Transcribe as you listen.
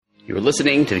You're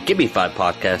listening to the Give Me 5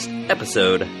 podcast,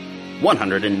 episode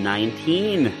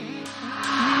 119. Broken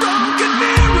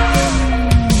mirror.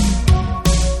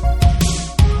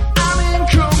 I'm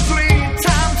incomplete,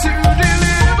 time to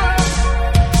deliver.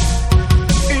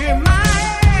 In my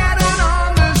head and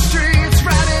on the streets,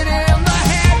 riding in the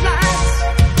headlights.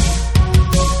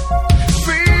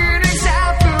 Phoenix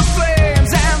out the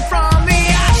flames and from the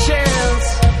ashes,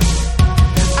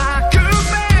 I could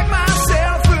make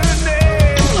myself a name.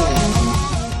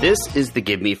 This is the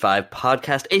Give Me 5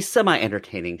 podcast, a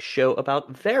semi-entertaining show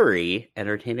about very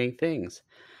entertaining things.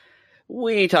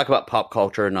 We talk about pop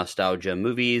culture, nostalgia,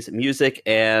 movies, music,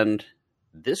 and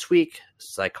this week,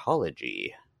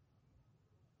 psychology.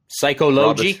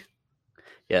 Psychology?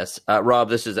 Yes. Rob,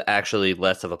 this is actually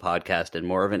less of a podcast and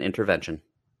more of an intervention.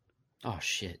 Oh,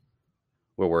 shit.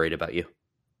 We're worried about you.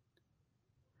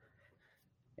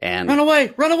 And Run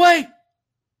away! Run away!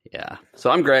 yeah.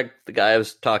 So I'm Greg. The guy I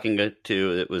was talking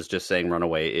to that was just saying run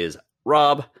away is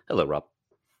Rob. Hello, Rob.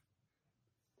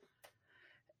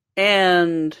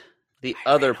 And the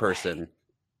other person.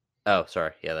 Oh,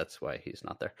 sorry. Yeah, that's why he's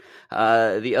not there.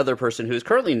 The other person who's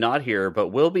currently not here, but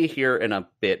will be here in a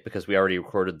bit because we already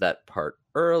recorded that part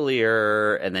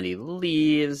earlier, and then he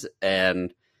leaves.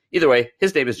 And either way,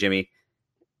 his name is Jimmy.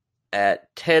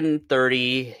 At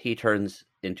 10:30, he turns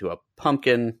into a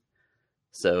pumpkin.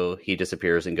 So he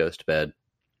disappears and goes to bed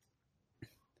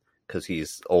because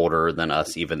he's older than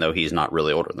us, even though he's not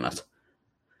really older than us.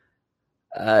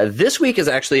 This week is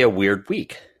actually a weird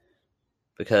week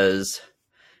because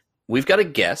we've got a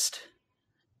guest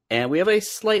and we have a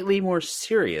slightly more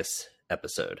serious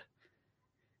episode.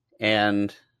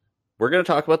 And we are going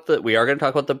to talk about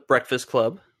the Breakfast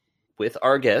Club with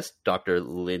our guest, Dr.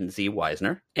 Lindsay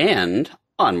Weisner. And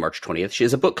on March 20th, she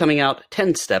has a book coming out,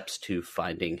 10 Steps to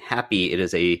Finding Happy. It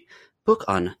is a book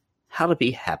on how to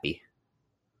be happy.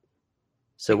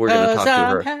 So we're going to talk to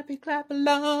her. Happy, clap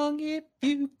along if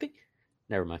you think.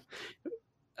 Never mind.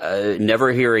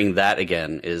 Never hearing that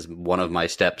again is one of my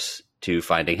steps to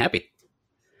finding happy.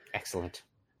 Excellent.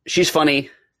 She's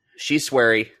funny. She's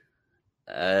sweary.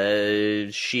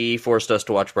 She forced us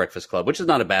to watch Breakfast Club, which is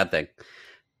not a bad thing.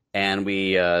 And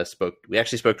we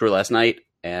actually spoke to her last night,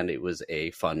 and it was a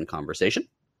fun conversation.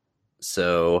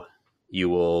 So you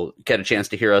will get a chance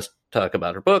to hear us talk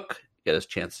about her book, get a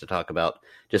chance to talk about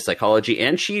just psychology,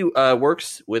 and she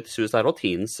works with suicidal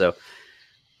teens. So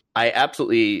I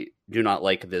absolutely do not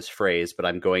like this phrase, but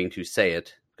I'm going to say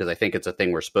it because I think it's a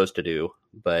thing we're supposed to do.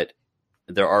 But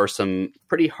there are some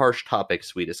pretty harsh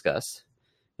topics we discuss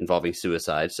involving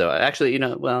suicide. So actually,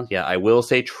 I will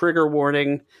say trigger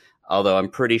warning. Although I'm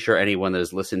pretty sure anyone that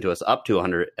has listened to us up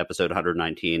to episode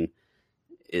 119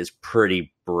 is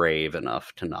pretty brave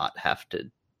enough to not have to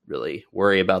really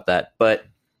worry about that. But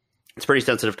it's a pretty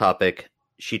sensitive topic.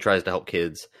 She tries to help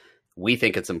kids. We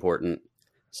think it's important.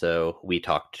 So we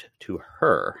talked to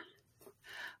her.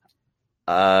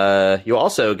 You'll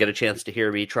also get a chance to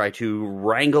hear me try to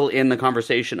wrangle in the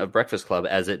conversation of Breakfast Club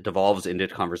as it devolves into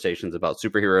conversations about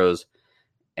superheroes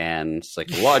and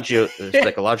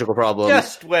psychological problems.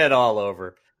 Just went all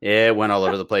over. Yeah, it went all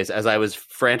over the place. As I was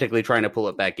frantically trying to pull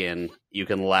it back in, you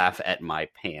can laugh at my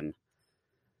pain.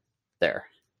 There.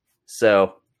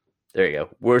 So, there you go.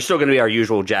 We're still going to be our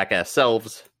usual jackass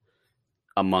selves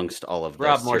amongst all of this.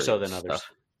 Rob more so than others.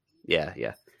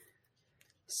 Yeah.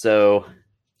 So.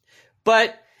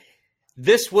 But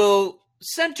this will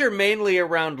center mainly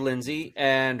around Lindsay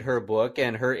and her book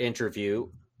and her interview.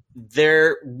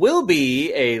 There will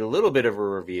be a little bit of a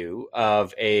review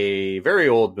of a very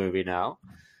old movie now,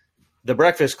 The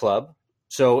Breakfast Club.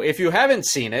 So if you haven't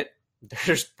seen it,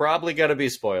 there's probably going to be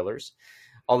spoilers,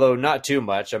 although not too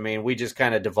much. I mean, we just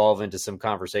kind of devolve into some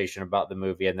conversation about the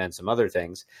movie and then some other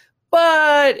things.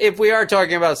 But if we are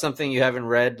talking about something you haven't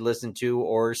read, listened to,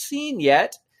 or seen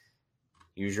yet,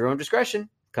 use your own discretion.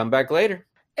 Come back later.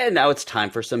 And now it's time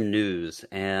for some news.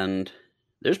 And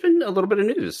there's been a little bit of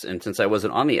news, and since I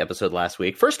wasn't on the episode last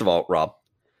week, first of all, Rob,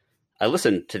 I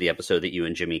listened to the episode that you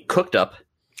and Jimmy cooked up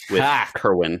with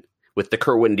Kerwin, with the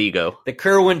Kerwindigo. The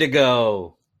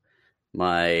Kerwindigo.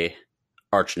 My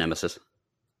arch nemesis.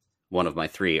 One of my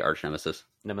 3 arch nemesis.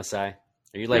 Nemesi.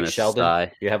 Are you like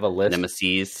Sheldon? You have a list?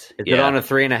 Nemesis. Is it on a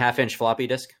 3.5-inch floppy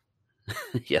disk?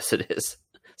 Yes, it is.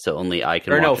 So only I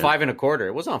can watch it. 5 1/4.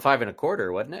 It was on 5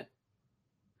 1/4, wasn't it?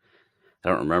 I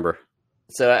don't remember.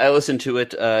 So I listened to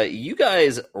it. You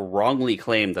guys wrongly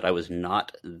claimed that I was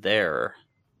not there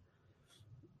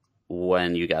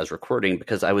when you guys were recording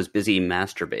because I was busy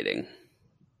masturbating.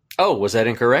 Oh, was that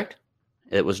incorrect?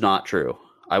 It was not true.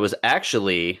 I was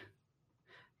actually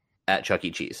at Chuck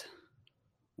E. Cheese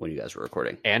when you guys were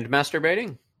recording. And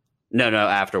masturbating? No,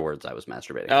 afterwards I was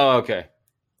masturbating. Oh, okay.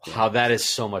 Wow, that is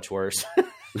so much worse.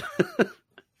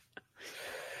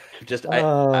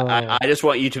 I just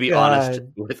want you to be honest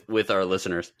with our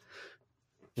listeners.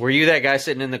 Were you that guy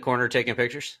sitting in the corner taking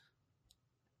pictures?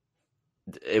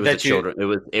 It was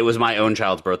children. It was my own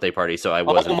child's birthday party, so I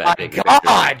wasn't back taking pictures. Oh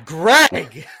my God,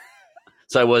 Greg!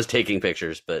 So I was taking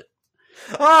pictures, but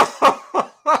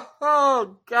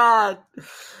oh God!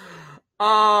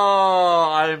 Oh,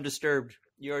 I am disturbed.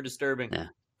 You are disturbing. Yeah.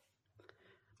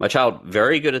 My child,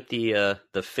 very good at the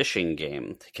fishing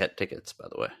game to get tickets, by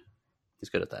the way. He's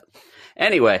good at that.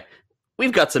 Anyway,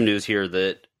 we've got some news here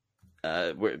that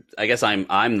I guess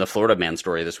I'm the Florida man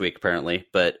story this week, apparently.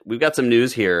 But we've got some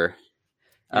news here.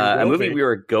 A movie we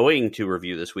were going to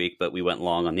review this week, but we went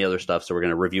long on the other stuff, so we're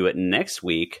going to review it next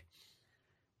week.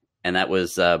 And that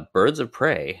was Birds of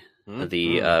Prey. Mm-hmm.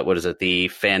 The what is it? The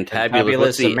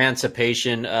Fantabulous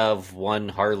Emancipation of One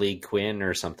Harley Quinn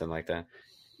or something like that.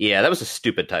 Yeah, that was a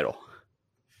stupid title.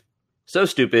 So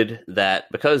stupid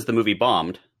that because the movie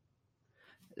bombed.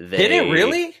 Did it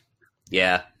really?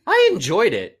 Yeah. I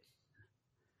enjoyed it.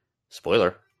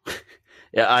 Spoiler.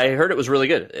 Yeah, I heard it was really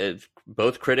good.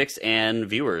 Both critics and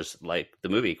viewers liked the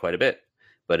movie quite a bit,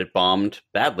 but it bombed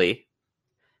badly.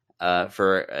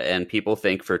 And people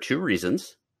think for two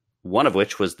reasons. One of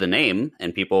which was the name,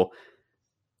 and people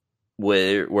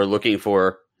were looking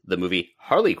for the movie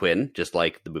Harley Quinn, just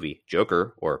like the movie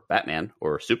Joker or Batman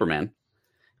or Superman,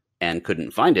 and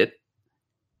couldn't find it.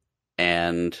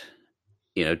 And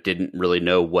didn't really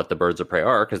know what the Birds of Prey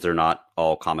are because they're not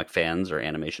all comic fans or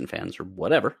animation fans or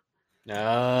whatever.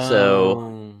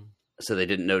 Oh. So they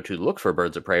didn't know to look for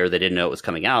Birds of Prey, or they didn't know it was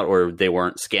coming out, or they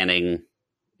weren't scanning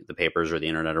the papers or the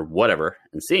internet or whatever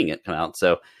and seeing it come out.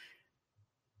 So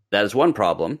that is one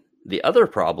problem. The other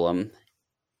problem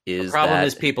is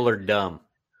people are dumb.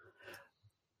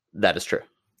 That is true.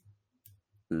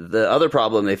 The other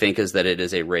problem they think is that it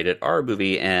is a rated R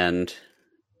movie, and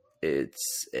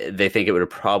they think it would have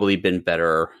probably been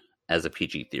better as a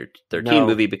PG-13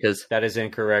 movie because that is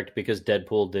incorrect because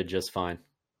Deadpool did just fine.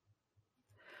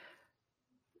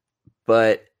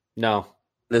 But no,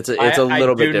 it's a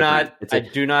little bit different. I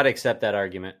do not accept that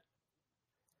argument.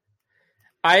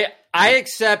 I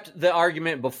accept the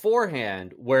argument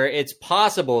beforehand where it's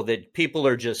possible that people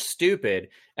are just stupid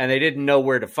and they didn't know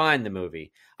where to find the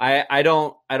movie. I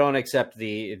don't accept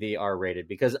the R-rated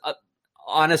because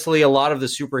honestly, a lot of the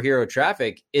superhero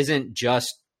traffic isn't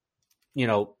just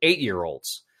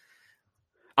 8-year-olds.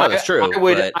 Oh, that's true.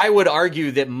 I would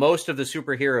argue that most of the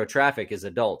superhero traffic is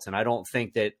adults, and I don't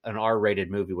think that an R-rated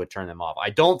movie would turn them off. I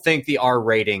don't think the R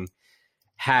rating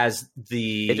has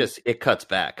it cuts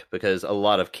back because a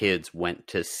lot of kids went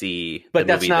to see the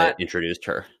movie that introduced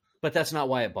her. But that's not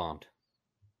why it bombed.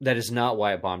 That is not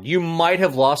why it bombed. You might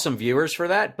have lost some viewers for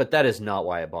that, but that is not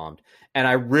why it bombed. And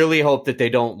I really hope that they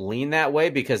don't lean that way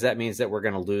because that means that we're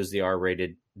going to lose the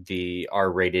R-rated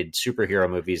superhero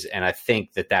movies, and I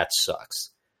think that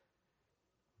sucks.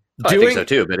 I think so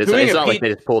too, but it's not like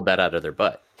they just pulled that out of their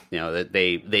butt.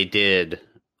 They did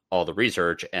all the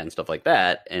research and stuff like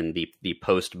that, and the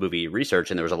post-movie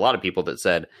research, and there was a lot of people that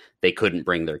said they couldn't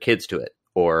bring their kids to it.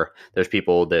 Or there's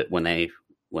people that when they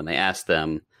asked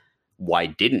them, why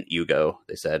didn't you go?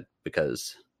 They said,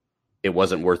 because it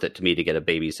wasn't worth it to me to get a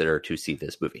babysitter to see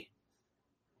this movie.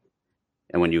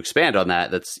 And when you expand on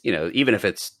that, that's, even if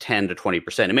it's 10 to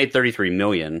 20%, it made 33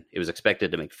 million. It was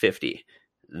expected to make 50.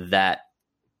 That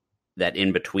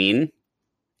in between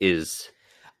is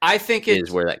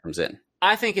where that comes in.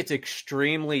 I think it's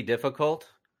extremely difficult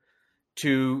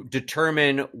to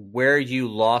determine where you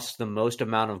lost the most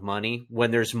amount of money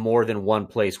when there's more than one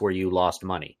place where you lost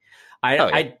money.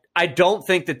 I don't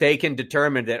think that they can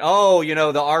determine that,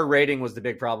 the R rating was the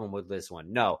big problem with this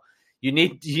one. No, you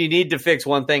need to fix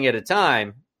one thing at a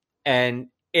time. And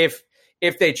if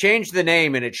they change the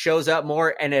name and it shows up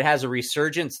more and it has a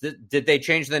resurgence, did they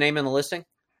change the name in the listing?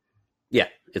 Yeah,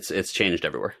 it's changed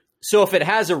everywhere. So if it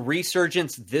has a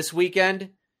resurgence this weekend,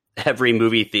 every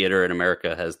movie theater in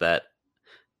America has that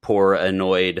poor,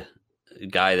 annoyed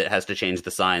guy that has to change the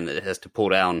sign that it has to pull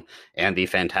down, and the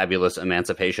fantabulous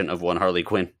emancipation of One Harley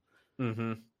Quinn.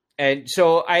 Mm-hmm. And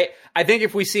so I think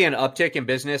if we see an uptick in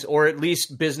business, or at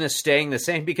least business staying the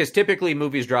same, because typically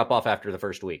movies drop off after the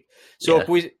first week. So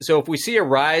if we see a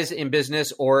rise in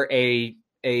business or a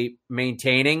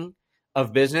maintaining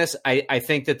of business, I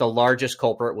think that the largest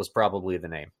culprit was probably the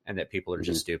name, and that people are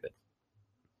just stupid.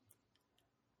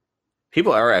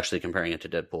 People are actually comparing it to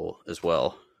Deadpool as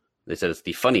well. They said it's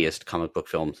the funniest comic book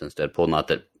film since Deadpool. Not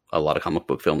that a lot of comic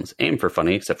book films aim for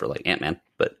funny, except for like Ant-Man.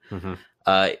 But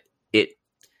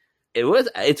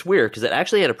it's weird because it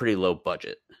actually had a pretty low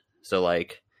budget. So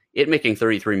like it making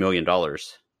 $33 million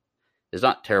is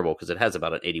not terrible because it has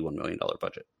about an $81 million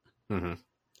budget. Mm-hmm.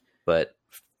 But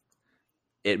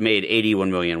it made $81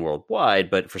 million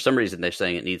worldwide, but for some reason they're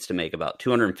saying it needs to make about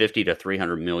 $250 to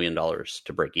 $300 million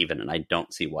to break even, and I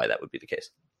don't see why that would be the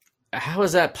case. How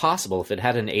is that possible if it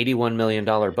had an $81 million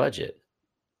budget?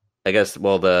 I guess,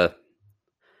 well, the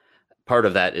part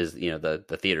of that is,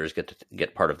 the theaters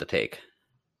get part of the take.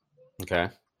 Okay.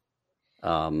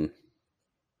 So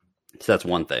that's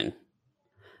one thing.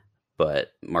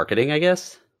 But marketing, I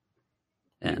guess.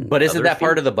 But isn't that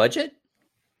part of the budget?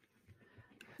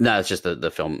 No, it's just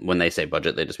the film. When they say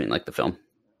budget, they just mean like the film.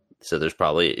 So there's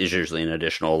usually an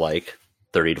additional like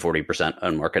 30 to 40%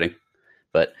 on marketing.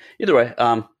 But either way,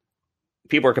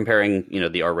 people are comparing,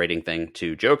 the R rating thing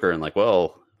to Joker and like,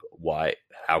 well, why?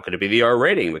 How could it be the R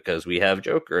rating? Because we have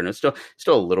Joker, and it's still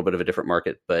a little bit of a different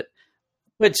market. But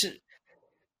I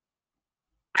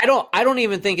don't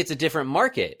even think it's a different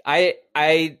market. I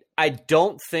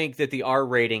don't think that the R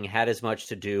rating had as much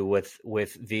to do with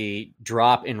the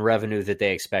drop in revenue that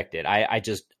they expected. I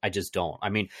just don't. I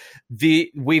mean,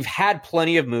 we've had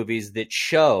plenty of movies that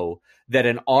show that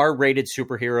an R-rated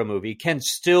superhero movie can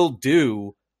still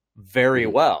do very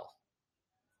well.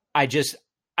 I just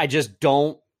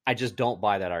don't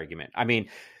buy that argument. I mean,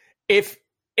 if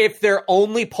they're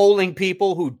only polling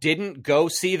people who didn't go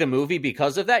see the movie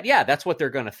because of that, yeah, that's what they're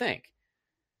going to think.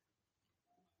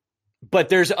 But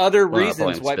there's other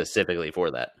reasons why specifically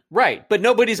for that. Right. But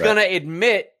nobody's going to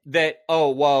admit that, oh,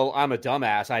 well, I'm a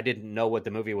dumbass. I didn't know what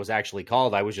the movie was actually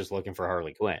called. I was just looking for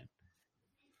Harley Quinn.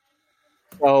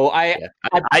 So I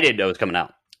didn't know it was coming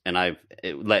out. And I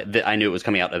knew it was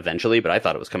coming out eventually, but I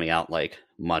thought it was coming out like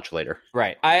much later.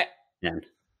 Right. When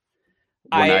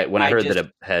I heard that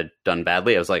it had done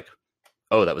badly, I was like,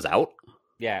 oh, that was out?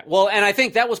 Yeah. Well, and I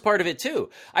think that was part of it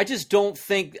too. I just don't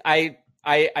think I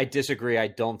disagree. I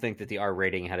don't think that the R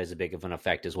rating had as big of an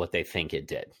effect as what they think it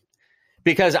did.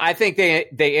 Because I think they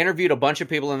interviewed a bunch of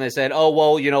people and they said, oh,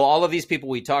 well, all of these people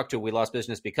we talked to, we lost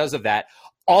business because of that.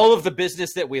 All of the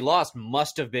business that we lost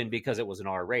must have been because it was an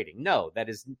R rating. No,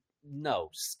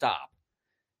 stop.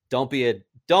 Don't be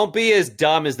as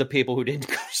dumb as the people who didn't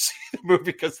go see the movie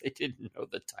because they didn't know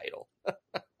the title.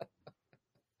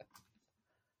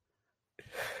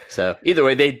 So either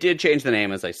way, they did change the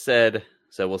name, as I said.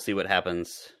 So we'll see what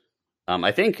happens.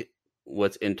 I think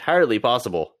what's entirely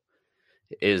possible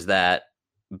is that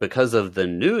because of the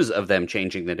news of them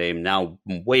changing the name, now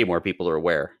way more people are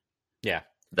aware. Yeah.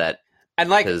 That and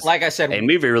like I said, a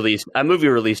movie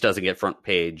release doesn't get front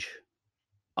page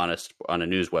on a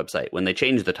news website. When they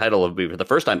change the title of a movie for the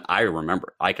first time, I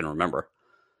can remember.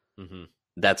 Mm-hmm.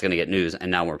 That's going to get news,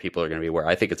 and now more people are going to be aware.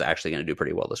 I think it's actually going to do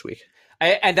pretty well this week.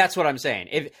 And that's what I'm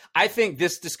saying. I think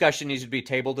this discussion needs to be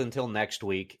tabled until next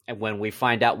week, and when we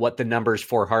find out what the numbers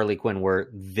for Harley Quinn were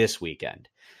this weekend.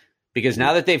 Because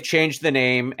now that they've changed the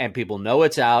name and people know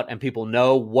it's out and people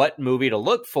know what movie to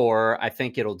look for, I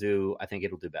think it'll do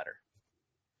better.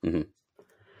 Mm-hmm.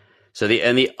 So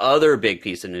the other big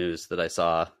piece of news that I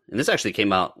saw, and this actually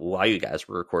came out while you guys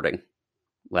were recording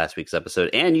last week's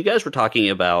episode, and you guys were talking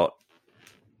about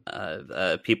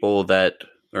people that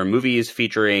or movies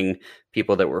featuring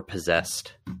people that were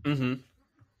possessed. Mm-hmm.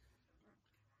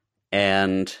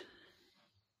 And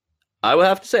I would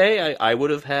have to say I would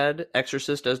have had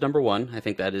Exorcist as number one. I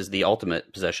think that is the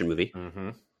ultimate possession movie. Mm-hmm.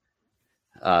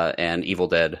 And Evil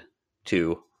Dead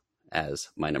 2 as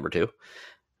my number two.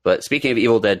 But speaking of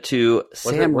Evil Dead 2,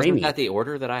 Sam Raimi. Wasn't that the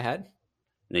order that I had?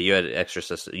 No, you had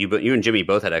Exorcist. You and Jimmy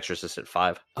both had Exorcist at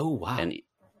 5. Oh, wow. And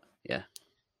yeah.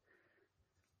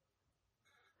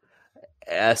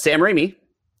 Sam Raimi,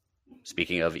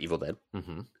 speaking of Evil Dead,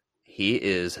 mm-hmm. He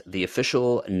is the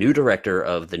official new director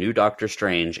of the new Doctor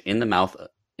Strange in the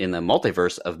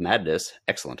Multiverse of Madness.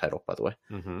 Excellent title, by the way.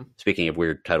 Mm-hmm. Speaking of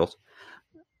weird titles.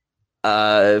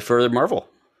 For Marvel.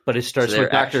 But it starts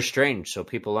with Doctor Strange, so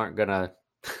people aren't going to...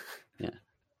 Yeah.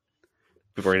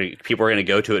 People are going to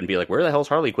go to it and be like, where the hell's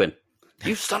Harley Quinn?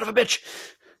 You son of a bitch!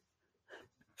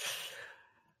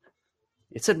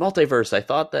 It said multiverse. I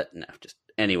thought that... No, just...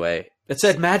 Anyway. It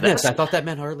said madness. I thought that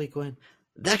meant Harley Quinn.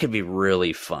 That could be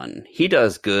really fun. He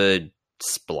does good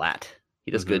splat.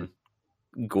 He does good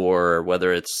gore,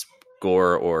 whether it's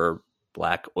gore or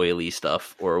black oily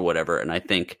stuff or whatever. And I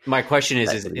think my question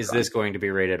is this going to be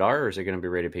rated R or is it going to be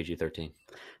rated PG-13?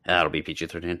 That'll be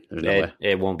PG-13. There's no way.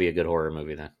 It won't be a good horror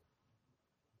movie then.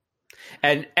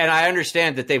 And I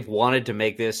understand that they've wanted to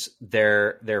make this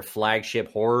their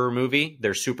flagship horror movie,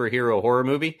 their superhero horror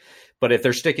movie. But if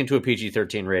they're sticking to a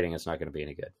PG-13 rating, it's not going to be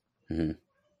any good. Mm-hmm.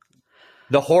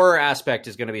 The horror aspect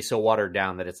is going to be so watered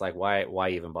down that it's like, why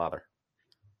even bother?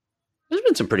 There's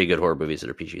been some pretty good horror movies that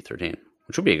are PG-13,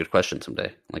 which would be a good question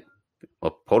someday. Like,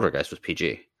 well, Poltergeist was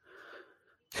PG.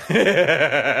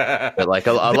 But like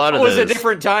a lot of those... those... a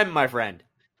different time, my friend.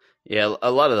 Yeah,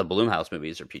 a lot of the Blumhouse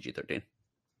movies are PG-13.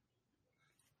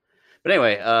 But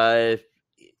anyway,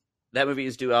 that movie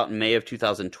is due out in May of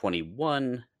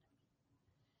 2021.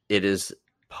 It is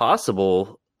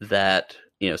possible that,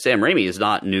 Sam Raimi is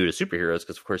not new to superheroes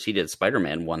because, of course, he did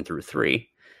Spider-Man 1 through 3.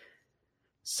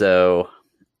 So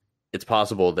it's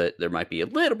possible that there might be a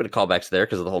little bit of callbacks there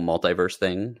because of the whole multiverse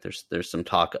thing. There's some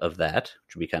talk of that,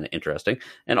 which would be kind of interesting.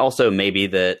 And also maybe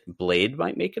that Blade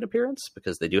might make an appearance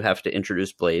because they do have to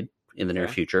introduce Blade in the near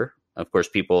future. Of course,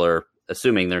 people are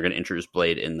assuming they're going to introduce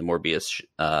Blade in the Morbius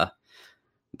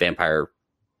vampire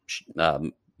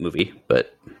movie,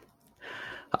 but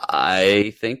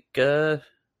I think I'm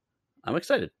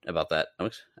excited about that. I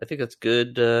think that's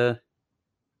good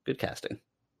casting.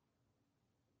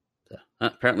 So,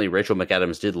 apparently, Rachel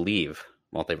McAdams did leave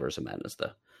Multiverse of Madness,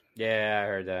 though. Yeah, I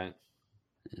heard that.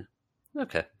 Yeah.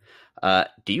 Okay.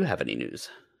 Do you have any news?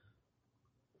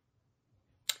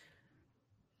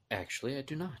 Actually, I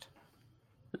do not.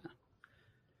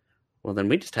 Well, then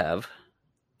we just have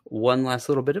one last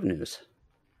little bit of news.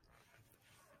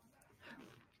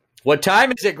 What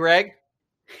time is it, Greg?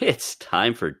 It's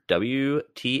time for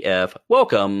WTF.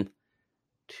 Welcome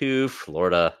to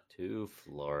Florida.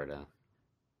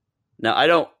 Now, I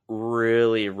don't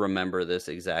really remember this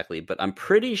exactly, but I'm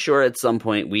pretty sure at some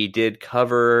point we did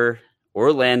cover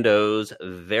Orlando's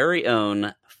very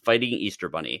own Fighting Easter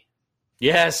Bunny.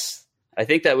 Yes. I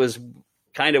think that was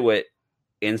kind of what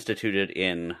instituted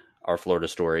in our Florida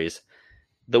stories.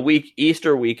 The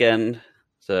Easter weekend,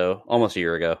 so almost a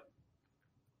year ago,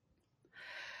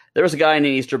 there was a guy in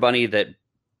an Easter Bunny that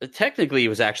technically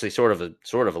was actually sort of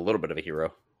a little bit of a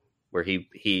hero, where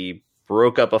he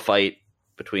broke up a fight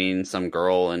between some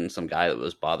girl and some guy that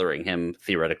was bothering him.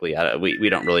 Theoretically, we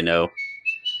don't really know.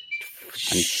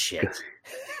 Shit.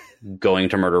 Going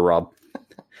to murder Rob.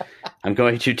 I'm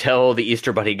going to tell the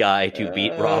Easter Bunny guy to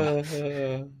beat Rob.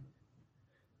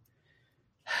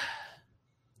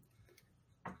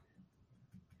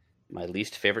 My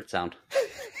least favorite sound.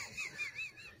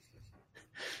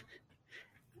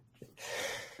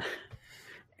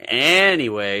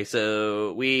 Anyway,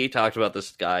 so we talked about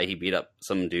this guy. He beat up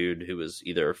some dude who was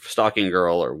either stalking a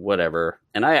girl or whatever.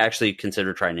 And I actually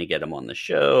considered trying to get him on the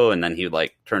show. And then he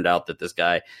turned out that this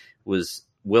guy was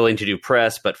willing to do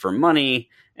press, but for money.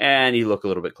 And you look a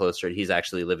little bit closer, and he's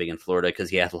actually living in Florida because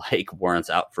he had warrants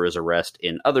out for his arrest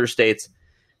in other states.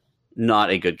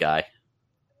 Not a good guy.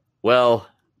 Well,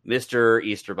 Mr.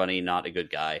 Easter Bunny, not a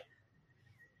good guy,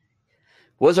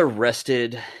 was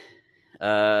arrested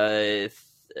in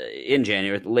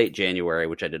late January,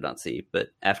 which I did not see, but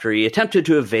after he attempted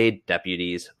to evade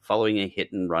deputies following a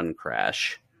hit-and-run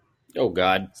crash. Oh,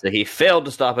 God. So he failed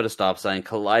to stop at a stop sign,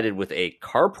 collided with a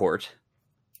carport,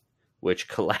 which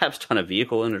collapsed on a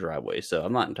vehicle in a driveway. So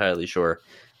I'm not entirely sure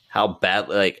how bad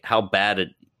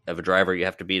of a driver you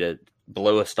have to be to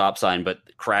blow a stop sign but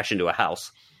crash into a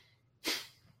house.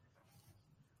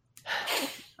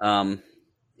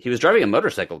 He was driving a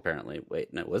motorcycle, apparently.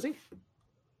 Wait, no, was he?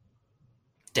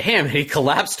 Damn, he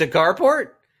collapsed a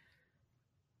carport?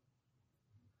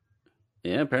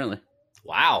 Yeah, apparently.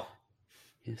 Wow.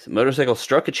 His motorcycle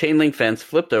struck a chain link fence,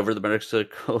 flipped over. The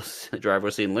motorcycle driver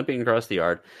was seen limping across the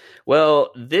yard.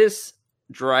 Well, this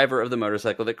driver of the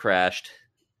motorcycle that crashed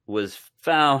was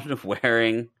found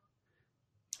wearing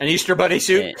an Easter Bunny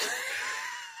suit?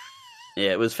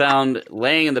 Yeah, it was found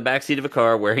laying in the backseat of a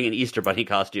car wearing an Easter Bunny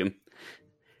costume.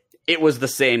 It was the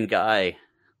same guy.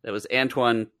 That was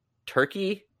Antoine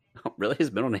Turkey. Oh, really?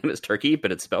 His middle name is Turkey,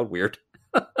 but it's spelled weird.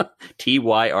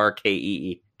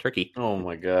 Tyrkee. Turkey. Oh,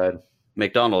 my God.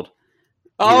 McDonald.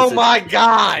 Oh, my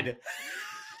God!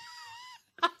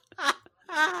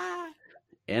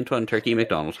 Antoine Turkey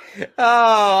McDonald.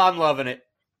 Oh, I'm loving it.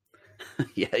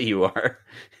 Yeah, you are.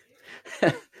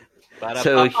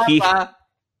 So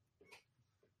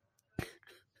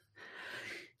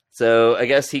I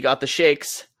guess he got the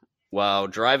shakes while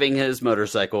driving his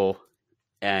motorcycle,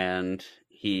 and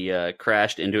he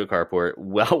crashed into a carport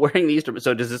while wearing the Easter.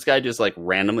 So does this guy just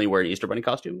randomly wear an Easter Bunny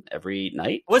costume every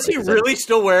night? Was he really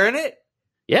still wearing it?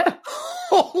 Yeah.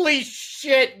 Holy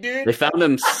shit, dude! They found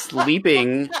him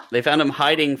sleeping. They found him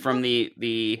hiding from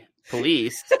the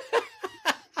police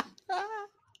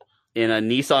in a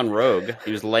Nissan Rogue.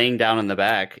 He was laying down in the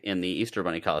back in the Easter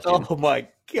Bunny costume. Oh my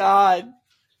God!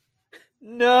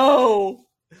 No!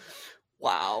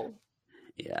 Wow.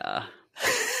 Yeah.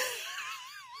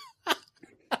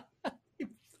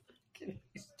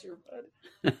 Easter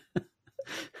Bunny.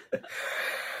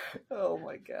 Oh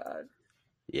my God.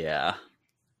 Yeah.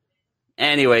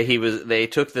 Anyway, they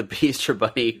took the Easter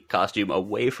Bunny costume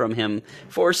away from him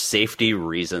for safety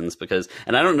reasons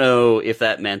and I don't know if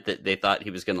that meant that they thought he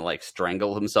was going to like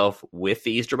strangle himself with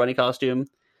the Easter Bunny costume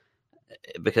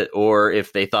or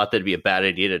if they thought that'd be a bad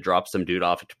idea to drop some dude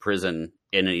off to prison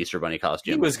in an Easter Bunny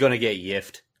costume. He was going to get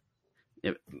yiffed.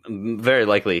 Very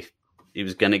likely he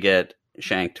was going to get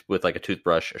shanked with like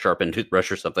a sharpened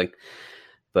toothbrush or something.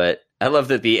 But I love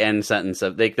that the end sentence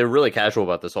of they're really casual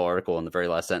about this whole article. And the very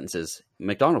last sentence is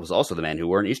McDonald was also the man who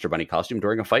wore an Easter Bunny costume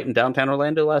during a fight in downtown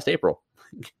Orlando last April.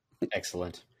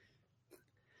 Excellent.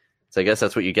 So I guess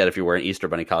that's what you get if you wear an Easter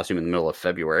Bunny costume in the middle of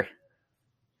February.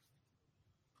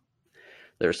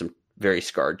 There are some very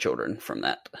scarred children from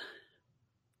that.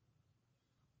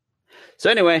 So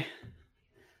anyway,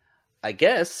 I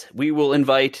guess we will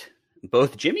invite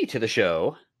both Jimmy to the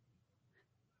show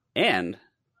and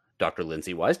Dr.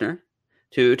 Lindsay Weisner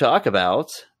to talk about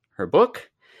her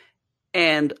book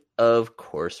and, of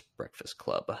course, Breakfast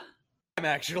Club. I'm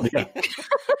actually.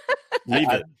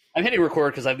 Leave it. I'm hitting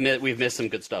record because we've missed some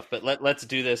good stuff, but let's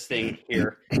do this thing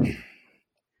here.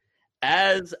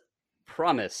 As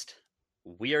promised,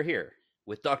 we are here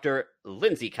with Dr.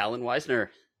 Lindsay Callan Weisner,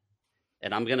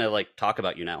 and I'm gonna talk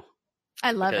about you now.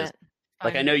 I love it.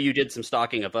 I know you did some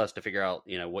stalking of us to figure out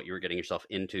what you were getting yourself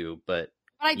into, but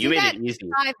I you did made that it easy.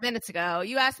 5 minutes ago.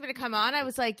 You asked me to come on. I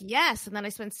was like, yes, and then I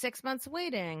spent 6 months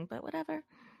waiting. But whatever.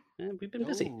 We've been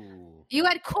busy. Ooh. You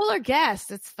had cooler guests.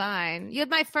 It's fine. You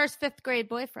had my first 5th grade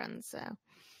boyfriend, so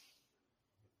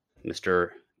Mr.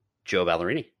 Joe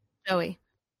Ballerini. Joey.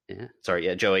 Yeah, sorry,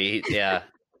 yeah, Joey. Yeah,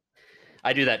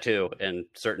 I do that too, and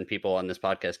certain people on this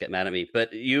podcast get mad at me.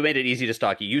 But you made it easy to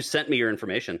stalk you. You sent me your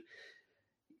information.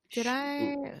 Did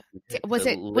I? Was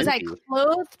I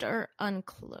clothed or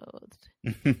unclothed?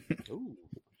 Ooh.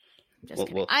 Just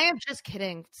kidding. I am just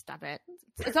kidding. Stop it.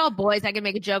 It's all boys. I can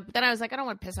make a joke, but then I was like, I don't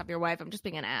want to piss off your wife. I'm just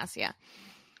being an ass. Yeah.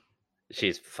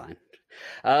 She's fine.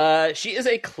 She is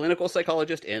a clinical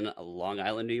psychologist in Long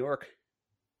Island, New York.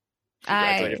 She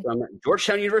graduated from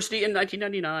Georgetown University in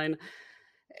 1999.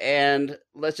 And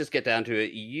let's just get down to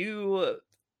it. You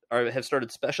have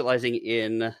started specializing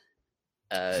in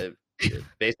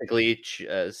basically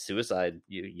suicide,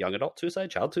 young adult suicide,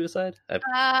 child suicide.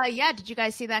 Yeah. Did you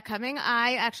guys see that coming?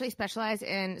 I actually specialize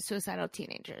in suicidal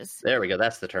teenagers. There we go.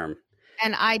 That's the term.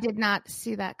 And I did not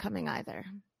see that coming either.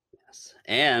 Yes.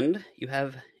 And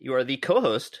you are the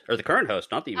co-host, or the current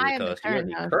host, not the co-host. You are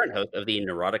the current host of the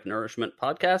Neurotic Nourishment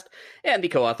podcast and the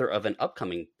co-author of an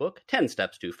upcoming book, 10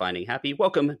 Steps to Finding Happy.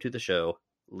 Welcome to the show,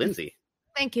 Lindsay.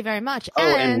 Thank you very much.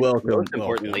 And welcome. Most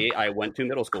importantly, I went to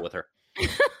middle school with her.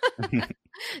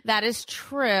 That is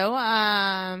true.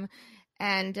 Yeah,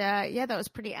 that was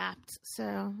pretty apt.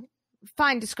 So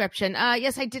fine description.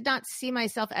 Yes, I did not see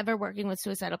myself ever working with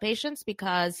suicidal patients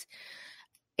because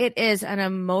it is an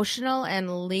emotional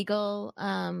and legal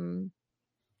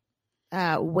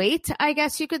weight, I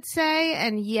guess you could say.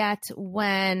 And yet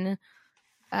when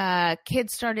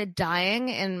kids started dying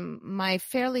in my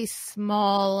fairly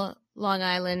small Long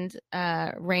Island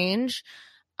range,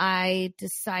 I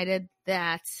decided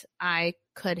that I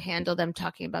could handle them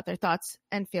talking about their thoughts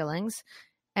and feelings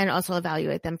and also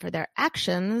evaluate them for their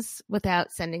actions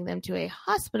without sending them to a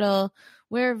hospital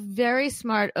where very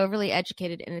smart, overly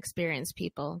educated, and experienced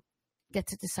people get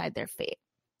to decide their fate.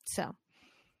 So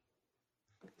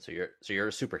you're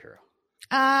a superhero.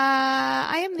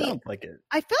 I am Sounds like it.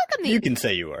 I feel like I'm the. You can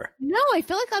say you are. No, I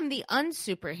feel like I'm the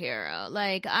unsuperhero.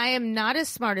 Like I am not as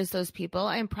smart as those people.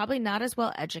 I am probably not as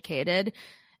well educated,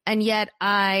 and yet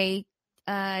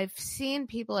I've seen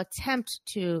people attempt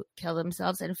to kill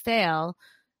themselves and fail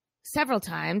several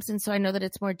times, and so I know that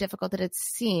it's more difficult than it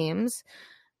seems.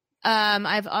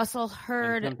 I've also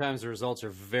heard and sometimes the results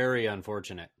are very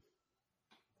unfortunate.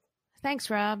 Thanks,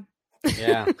 Rob.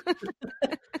 Yeah.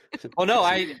 Oh no,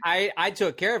 I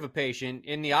took care of a patient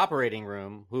in the operating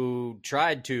room who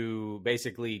tried to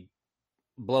basically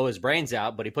blow his brains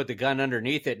out, but he put the gun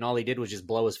underneath it, and all he did was just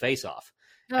blow his face off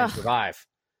and survive.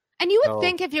 And you would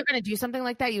think if you're going to do something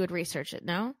like that, you would research it,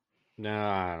 no? No,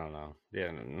 I don't know.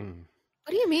 Yeah.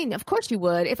 What do you mean? Of course you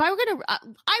would. If I were going to,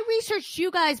 I researched you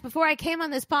guys before I came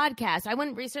on this podcast. I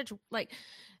wouldn't research like.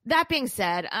 That being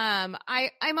said, I'm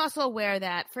also aware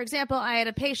that, for example, I had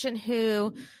a patient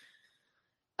who,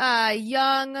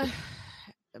 young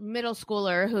middle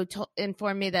schooler who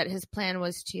informed me that his plan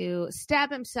was to stab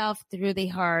himself through the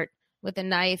heart with a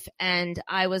knife, and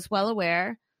I was well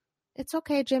aware. It's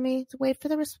okay, Jimmy. Wait for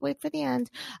the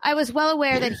end. I was well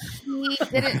aware that he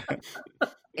didn't.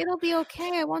 It'll be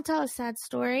okay. I won't tell a sad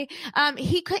story.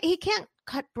 He can't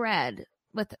cut bread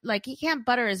he can't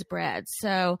butter his bread,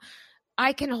 so.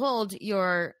 I can hold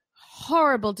your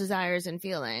horrible desires and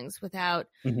feelings without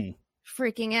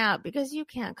freaking out, because you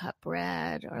can't cut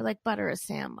bread or like butter a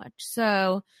sandwich.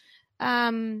 So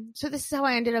this is how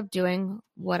I ended up doing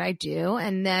what I do.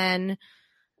 And then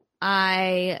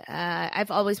I've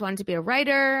always wanted to be a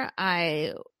writer.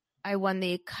 I won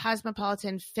the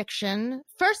Cosmopolitan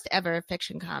first ever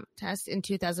fiction contest in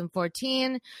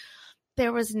 2014.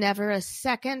 There was never a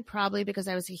second, probably because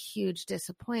I was a huge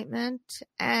disappointment.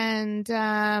 And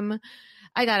I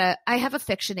have a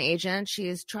fiction agent.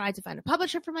 She's tried to find a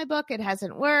publisher for my book. It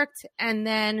hasn't worked. And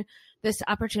then this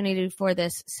opportunity for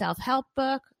this self-help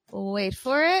book. Wait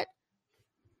for it.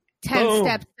 10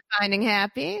 Steps to Finding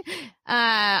Happy.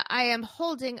 I am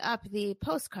holding up the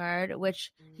postcard,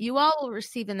 which you all will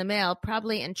receive in the mail,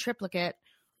 probably in triplicate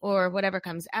or whatever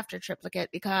comes after triplicate,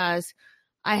 because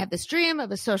I have this dream of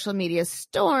a social media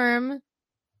storm.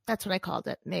 That's what I called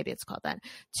it. Maybe it's called that.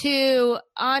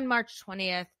 On March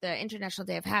 20th, the International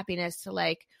Day of Happiness,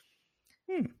 to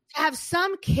have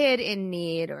some kid in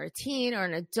need or a teen or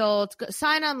an adult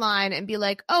sign online and be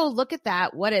like, oh, look at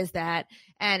that. What is that?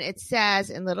 And it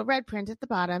says in little red print at the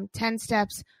bottom, 10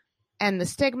 steps and the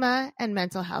stigma and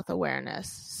mental health awareness.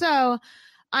 So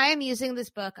I am using this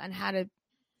book on how to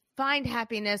find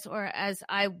happiness, or as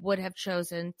I would have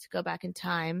chosen to go back in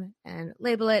time and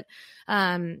label it,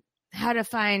 how to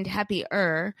find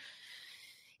happier,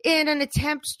 in an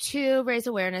attempt to raise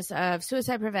awareness of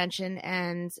suicide prevention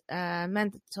and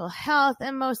mental health,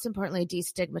 and most importantly,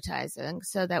 destigmatizing,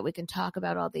 so that we can talk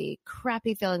about all the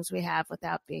crappy feelings we have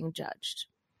without being judged.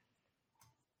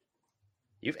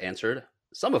 You've answered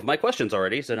some of my questions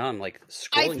already, so now I'm like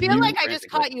scrolling. I feel like I just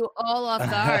caught you all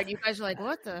off guard. You guys are like,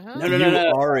 what the hell? No. You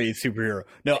are a superhero.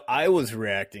 No, I was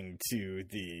reacting to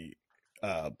the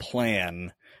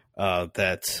plan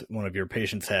that one of your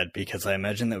patients had, because I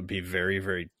imagine that would be very,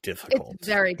 very difficult. It's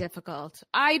very difficult.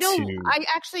 I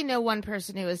actually know one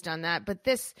person who has done that, but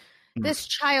this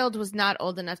child was not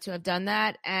old enough to have done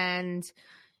that, and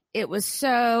it was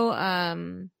so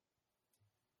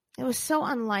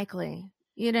unlikely.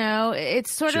 You know,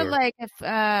 it's sort of like if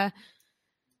a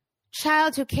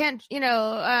child who can't,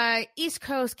 East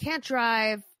Coast can't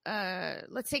drive,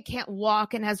 let's say can't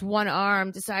walk and has one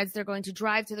arm, decides they're going to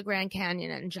drive to the Grand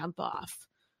Canyon and jump off.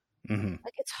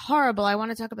 Like, it's horrible. I want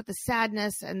to talk about the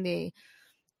sadness and the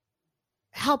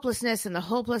helplessness and the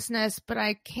hopelessness, but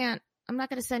I'm not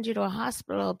going to send you to a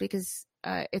hospital because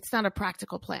it's not a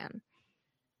practical plan.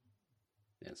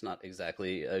 It's not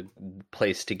exactly a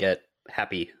place to get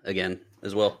happy again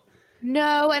as well.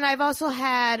 No, and I've also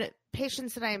had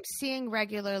patients that I am seeing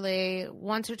regularly,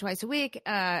 once or twice a week,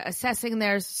 assessing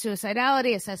their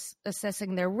suicidality,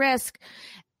 assessing their risk,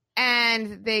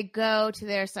 and they go to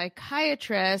their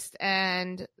psychiatrist,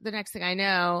 and the next thing I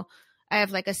know, I have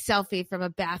like a selfie from a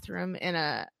bathroom in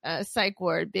a psych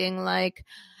ward being like,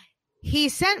 he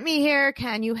sent me here,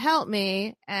 can you help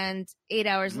me? And 8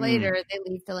 hours later, they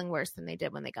leave feeling worse than they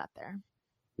did when they got there.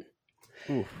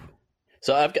 Oof.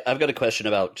 So I've got a question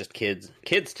about just kids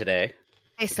today.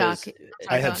 They suck.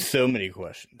 I have so many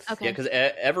questions. Okay. Yeah, because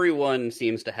everyone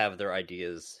seems to have their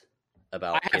ideas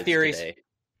about I kids have theories today.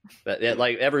 But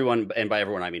like everyone, and by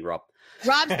everyone I mean Rob.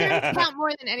 Rob's theories count more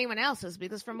than anyone else's,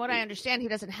 because from what I understand, he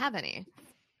doesn't have any.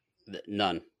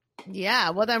 None.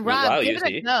 Yeah, well then, Wow, Rob, give it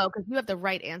a go, because you have the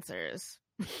right answers.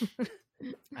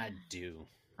 I do.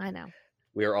 I know.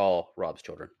 We are all Rob's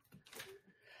children.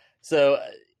 So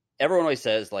everyone always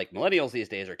says, like, millennials these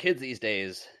days or kids these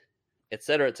days, et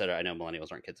cetera, et cetera. I know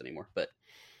millennials aren't kids anymore, but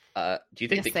do you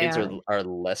think Yes, that kids are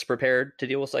less prepared to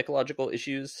deal with psychological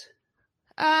issues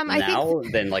I now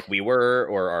think than like we were,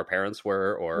 or our parents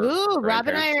were, or Rob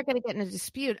and I are going to get in a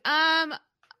dispute.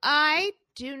 I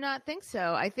do not think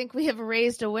so. I think we have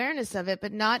raised awareness of it,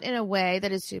 but not in a way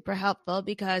that is super helpful,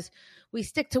 because we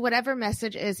stick to whatever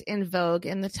message is in vogue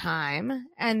in the time,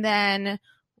 and then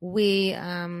we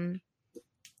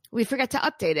forget to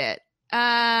update it.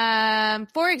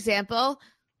 For example,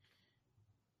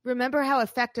 remember how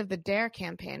effective the DARE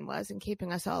campaign was in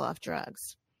keeping us all off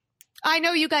drugs. I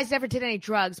know you guys never did any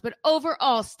drugs, but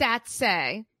overall stats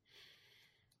say.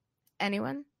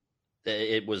 Anyone?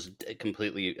 It was a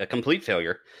complete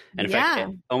failure. And in Yeah.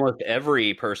 fact, almost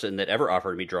every person that ever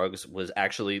offered me drugs was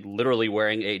actually literally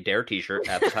wearing a DARE t-shirt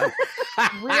at the time.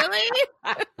 Really?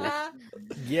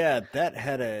 Yeah, that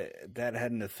had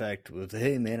an effect with,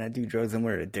 hey man, I do drugs, I'm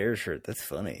wearing a DARE shirt. That's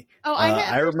funny. Oh,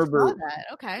 I remember saw that.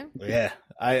 Okay. Yeah,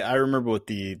 I remember with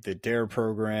the DARE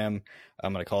program.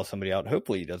 I'm going to call somebody out.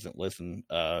 Hopefully he doesn't listen.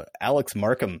 Alex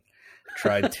Markham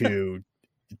tried to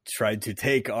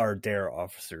take our DARE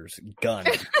officer's gun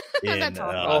in That's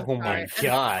awful. Oh my Sorry.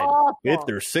 God. Awful. 5th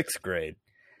or 6th grade.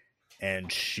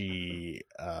 and she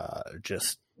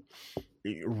just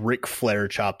Ric Flair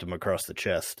chopped him across the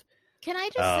chest. Can I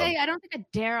just say, I don't think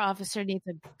a DARE officer needs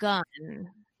a gun,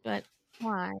 but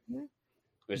why?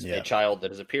 There's a child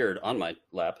that has appeared on my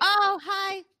lap. Oh,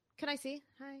 hi. Can I see?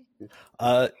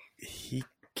 Hi. He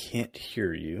can't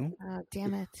hear you. Oh,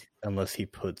 damn it. Unless he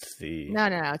puts the... No,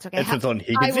 it's okay. It's on.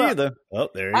 He can see you, though. Oh,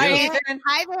 there Hi, he is. Ethan.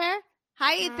 Hi there.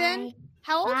 Hi, Ethan. Hi.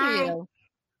 How old are you?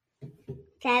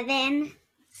 7.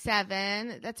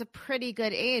 7. That's a pretty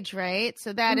good age, right?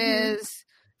 So that is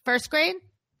first grade?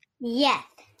 Yes.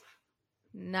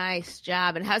 Nice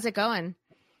job. And how's it going?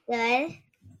 Good.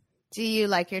 Do you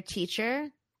like your teacher?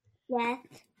 Yes.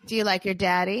 Do you like your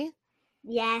daddy?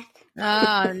 Yes.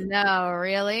 Oh, no,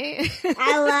 really?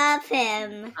 I love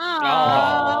him. Aww.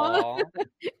 Aw.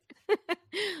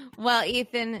 Well,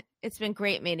 Ethan, it's been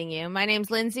great meeting you. My name's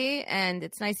Lindsay, and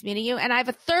it's nice meeting you. And I have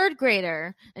a 3rd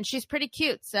grader, and she's pretty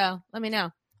cute. So let me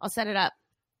know. I'll set it up.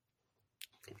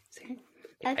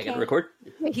 I Okay. gotta record.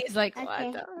 He's like, Okay.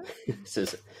 what? This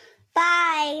is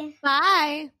Bye.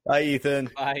 Bye. Hi, Ethan.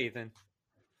 Bye, Ethan.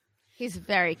 He's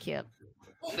very cute.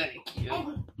 thank you.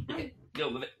 Go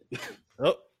move it.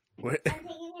 Oh, wait. I'm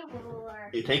taking a ruler.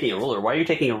 You're taking a ruler. Why are you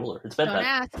taking a ruler? It's Don't bedtime.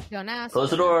 ask. Don't ask.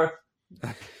 Close the door.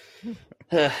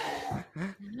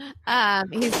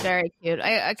 He's very cute.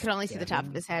 I could only see the top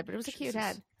of his head, but it was a cute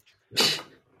head.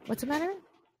 What's the matter?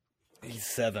 He's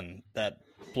 7. That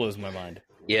blows my mind.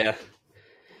 Yeah.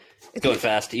 It's going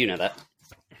fast. You know that.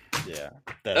 Yeah.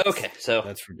 Okay, so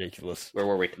That's ridiculous. where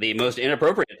were we? The most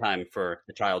inappropriate time for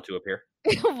the child to appear.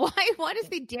 Why does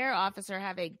the DARE officer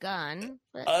have a gun?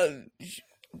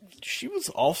 She was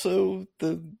also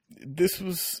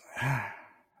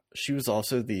she was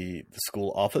also the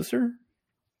school officer.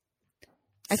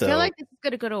 I feel like this is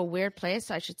going to go to a weird place,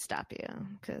 so I should stop you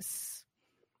because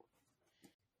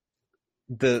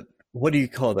what do you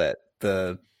call that?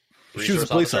 She was a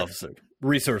police officer.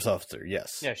 Resource officer,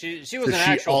 yes. Yeah, she was So an she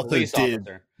actual also police did-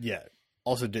 officer. Yeah.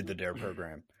 Also did the DARE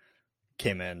program.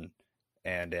 Came in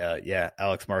and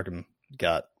Alex Markham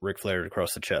got Ric Flair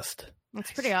across the chest.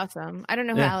 that's pretty awesome. I don't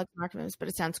know who Yeah. Alex Markham is, but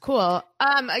it sounds cool.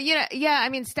 I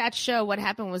mean, stats show what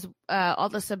happened was all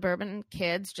the suburban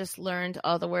kids just learned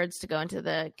all the words to go into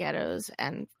the ghettos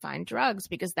and find drugs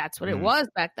because that's what it was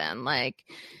back then. Like,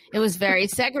 it was very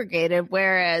segregated.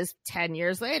 Whereas 10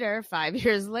 years later, 5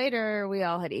 years later, we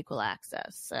all had equal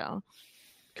access. So,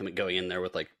 Going in there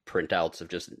with like printouts of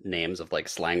just names of like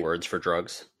slang words for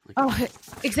drugs. Like, oh, I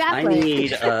exactly.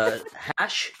 need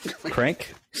hash.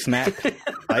 Crank, smack,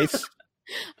 ice.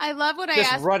 I love what I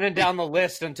Just asked. running down the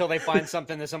list until they find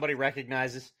something that somebody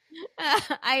recognizes.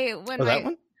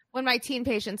 When my teen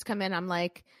patients come in, I'm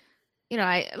like,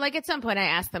 at some point I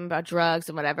ask them about drugs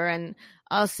and whatever, and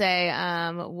I'll say,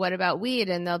 what about weed?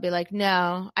 And they'll be like,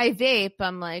 no, I vape.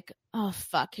 I'm like, oh,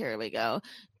 fuck, here we go.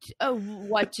 Oh,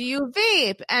 what do you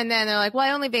vape? And then they're like, well,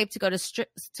 I only vape to go to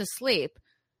sleep.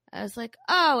 I was like,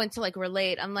 oh, and to like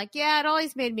relate, I'm like, yeah, it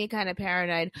always made me kind of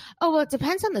paranoid. Oh, well, it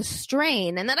depends on the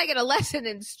strain. And then I get a lesson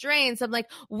in strains. I'm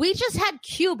like, we just had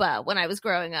Cuba when I was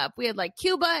growing up. We had like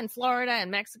Cuba and Florida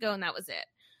and Mexico, and that was it.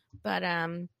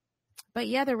 But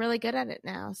yeah, they're really good at it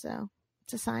now. So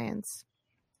it's a science.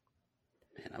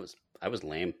 Man, I was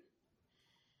lame.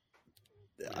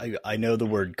 I know the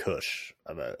word Kush.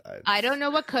 I don't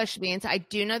know what Kush means. I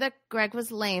do know that Greg was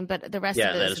lame, but the rest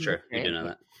of it That is true. You mystery. do know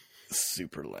that.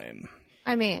 Super lame.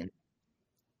 I mean,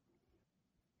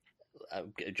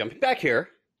 Jumping back here,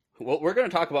 well, we're going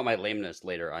to talk about my lameness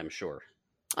later, I'm sure.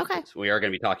 okay. So we are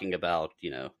going to be talking about,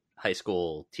 high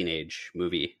school, teenage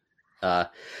movie. So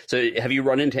have you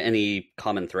run into any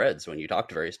common threads when you talk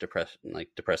to various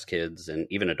depressed kids and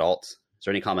even adults? Is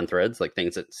there any common threads, like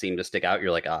things that seem to stick out?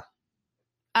 You're like,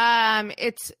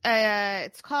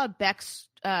 It's called Beck's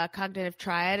cognitive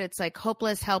triad. It's like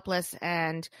hopeless, helpless,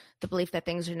 and the belief that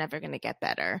things are never going to get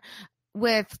better.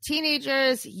 With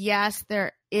teenagers, yes,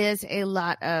 there is a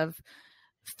lot of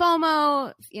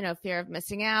FOMO, fear of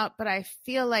missing out, but I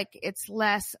feel like it's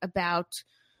less about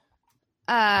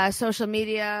social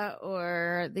media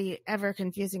or the ever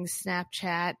confusing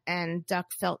Snapchat and duck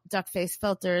face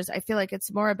filters. I feel like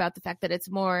it's more about the fact that it's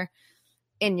more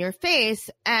in your face.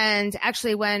 And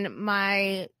actually, when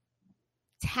my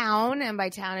town, and by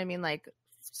town I mean like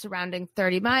surrounding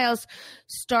 30 miles,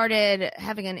 started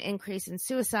having an increase in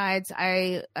suicides,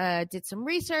 I did some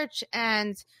research,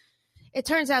 and it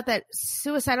turns out that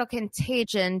suicidal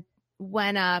contagion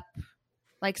went up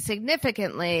like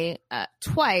significantly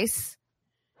twice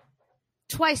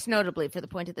notably for the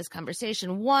point of this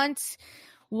conversation. Once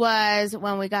was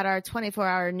when we got our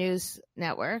 24-hour news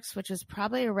networks, which was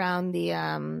probably around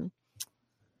the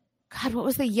God, what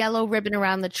was the yellow ribbon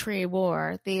around the tree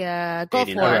war? The Gulf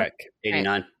 89. War. Iraq.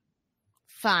 89.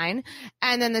 Fine.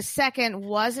 And then the second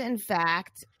was, in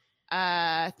fact,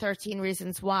 13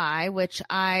 Reasons Why, which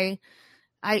the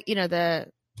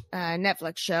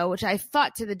Netflix show, which I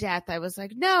fought to the death. I was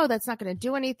like, no, that's not going to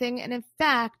do anything. And in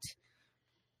fact,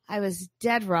 I was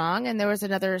dead wrong. And there was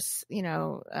another,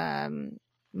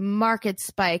 market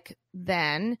spike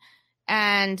then.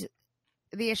 And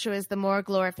the issue is the more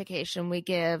glorification we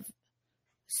give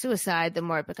suicide, the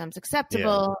more it becomes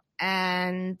acceptable.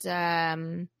 Yeah.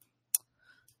 And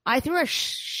I threw a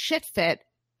shit fit.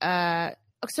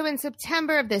 So in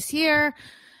September of this year,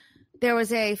 there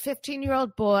was a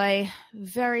 15-year-old boy,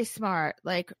 very smart,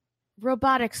 like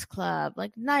robotics club,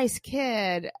 like nice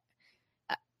kid.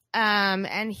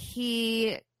 And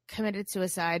he committed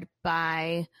suicide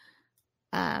by,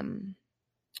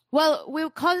 we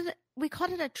called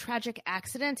it a tragic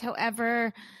accident.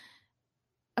 However,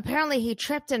 apparently he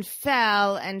tripped and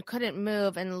fell and couldn't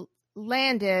move and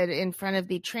landed in front of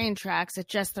the train tracks at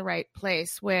just the right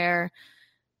place where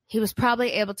he was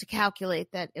probably able to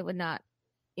calculate that it would not,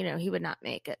 he would not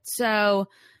make it. So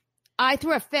I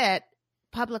threw a fit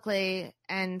publicly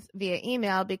and via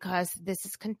email because this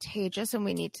is contagious and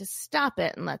we need to stop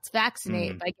it, and let's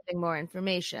vaccinate by giving more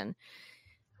information.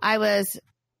 I was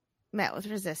met with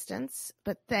resistance,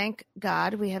 but thank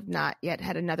God we have not yet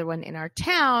had another one in our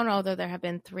town, although there have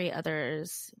been 3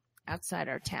 others outside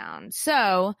our town.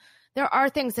 So there are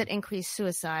things that increase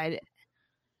suicide.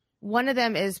 One of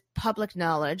them is public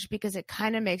knowledge, because it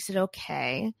kind of makes it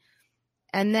okay.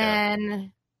 And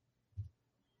then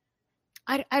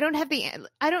I don't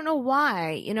know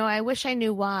why, I wish I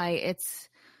knew why.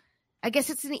 I guess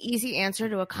it's an easy answer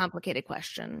to a complicated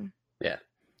question. Yeah.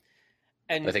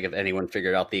 And I think if anyone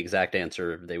figured out the exact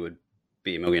answer, they would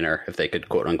be a millionaire if they could,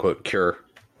 quote unquote, cure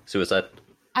suicide.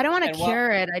 I don't want to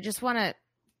cure it. I just want to,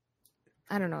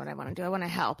 I don't know what I want to do. I want to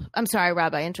help. I'm sorry,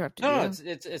 Rob, I interrupted you. No,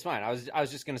 it's fine. I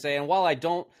was just going to say, and while I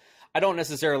don't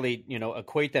necessarily,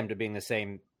 equate them to being the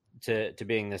same, to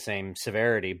being the same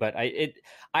severity, but I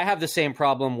have the same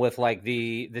problem with like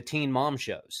the teen mom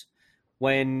shows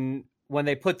when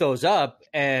they put those up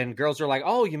and girls are like,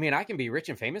 oh, you mean I can be rich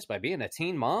and famous by being a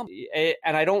teen mom?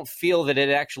 And I don't feel that it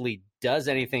actually does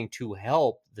anything to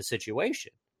help the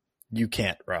situation. You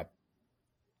can't, Rob.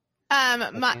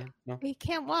 No. He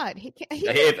can't what? He can't.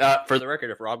 Hey, for the record,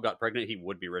 if Rob got pregnant, he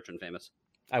would be rich and famous.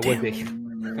 I would be.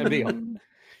 I'd be.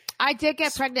 I did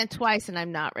get pregnant twice, and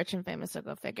I'm not rich and famous, so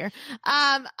go figure.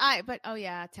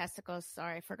 Testicles.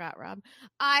 Sorry, I forgot, Rob.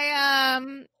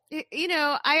 I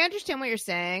understand what you're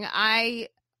saying. I'm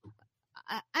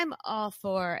all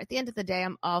for. At the end of the day,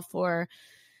 I'm all for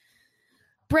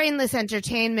brainless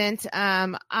entertainment.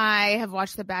 I have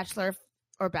watched The Bachelor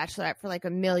or Bachelorette for like a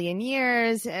million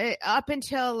years, up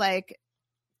until like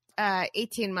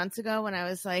 18 months ago, when I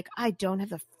was like, I don't have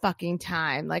the fucking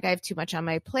time. Like, I have too much on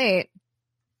my plate.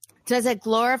 Does it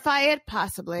glorify it?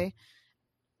 Possibly,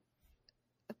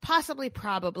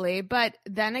 probably. But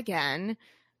then again,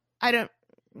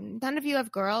 none of you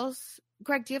have girls.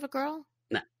 Greg, do you have a girl?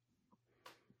 No.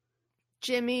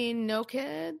 Jimmy, no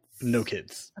kids? No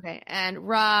kids. Okay. And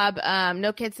Rob,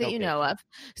 no kids that you know of.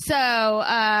 So,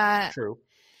 True.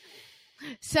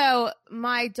 So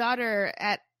my daughter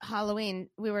at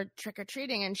Halloween, we were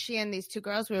trick-or-treating, and she and these 2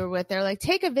 girls we were with, they're like,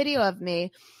 take a video of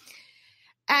me.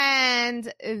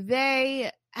 And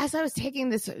as I was taking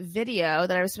this video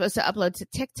that I was supposed to upload to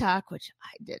TikTok, which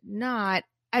I did not,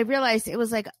 I realized it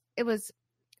was like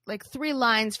 3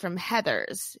 lines from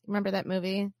Heathers. Remember that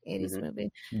movie? 80s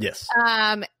movie? Yes.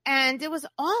 And it was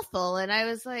awful. And I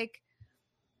was like,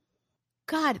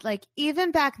 God, like,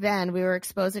 even back then we were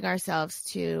exposing ourselves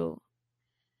to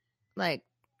like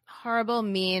horrible,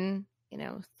 mean,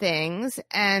 things.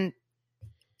 And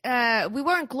we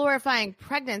weren't glorifying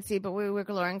pregnancy, but we were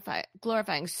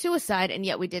glorifying suicide, and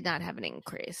yet we did not have an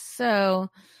increase. So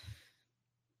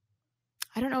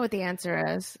I don't know what the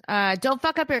answer is. Don't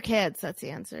fuck up your kids. That's the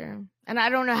answer. And I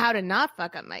don't know how to not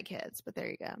fuck up my kids, but there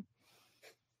you go.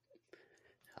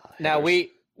 Now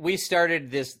we started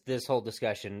this whole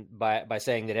discussion by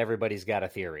saying that everybody's got a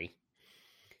theory.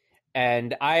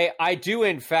 And I do,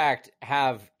 in fact,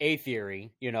 have a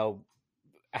theory,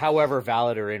 however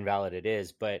valid or invalid it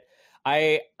is. But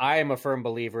I am a firm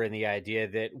believer in the idea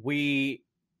that we,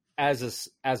 as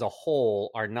a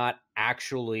whole, are not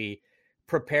actually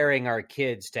preparing our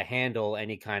kids to handle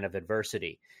any kind of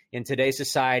adversity. In today's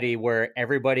society, where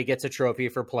everybody gets a trophy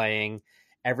for playing,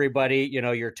 everybody,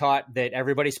 you're taught that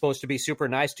everybody's supposed to be super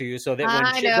nice to you, so that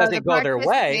when shit doesn't go their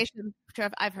way,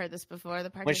 I've heard this before.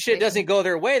 When shit doesn't go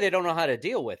their way, they don't know how to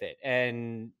deal with it.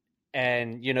 And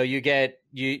and you get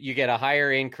a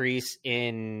higher increase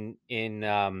in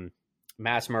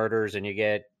mass murders, and you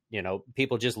get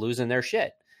people just losing their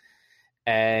shit.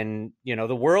 And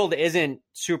the world isn't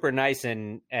super nice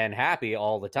and happy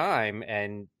all the time,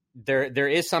 and there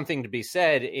is something to be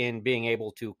said in being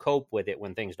able to cope with it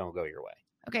when things don't go your way.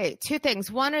 Okay, two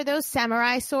things. One, are those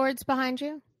samurai swords behind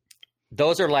you?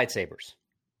 Those are lightsabers.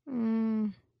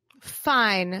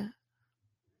 Fine.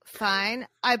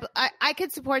 I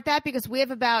could support that because we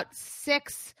have about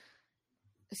six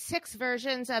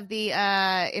versions of the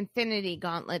Infinity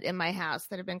Gauntlet in my house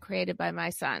that have been created by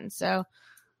my son. So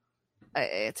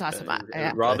it's awesome.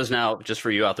 Rob is now, just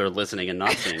for you out there listening and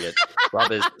not seeing it,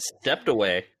 Rob has stepped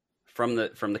away from the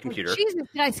computer. Oh, Jesus,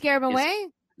 did I scare him away?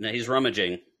 No, he's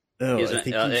rummaging. Oh,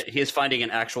 He is finding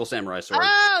an actual samurai sword.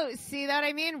 Oh, see that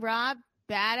I mean? Rob,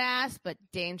 badass but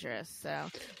dangerous. So,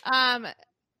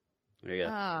 There you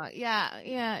go.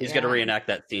 yeah. He's going to reenact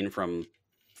that scene from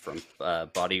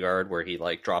Bodyguard where he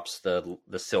drops the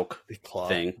silk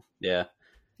thing. Yeah.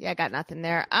 Yeah, I got nothing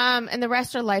there. And the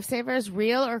rest are lifesavers,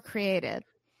 real or created?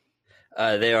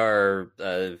 They are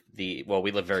we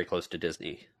live very close to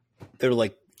Disney. They're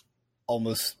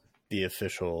almost the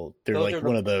official. They're Those are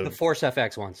one of the Force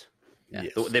FX ones. Yeah,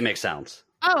 Yes. they make sounds.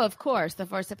 Oh, of course, the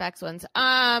Force FX ones.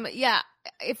 Yeah.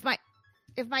 If my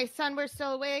son were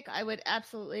still awake, I would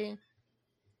absolutely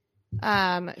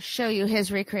show you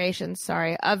his recreations.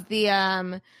 Sorry, of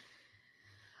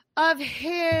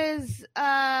his.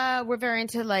 We're very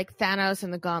into Thanos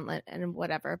and the Gauntlet and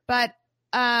whatever. But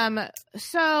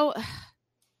so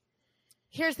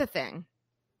here's the thing.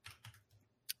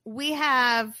 We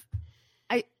have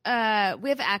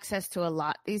access to a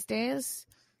lot these days,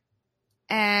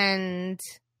 and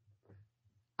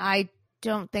I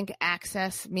don't think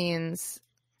access means,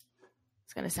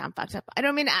 it's going to sound fucked up. I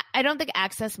don't think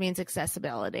access means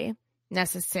accessibility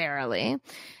necessarily.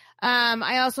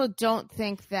 I also don't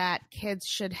think that kids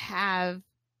should have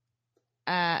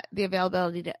the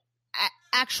availability to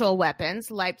actual weapons.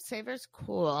 Lifesavers,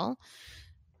 cool,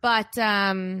 but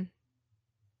I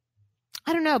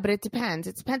don't know, but it depends.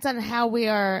 It depends on how we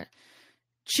are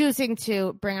choosing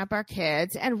to bring up our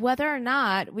kids and whether or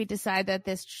not we decide that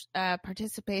this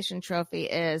participation trophy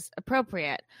is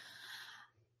appropriate.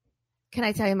 Can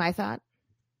I tell you my thought?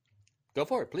 Go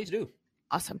for it. Please do.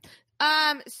 Awesome.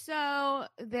 So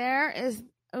there is,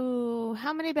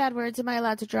 how many bad words am I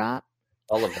allowed to drop?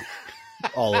 All of them.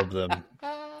 All of them.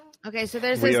 Okay, so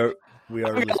there's We this. are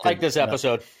listed, like this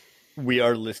episode. we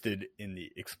are listed in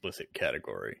the explicit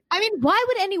category. I mean, why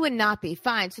would anyone not be?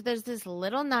 Fine. So there's this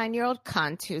little 9-year-old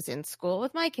cunt who's in school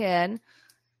with my kid.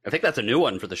 I think that's a new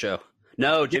one for the show.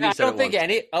 No, Jimmy I said don't it think once.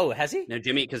 any. Oh, has he? No,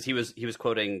 Jimmy, because he was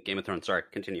quoting Game of Thrones. Sorry,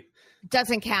 continue.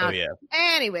 Doesn't count. Oh,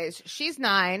 yeah. Anyways, she's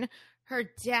 9. Her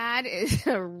dad is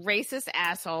a racist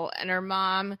asshole, and her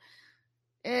mom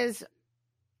is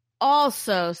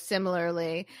also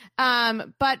similarly.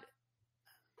 But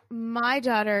my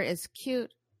daughter is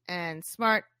cute and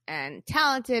smart and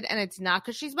talented, and it's not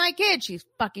because she's my kid. She's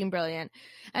fucking brilliant.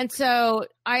 And so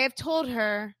I have told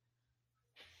her,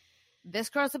 this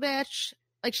girl's a bitch.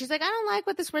 She's like, I don't like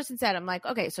what this person said. I'm like,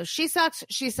 okay, so she sucks,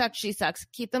 she sucks, she sucks.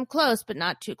 Keep them close, but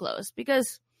not too close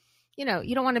because, you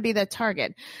don't want to be the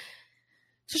target.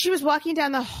 So she was walking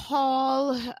down the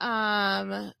hall,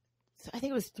 I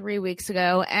think it was 3 weeks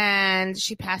ago, and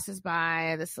she passes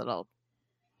by this little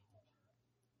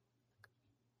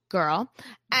girl.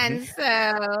 And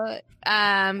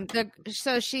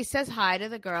so she says hi to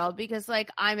the girl because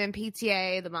I'm in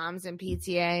PTA, the mom's in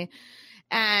PTA.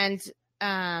 And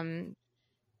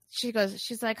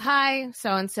she's like, hi,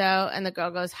 so-and-so. And the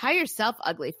girl goes, hi yourself,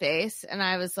 ugly face. And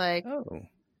I was like, Oh.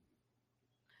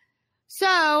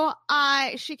 So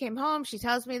she came home, she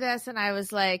tells me this, and I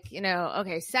was like,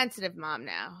 okay, sensitive mom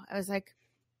now. I was like,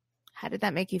 how did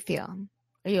that make you feel?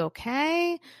 Are you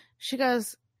okay? She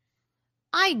goes,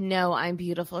 I know I'm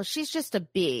beautiful. She's just a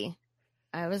bee.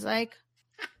 I was like,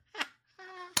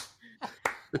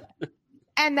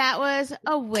 and that was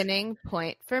a winning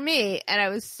point for me. And I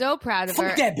was so proud of her.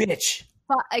 Fuck that bitch.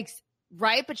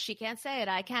 Right, but she can't say it.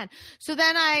 I can. So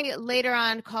then I later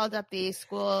on called up the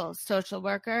school social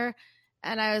worker,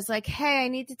 and I was like, hey, I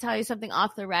need to tell you something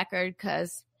off the record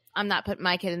because I'm not putting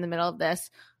my kid in the middle of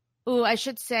this. Ooh, I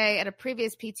should say at a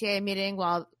previous PTA meeting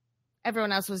while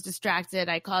everyone else was distracted,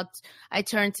 I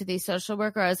turned to the social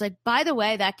worker. I was like, by the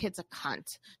way, that kid's a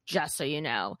cunt, just so you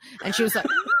know. And she was like,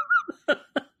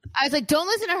 I was like, don't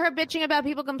listen to her bitching about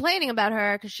people complaining about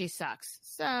her because she sucks.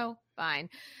 So fine.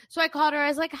 So I called her. I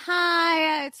was like,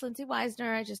 hi, it's Lindsay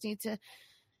Weisner. I just need to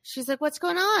she's like, what's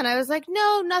going on? I was like,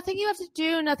 no, nothing you have to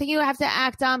do, nothing you have to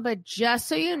act on, but just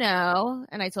so you know.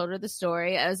 And I told her the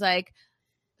story. I was like,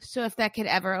 so if that kid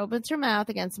ever opens her mouth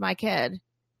against my kid,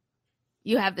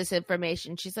 you have this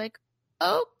information. She's like,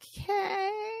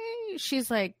 okay. She's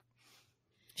like,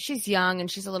 she's young and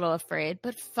she's a little afraid,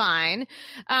 but fine.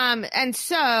 And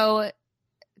so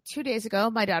 2 days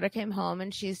ago, my daughter came home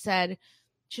and she said,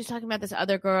 she was talking about this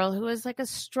other girl who was like a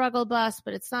struggle bus,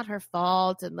 but it's not her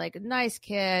fault. And like a nice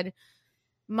kid.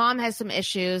 Mom has some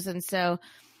issues. And so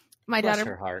my Bless daughter,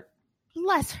 her heart.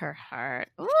 bless her heart.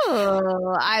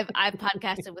 Ooh, I've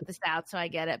podcasted with the South, so I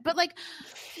get it. But like,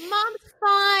 mom's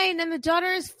fine and the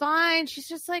daughter is fine. She's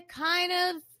just like kind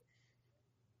of.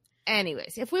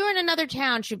 Anyways, if we were in another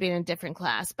town, she'd be in a different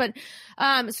class. But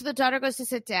so the daughter goes to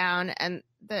sit down, and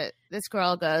this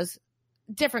girl goes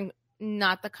different,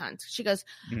 not the cunt. She goes,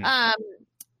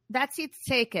 that seat's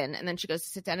taken, and then she goes to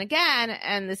sit down again,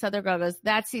 and this other girl goes,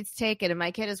 that seat's taken, and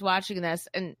my kid is watching this,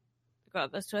 and girl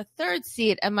goes to a third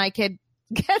seat, and my kid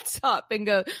gets up and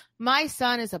goes, my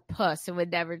son is a puss and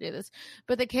would never do this.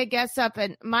 But the kid gets up,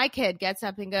 and my kid gets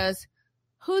up and goes,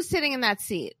 who's sitting in that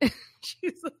seat?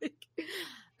 She's like,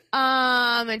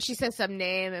 and she says some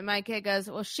name, and my kid goes,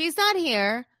 well, she's not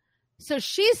here, so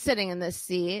she's sitting in this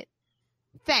seat.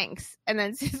 Thanks. And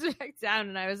then sits back down,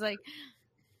 and I was like,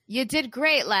 you did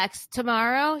great, Lex.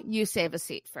 Tomorrow, you save a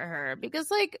seat for her.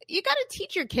 Because, like, you got to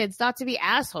teach your kids not to be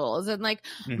assholes. And, like,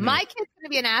 my kid's going to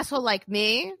be an asshole like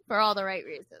me for all the right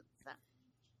reasons.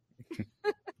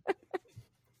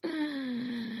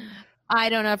 I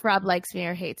don't know if Rob likes me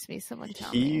or hates me. Someone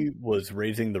tell me. He was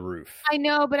raising the roof. I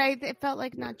know, but it felt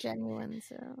like not genuine.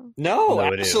 So No,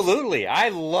 it is. absolutely. I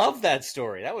love that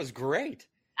story. That was great.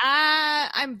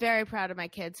 I'm very proud of my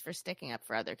kids for sticking up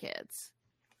for other kids.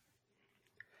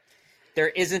 There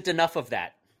isn't enough of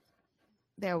that.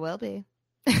 There will be.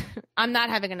 I'm not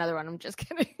having another one. I'm just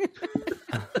kidding.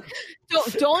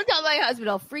 Don't tell my husband.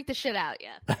 I'll freak the shit out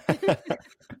yet.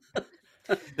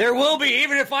 There will be,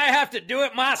 even if I have to do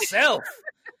it myself.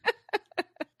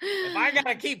 If I got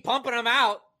to keep pumping them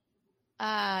out.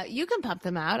 You can pump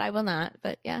them out. I will not,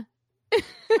 but yeah.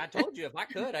 I told you if I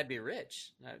could, I'd be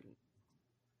rich.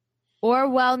 Or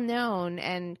well known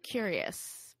and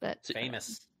curious, but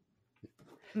Famous.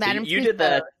 Madam you did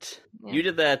that. Yeah. You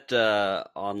did that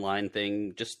online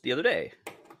thing just the other day.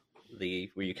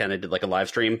 Where you kind of did like a live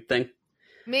stream thing.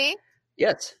 Me?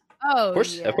 Yes. Oh, Of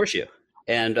course, yeah. of course you.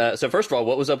 And so first of all,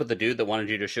 what was up with the dude that wanted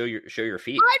you to show your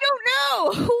feet? I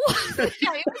don't know. Who was that?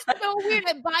 It was so weird.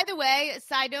 And by the way,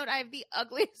 side note, I have the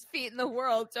ugliest feet in the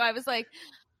world. So I was like,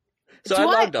 So I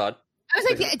logged on. I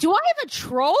was like, do I have a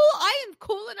troll? I am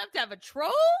cool enough to have a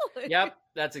troll? Yep,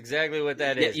 that's exactly what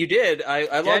that Yeah, is. you did.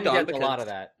 I logged on gets because a lot of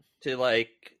that. to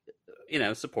like,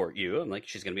 support you. I'm like,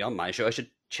 she's gonna be on my show. I should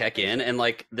check in. And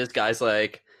like, this guy's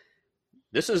like,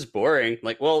 this is boring.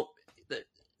 Like, well,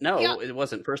 no, Yeah. it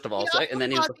wasn't. First of all, He and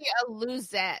then he was called me a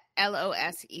Losette,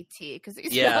 Loset, because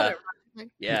he's Yeah.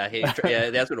 Yeah,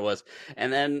 that's what it was.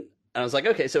 And then I was like,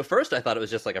 okay, so first I thought it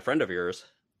was just like a friend of yours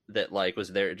that like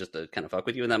was there just to kind of fuck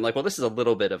with you, and then I'm like, well, this is a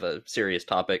little bit of a serious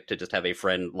topic to just have a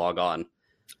friend log on.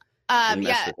 And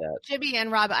mess with that. Jimmy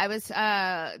and Rob, I was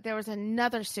there was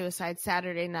another suicide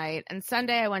Saturday night, and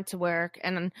Sunday I went to work,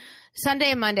 and on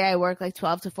Sunday and Monday I work like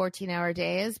 12 to 14-hour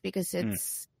days because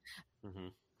it's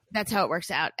that's how it works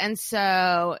out. And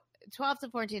so 12 to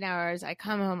 14 hours, I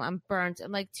come home, I'm burnt,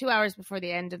 and like 2 hours before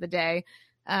the end of the day,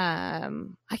 I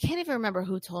can't even remember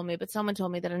who told me, but someone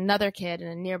told me that another kid in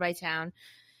a nearby town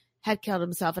had killed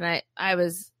himself, and I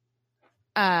was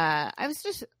like,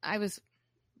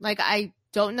 I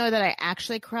don't know that I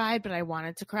actually cried, but I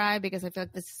wanted to cry because I feel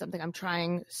like this is something I'm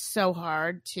trying so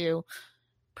hard to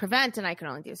prevent, and I can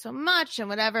only do so much and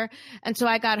whatever. And so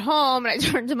I got home and I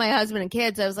turned to my husband and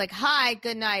kids. I was like, hi,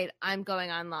 good night. I'm going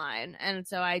online. And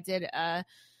so I did a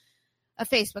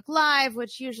Facebook Live,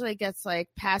 which usually gets like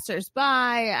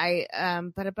passersby.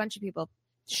 But a bunch of people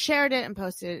shared it and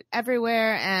posted it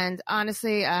everywhere. And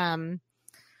honestly,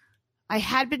 I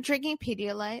had been drinking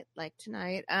Pedialyte like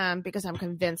tonight because I'm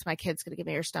convinced my kid's going to give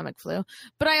me her stomach flu.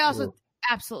 But I also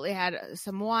absolutely had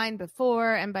some wine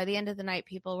before. And by the end of the night,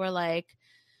 people were like,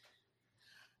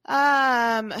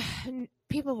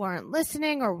 people weren't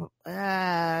listening, or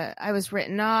I was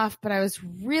written off, but I was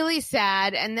really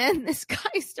sad. And then this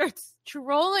guy starts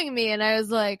trolling me, and I was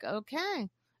like, okay,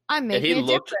 I'm making He a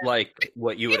looked difference. like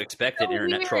what you would expect an so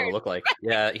internet troll to weird. look like.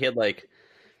 Yeah, he had like,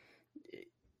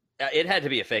 It had to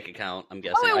be a fake account, I'm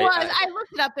guessing. Oh, it was. I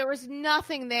looked it up. There was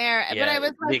nothing there. Yeah, but I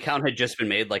was like, the account had just been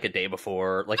made like a day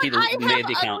before. Like he I made the have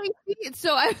account. ugly feet,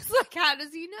 so I was like, how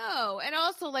does he know? And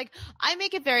also, like, I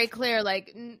make it very clear, like,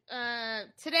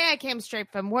 today I came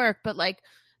straight from work, but like,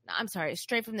 I'm sorry,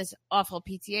 straight from this awful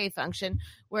PTA function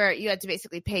where you had to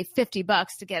basically pay $50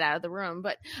 to get out of the room.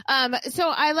 But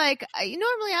so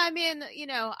normally I'm in,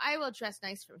 I will dress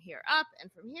nice from here up,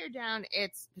 and from here down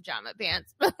it's pajama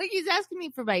pants. But like, he's asking me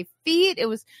for my feet. It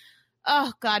was,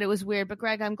 oh God, it was weird. But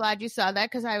Greg, I'm glad you saw that,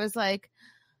 because I was like,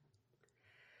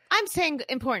 I'm saying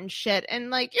important shit, and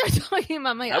like, you're talking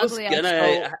about my ugly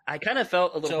ass. I kind of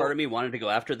felt a little part of me wanted to go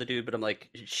after the dude, but I'm like,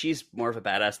 she's more of a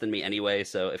badass than me anyway.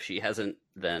 So if she hasn't,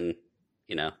 then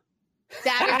that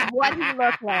is what he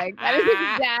looked like. That is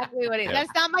exactly what he. Yeah.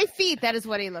 That's not my feet. That is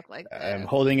what he looked like. I'm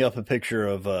holding up a picture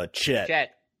of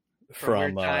Chet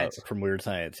from Weird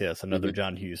Science. Yes, another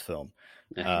John Hughes film.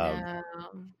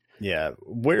 Yeah.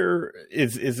 Where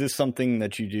is this something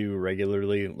that you do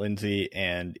regularly, Lindsay?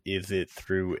 And is it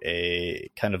through a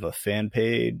kind of a fan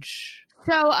page?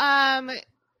 So,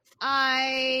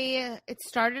 it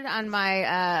started on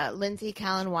my Lindsay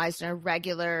Callan Weisner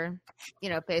regular,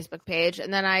 Facebook page,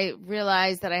 and then I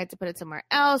realized that I had to put it somewhere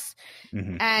else,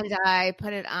 and I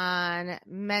put it on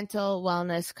Mental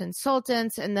Wellness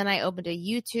Consultants, and then I opened a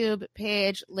YouTube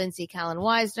page, Lindsay Callan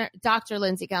Weisner, Dr.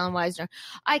 Lindsay Callan Weisner.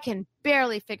 I can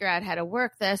barely figure out how to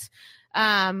work this,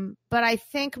 but I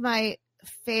think my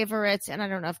favorites, and I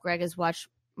don't know if Greg has watched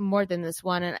more than this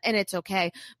one, and it's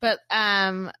okay, but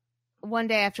one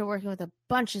day after working with a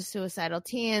bunch of suicidal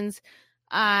teens,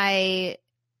 I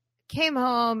came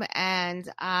home and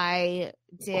I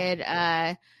did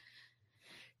 10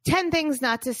 things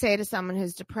not to say to someone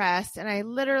who's depressed. And I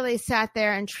literally sat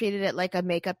there and treated it like a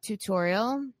makeup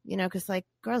tutorial, because like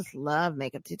girls love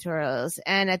makeup tutorials.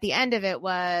 And at the end of it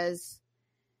was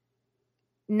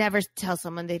never tell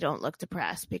someone they don't look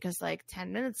depressed, because like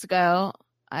 10 minutes ago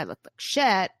I looked like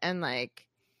shit, and like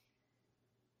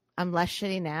I'm less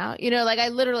shitty now. Like I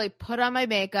literally put on my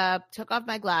makeup, took off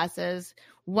my glasses,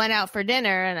 went out for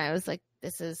dinner, and I was like,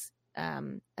 this is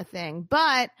a thing.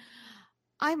 But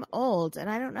I'm old and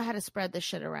I don't know how to spread this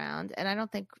shit around. And I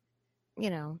don't think, I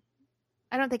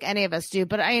don't think any of us do,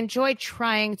 but I enjoy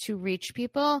trying to reach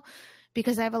people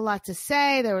because I have a lot to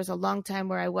say. There was a long time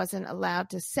where I wasn't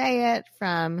allowed to say it,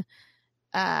 from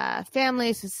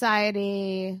family,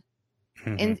 society,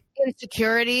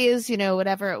 insecurities,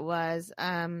 whatever it was.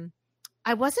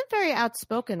 I wasn't very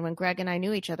outspoken when Greg and I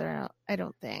knew each other, I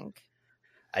don't think.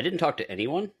 I didn't talk to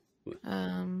anyone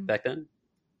back then.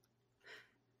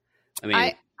 I mean,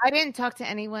 I didn't talk to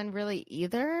anyone really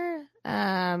either.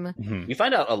 You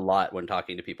find out a lot when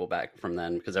talking to people back from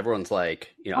then, because everyone's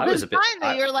like, I was a bit.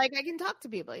 You're like, I can talk to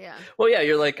people, yeah. Well, yeah,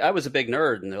 you're like, I was a big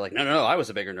nerd, and they're like, no, I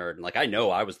was a bigger nerd, and like, I know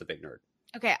I was the big nerd.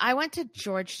 Okay, I went to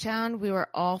Georgetown. We were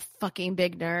all fucking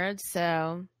big nerds,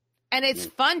 so, and it's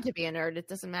fun to be a nerd. It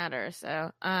doesn't matter.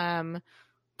 So,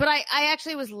 but I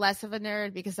actually was less of a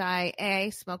nerd because I,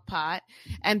 A, smoked pot,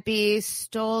 and B,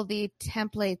 stole the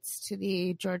templates to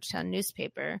the Georgetown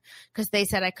newspaper because they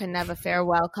said I couldn't have a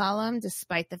farewell column,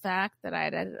 despite the fact that I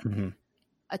had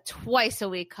a twice a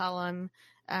week column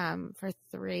for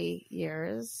 3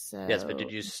 years. So. Yes, but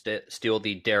did you steal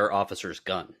the Dare officer's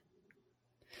gun?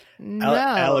 No.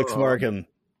 Alex Markham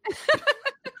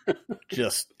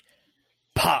just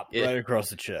popped right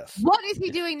across the chest. What is he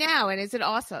doing now, and is it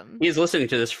awesome? He's listening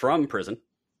to this from prison.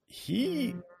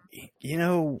 He's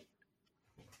a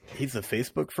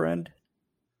Facebook friend,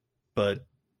 but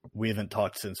we haven't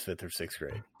talked since 5th or 6th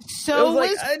grade. So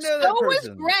was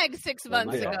Greg 6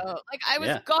 months ago. Like I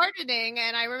was gardening,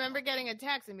 and I remember getting a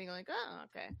text and being like, "Oh,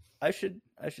 okay." I should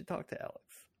talk to Alex.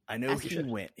 I know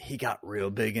he got real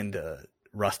big into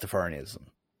Rastafarianism.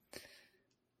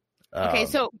 Okay,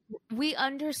 so we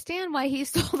understand why he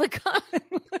stole the gun.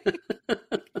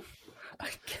 I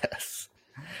guess.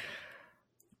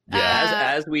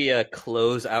 Yeah, as we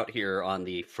close out here on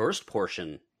the first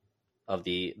portion of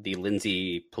the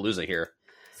Lindsay Palooza here.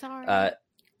 Sorry.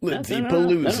 Lindsay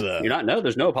Palooza. No, you're not. No,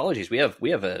 there's no apologies. We have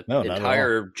an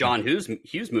entire John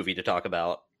Hughes movie to talk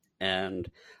about, and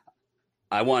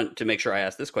I want to make sure I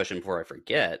ask this question before I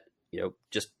forget.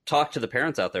 Just talk to the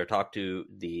parents out there, talk to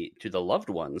the loved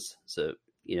ones, so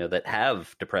that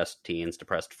have depressed teens,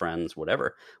 depressed friends,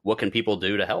 whatever. What can people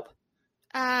do to help?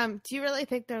 Do you really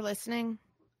think they're listening?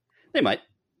 They might.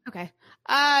 Okay.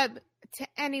 To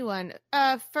anyone,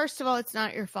 first of all, it's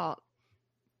not your fault.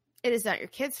 It is not your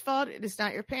kid's fault. It is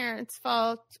not your parents'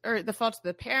 fault, or the fault of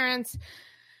the parents.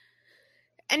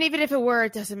 And even if it were,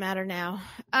 it doesn't matter now.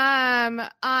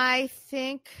 I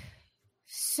think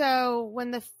So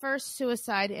when the first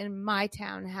suicide in my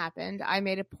town happened, I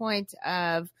made a point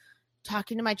of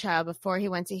talking to my child before he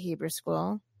went to Hebrew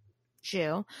school,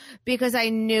 Jew, because I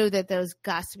knew that those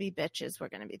gossipy bitches were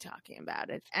going to be talking about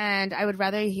it. And I would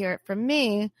rather hear it from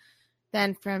me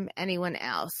than from anyone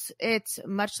else. It's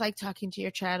much like talking to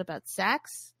your child about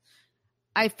sex.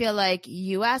 I feel like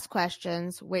you ask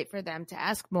questions, wait for them to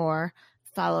ask more,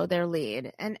 follow their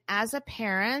lead. And as a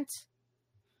parent,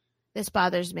 this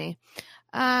bothers me.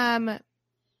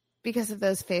 Because of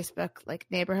those Facebook like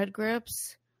neighborhood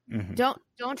groups. Mhm. Don't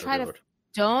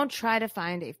try to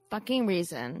find a fucking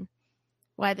reason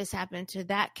why this happened to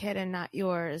that kid and not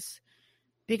yours,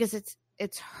 because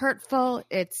it's hurtful,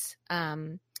 it's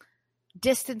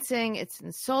distancing, it's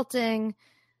insulting,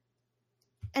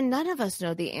 and none of us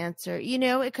know the answer. You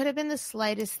know, it could have been the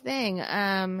slightest thing.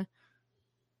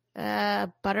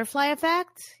 Butterfly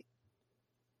effect.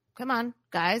 Come on,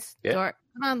 guys. Yeah.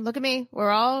 Come on, look at me. We're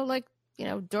all like, you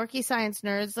know, dorky science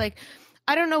nerds. Like,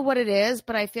 I don't know what it is,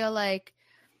 but I feel like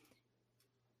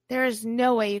there is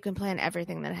no way you can plan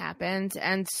everything that happened.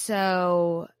 And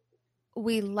so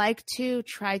we like to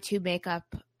try to make up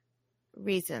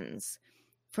reasons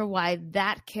for why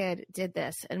that kid did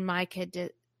this and my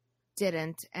kid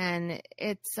didn't. And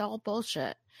it's all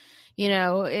bullshit. You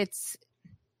know, it's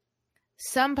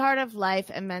some part of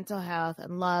life and mental health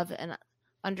and love and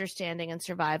understanding and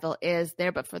survival is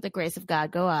there, but for the grace of God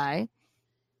go I.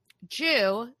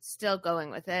 Jew, still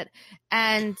going with it.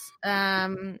 And,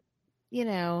 you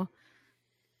know,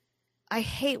 I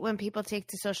hate when people take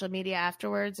to social media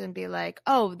afterwards and be like,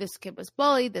 oh, this kid was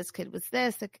bullied, this kid was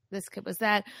this kid was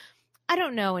that. I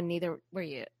don't know, and neither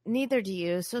do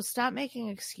you. So stop making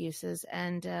excuses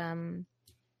and, I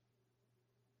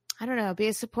don't know, be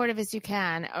as supportive as you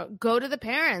can. Go to the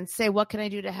parents, say, what can I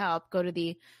do to help? Go to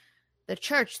the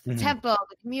church, the temple,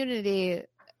 the community.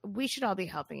 We should all be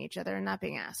helping each other and not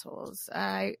being assholes.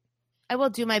 I will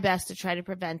do my best to try to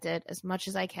prevent it as much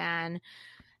as I can.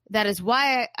 That is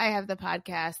why I have the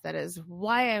podcast. That is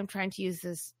why I'm trying to use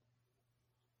this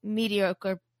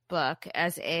mediocre book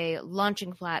as a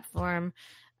launching platform.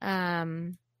 My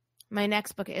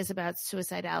next book is about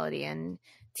suicidality in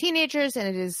teenagers, and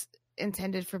it is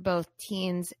intended for both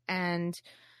teens and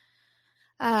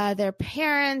their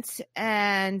parents,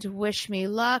 and wish me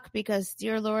luck, because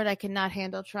dear Lord, I cannot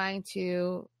handle trying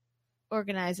to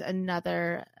organize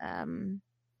another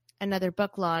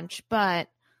book launch, but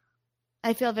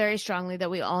I feel very strongly that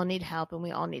we all need help and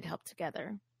we all need help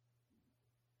together.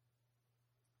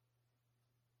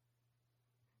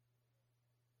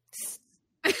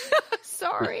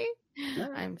 Sorry.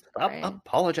 I'm sorry. Stop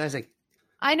apologizing.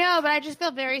 I know, but I just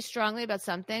feel very strongly about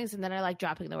some things, and then I like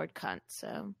dropping the word cunt,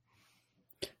 so.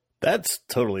 That's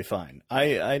totally fine.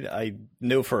 I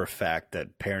know for a fact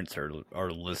that parents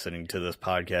are listening to this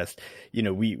podcast. You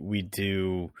know, we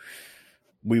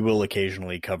will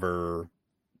occasionally cover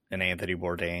an Anthony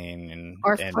Bourdain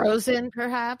or Frozen,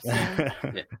 perhaps.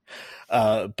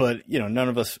 But you know, none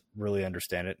of us really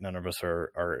understand it. None of us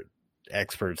are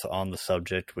experts on the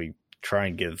subject. We try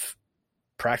and give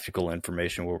practical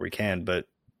information where we can, but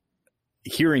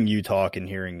hearing you talk and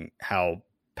hearing how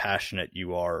passionate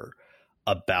you are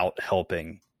about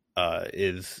helping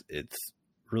it's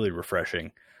really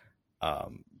refreshing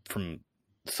from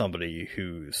somebody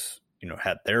who's, you know,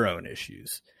 had their own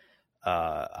issues.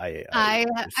 I've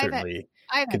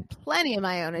had plenty of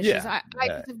my own issues. I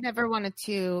just have never wanted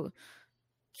to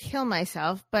kill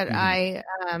myself, but I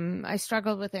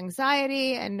struggled with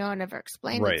anxiety and no one ever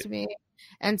explained it to me.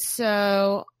 And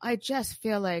so I just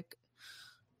feel like,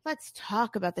 let's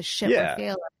talk about the shit we're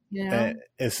feeling. You know?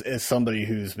 As somebody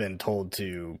who's been told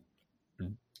to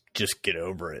just get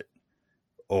over it,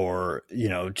 or, you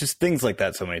know, just things like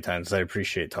that so many times, I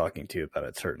appreciate talking to you about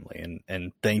it, certainly.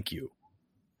 And thank you,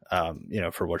 you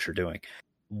know, for what you're doing.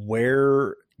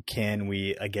 Where can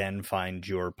we, again, find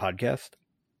your podcast?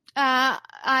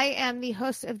 I am the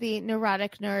host of the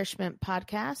Neurotic Nourishment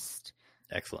podcast.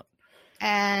 Excellent.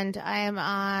 And I am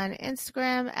on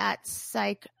Instagram at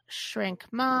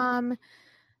PsychShrinkMom.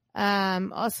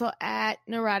 Also at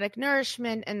Neurotic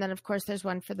Nourishment, and then of course there's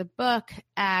one for the book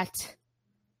at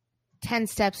 10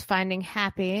 Steps Finding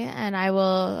Happy, and I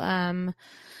will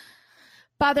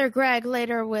bother Greg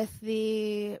later with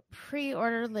the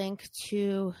pre-order link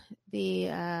to the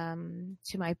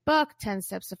to my book 10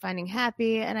 Steps to Finding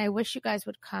Happy. And I wish you guys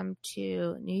would come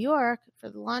to New York for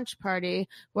the launch party,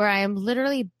 where I am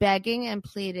literally begging and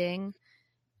pleading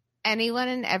anyone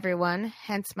and everyone,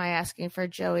 hence my asking for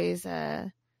Joey's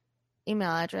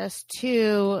email address,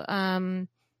 to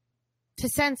to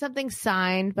send something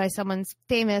signed by someone's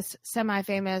famous,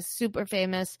 semi-famous, super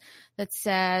famous that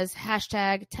says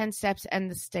hashtag 10 steps end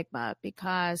the stigma,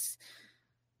 because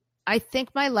I think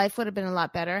my life would have been a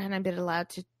lot better had I been allowed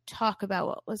to talk about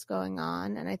what was going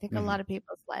on. And I think a lot of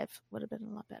people's life would have been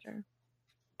a lot better.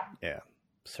 Yeah,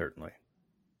 certainly.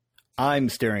 I'm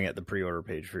staring at the pre-order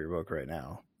page for your book right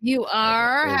now. You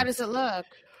are? How does it look?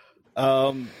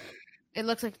 It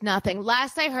looks like nothing.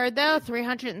 Last I heard, though,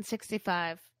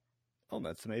 365. Oh,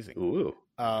 that's amazing. Ooh.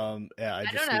 Yeah, I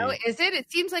don't know. Is it?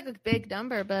 It seems like a big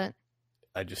number, but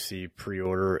I just see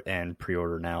pre-order and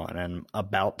pre-order now, and I'm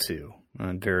about to.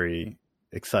 I'm very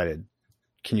excited.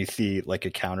 Can you see like a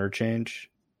counter change?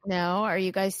 No. Are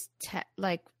you guys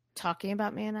like talking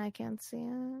about me and I can't see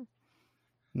it?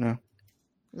 No.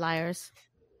 Liars.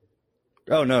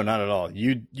 Oh no, not at all.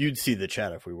 You'd see the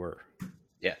chat if we were.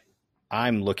 Yeah.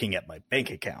 I'm looking at my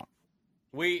bank account.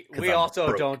 We I'm also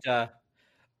broke. don't.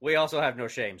 We also have no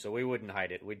shame, so we wouldn't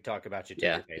hide it. We'd talk about you to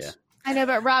your face. Yeah. I know,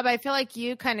 but Rob, I feel like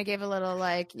you kind of gave a little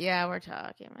like, yeah, we're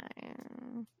talking about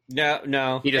you.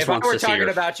 No. He just if I wants were to see talking your-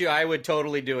 about you, I would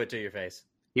totally do it to your face.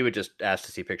 He would just ask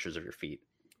to see pictures of your feet.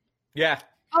 Yeah.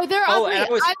 Oh, they're Oh, ugly. and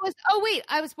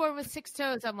I was born with 6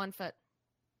 toes on 1 foot.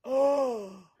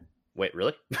 Oh. Wait,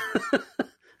 really? I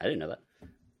didn't know that.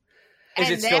 Is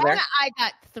And it still then there? I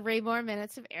got 3 more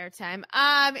minutes of airtime.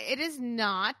 It is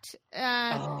not.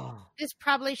 This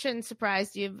probably shouldn't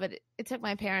surprise you, but it took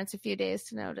my parents a few days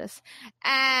to notice.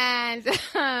 And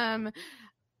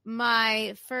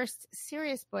my first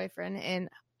serious boyfriend in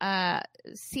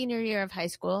senior year of high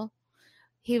school,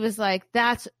 he was like,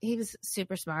 he was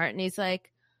super smart. And he's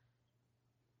like,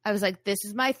 I was like, this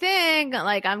is my thing.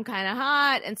 Like, I'm kind of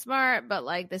hot and smart, but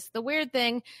like, this is the weird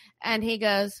thing. And he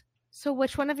goes, so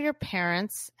which one of your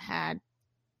parents had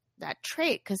that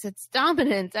trait? Because it's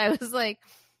dominant. I was like,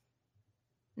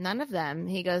 none of them.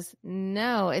 He goes,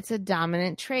 no, it's a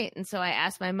dominant trait. And so I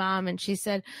asked my mom, and she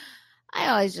said, I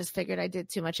always just figured I did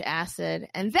too much acid.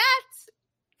 And that's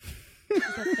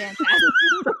fantastic.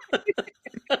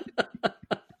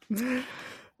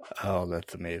 Oh,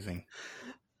 that's amazing.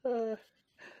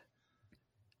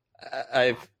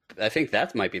 I think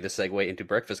that might be the segue into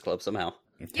Breakfast Club somehow.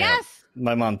 Yeah. Yes.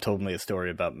 My mom told me a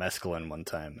story about mescaline one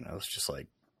time, and I was just like,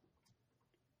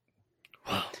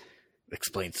 wow,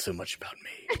 explains so much about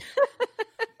me.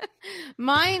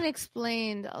 Mine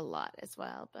explained a lot as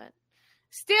well, but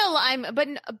still but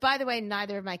by the way,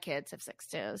 neither of my kids have 6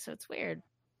 toes, so it's weird.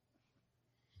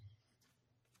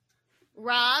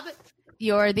 Rob,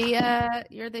 you're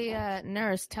the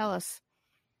nurse. Tell us.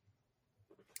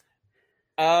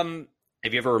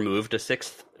 Have you ever removed a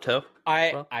 6th toe?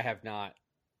 I have not.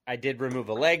 I did remove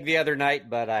a leg the other night,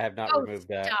 but I have not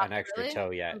removed an extra really? toe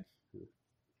yet.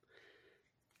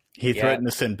 He Yeah. threatened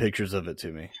to send pictures of it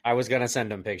to me. I was going to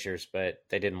send them pictures, but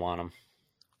they didn't want them.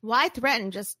 Why threaten?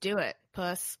 Just do it,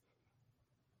 puss.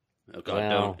 Oh God,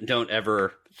 Well. don't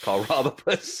ever call Rob a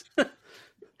puss.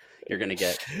 You're gonna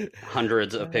get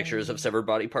hundreds of pictures of severed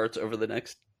body parts over the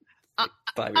next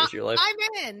 5 years of your life. I'm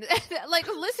in. Like,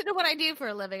 listen to what I do for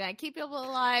a living. I keep people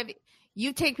alive.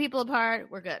 You take people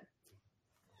apart. We're good.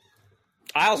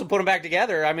 I also put them back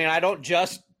together. I mean, I don't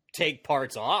just take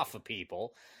parts off of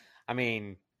people. I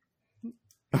mean,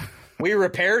 we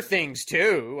repair things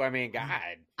too. I mean, God.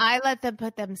 I let them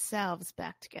put themselves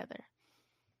back together.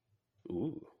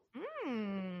 Ooh.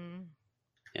 Hmm.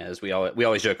 Yeah, as we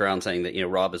always joke around saying that,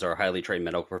 Rob is our highly trained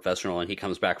medical professional, and he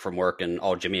comes back from work, and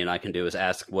all Jimmy and I can do is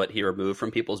ask what he removed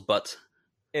from people's butts.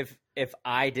 If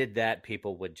I did that,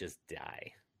 people would just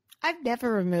die. I've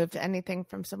never removed anything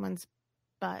from someone's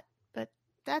butt, but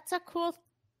that's a cool.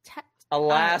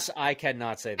 Alas, I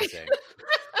cannot say the same.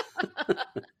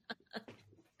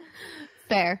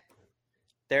 Fair.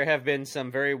 There have been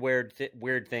some very weird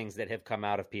things that have come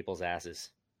out of people's asses.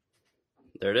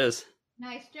 There it is.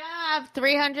 Nice job.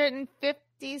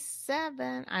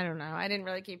 357. I don't know. I didn't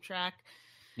really keep track.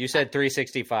 You said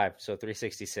 365, so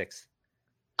 366.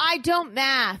 I don't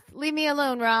math. Leave me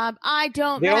alone, Rob. I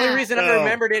don't The math. only reason I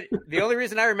remembered it was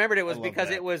I love because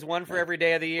that. it was one for every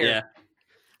day of the year. Yeah.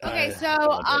 Okay, so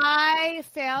love it. I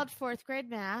failed 4th grade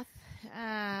math.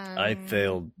 I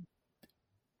failed.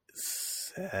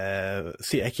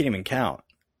 See, I can't even count.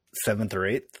 7th or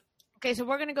 8th. Okay, so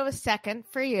we're going to go with 2nd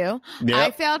for you. Yep.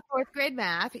 I failed 4th grade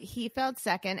math. He failed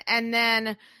 2nd. And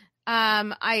then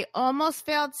I almost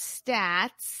failed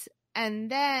stats and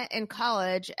then in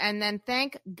college. And then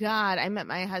thank God I met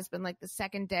my husband like the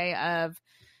 2nd day of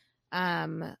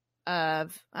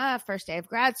of first day of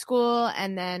grad school,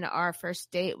 and then our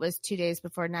first date was 2 days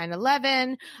before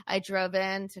 9/11. I drove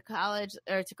in to college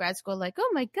or to grad school like,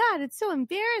 oh my God, it's so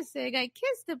embarrassing. I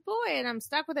kissed a boy and I'm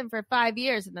stuck with him for 5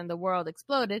 years, and then the world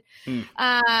exploded.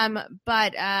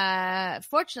 But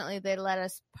fortunately, they let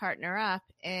us partner up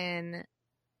in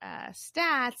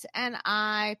stats, and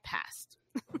I passed.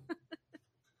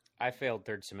 I failed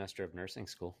third semester of nursing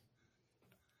school.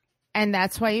 And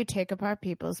that's why you take apart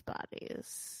people's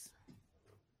bodies.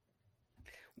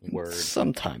 Word.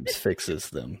 Sometimes fixes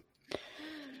them.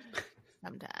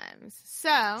 Sometimes.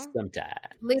 So, Sometimes.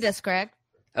 lead us, Greg.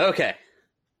 Okay.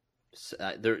 So,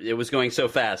 it was going so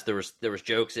fast. There was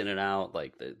jokes in and out.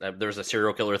 Like there was a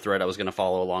serial killer thread I was going to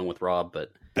follow along with Rob,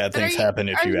 but Bad things happen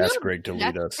if you ask Greg to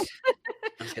lead us.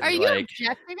 Are you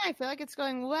objecting? I feel like it's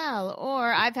going well.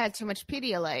 Or I've had too much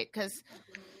Pedialyte because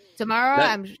tomorrow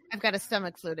I've got a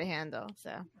stomach flu to handle.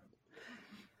 So,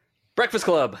 Breakfast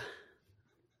Club.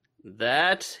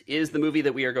 That is the movie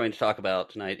that we are going to talk about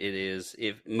tonight. It is,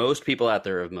 if most people out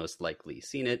there have most likely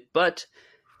seen it, but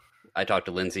I talked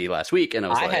to Lindsay last week and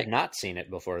I had not seen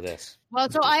it before this. Well,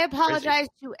 so I apologize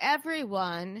to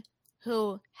everyone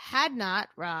who had not,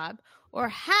 Rob, or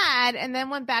had, and then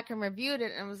went back and reviewed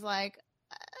it and was like,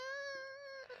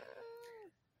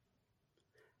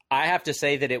 I have to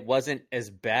say that it wasn't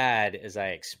as bad as I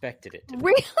expected it to be.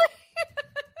 Really?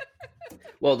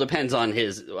 Well, it depends on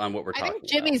what we're talking about. I think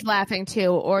Jimmy's laughing too,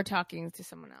 or talking to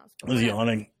someone else. I was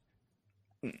yawning,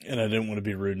 and I didn't want to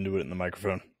be rude and do it in the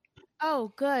microphone.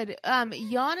 Oh, good.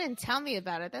 Yawn and tell me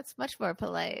about it. That's much more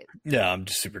polite. Yeah, I'm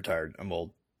just super tired. I'm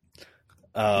old.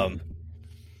 So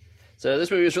this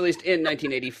movie was released in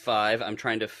 1985. I'm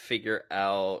trying to figure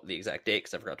out the exact date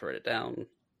because I forgot to write it down.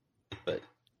 But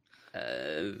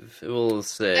we'll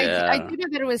say I do know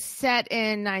that it was set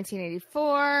in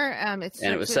 1984.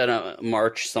 It was set on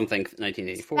March something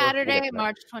 1984. Saturday,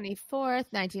 March 24th,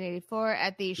 1984,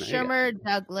 at the Shermer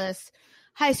Douglas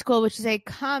High School, which is a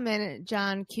common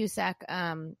John Cusack.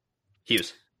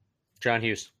 Hughes. John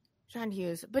Hughes.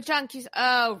 But John Cusack.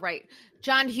 Oh, right.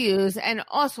 John Hughes, and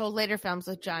also later films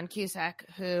with John Cusack,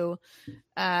 who,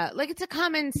 it's a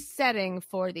common setting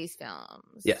for these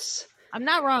films. Yes. I'm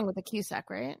not wrong with the Cusack,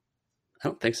 right? I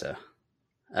don't think so.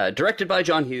 Directed by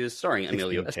John Hughes, starring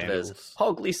Emilio Estevez,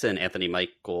 Paul Gleason, Anthony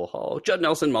Michael Hall, Judd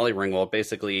Nelson, Molly Ringwald,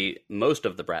 basically most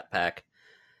of the Brat Pack.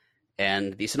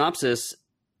 And the synopsis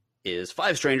is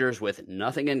 5 strangers with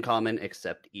nothing in common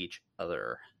except each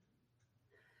other.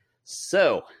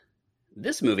 So,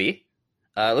 this movie,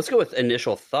 let's go with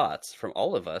initial thoughts from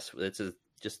all of us. It's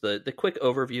just the quick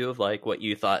overview of like what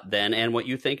you thought then and what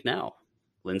you think now.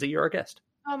 Lindsay, you're our guest.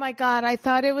 Oh my God, I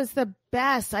thought it was the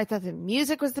best. I thought the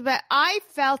music was the best. I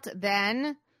felt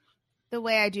then the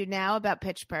way I do now about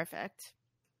Pitch Perfect.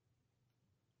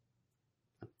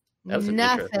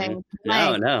 Nothing.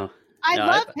 No. I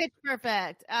love Pitch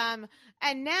Perfect. And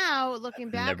now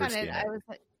looking back on it, I was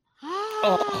like,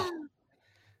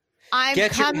 I'm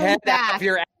Get your coming head back. out of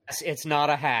your ass. It's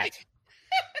not a hat.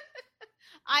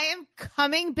 I am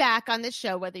coming back on this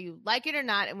show, whether you like it or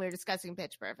not, and we're discussing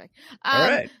Pitch Perfect. All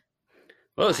right.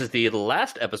 Well, this is the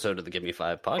last episode of the Give Me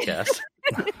 5 podcast.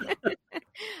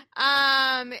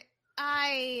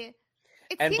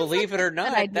 And believe like it or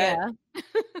not, that idea.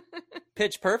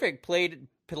 Pitch Perfect played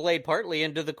partly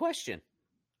into the question.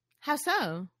 How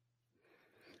so?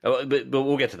 Oh, but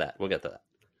we'll get to that.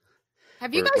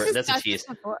 Have you guys discussed this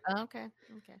before? Oh, okay.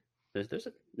 There's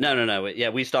no. Yeah,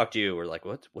 we stalked you. We're like,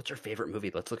 what's your favorite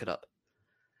movie? Let's look it up.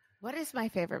 What is my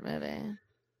favorite movie?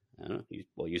 I don't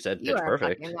know. You said You Pitch are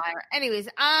Perfect. a fucking liar. Anyways,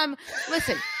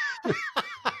 listen.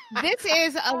 This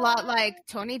is a lot like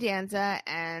Tony Danza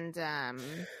and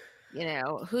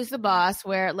Who's the Boss,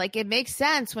 where like it makes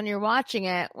sense when you're watching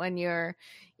it, when you're,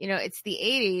 it's the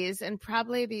 80s and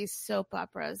probably these soap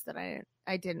operas that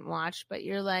I didn't watch, but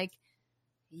you're like,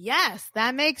 yes,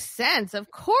 that makes sense.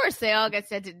 Of course they all get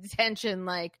sent to detention,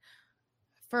 like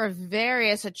for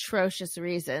various atrocious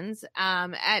reasons.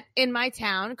 In my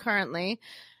town currently,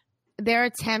 their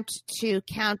attempt to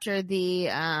counter the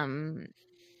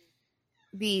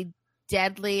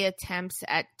deadly attempts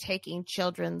at taking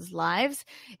children's lives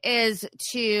is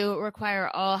to require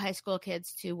all high school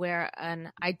kids to wear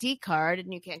an ID card,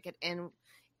 and you can't get in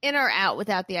or out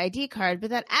without the ID card.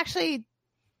 But that actually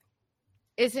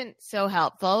isn't so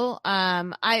helpful.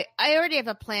 I already have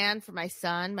a plan for my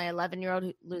son, my 11-year-old,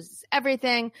 who loses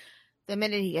everything. The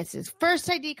minute he gets his first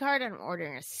ID card, I'm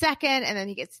ordering a second, and then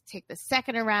he gets to take the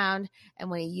second around. And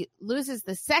when he loses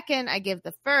the second, I give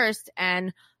the first,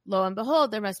 and lo and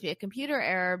behold, there must be a computer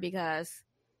error because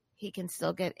he can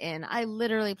still get in. I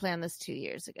literally planned this 2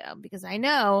 years ago because I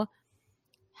know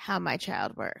how my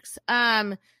child works.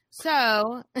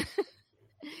 So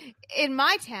in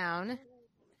my town,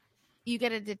 you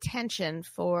get a detention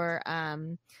for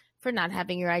not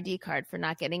having your ID card, for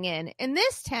not getting in. In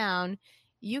this town,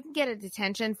 you can get a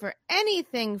detention for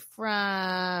anything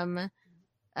from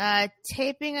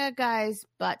taping a guy's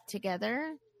butt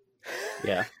together.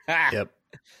 Yeah. Yep.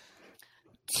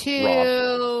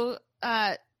 To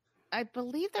I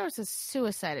believe there was a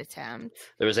suicide attempt.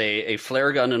 There was a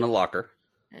flare gun in a locker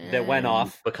that went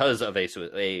off. because of a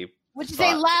Which is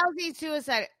thought. a lousy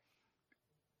suicide.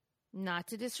 Not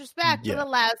to disrespect, but Yeah. a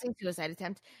lousy suicide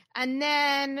attempt. And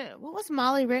then, what was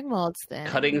Molly Ringwald's thing?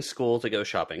 cutting school to go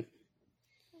shopping.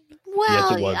 Well,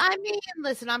 Yes, it was. I mean,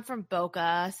 listen, I'm from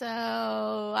Boca,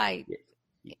 so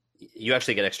You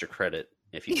actually get extra credit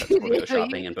if you cut school to go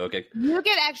shopping in Boca. you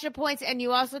get extra points, and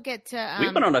you also get to. We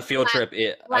went on a field trip.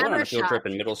 I went on a glamour field trip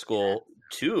in shop. middle school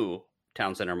to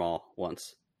Town Center Mall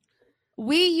once.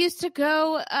 We used to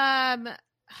go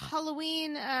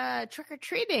Halloween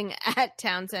trick-or-treating at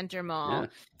Town Center Mall. Yeah.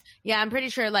 Yeah, I'm pretty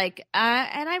sure. And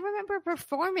I remember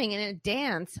performing in a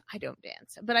dance. I don't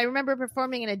dance, but I remember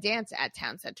performing in a dance at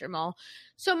Town Center Mall.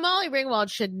 So Molly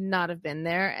Ringwald should not have been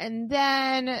there. And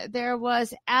then there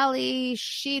was Ali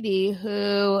Sheedy,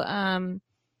 who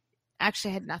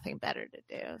actually had nothing better to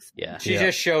do. Yeah. She Yeah.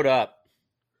 just showed up.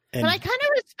 And But I kind of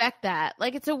respect that.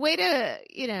 Like, it's a way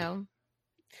to,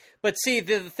 But see,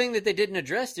 the thing that they didn't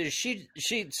address is she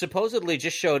supposedly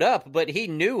just showed up, but he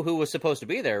knew who was supposed to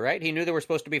be there, right? He knew there were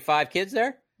supposed to be 5 kids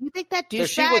there. You think that So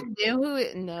she douchebag was- knew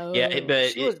who? No. Yeah,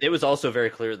 but She was- it was also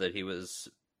very clear that he was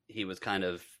kind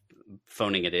of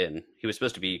phoning it in. He was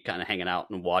supposed to be kind of hanging out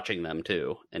and watching them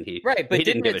too, and Right, but he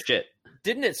didn't give a it- shit.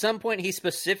 Didn't at some point he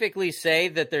specifically say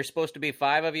that there's supposed to be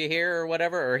 5 of you here or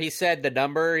whatever? Or he said the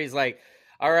number. He's like,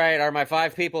 "All right, are my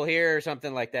 5 people here?" or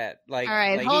something like that. Like, All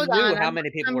right, like hold he knew on. how many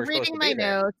people I'm were supposed reading to my be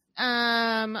there. notes.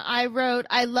 I wrote,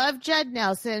 I love Judd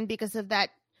Nelson because of that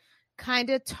kind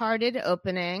of tarded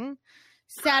opening.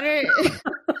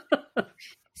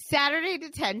 Saturday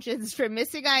detentions for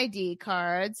missing ID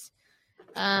cards.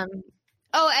 And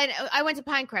I went to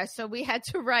Pinecrest, so we had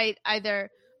to write either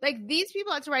like these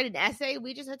people had to write an essay.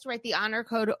 We just had to write the honor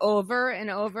code over and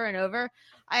over and over.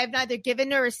 I have neither given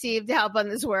nor received help on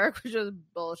this work, which was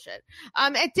bullshit.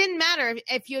 It didn't matter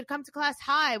if you had come to class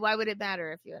high. Why would it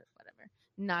matter if you had whatever?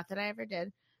 Not that I ever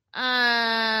did.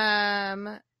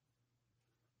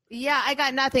 Yeah, I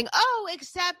got nothing. Oh,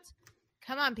 except,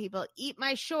 come on, people, eat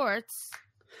my shorts.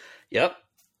 Yep.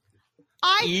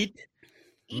 I Eat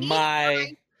eat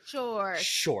my shorts.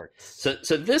 shorts.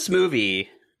 So this movie,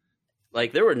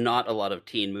 like, there were not a lot of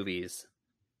teen movies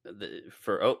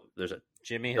there's a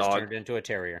Jimmy has Dog. turned into a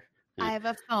terrier. I have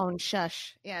a phone.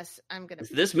 Shush. Yes, I'm gonna.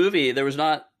 this movie. There was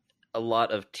not a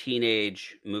lot of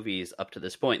teenage movies up to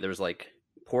this point. There was like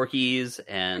Porky's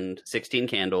and 16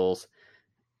 Candles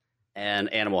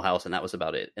and Animal House, and that was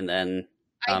about it. And then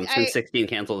since 16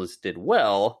 Candles did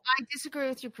well, I disagree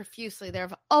with you profusely. There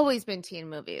have always been teen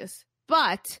movies,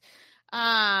 but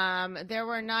there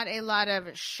were not a lot of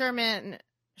Sherman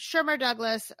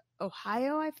Douglas,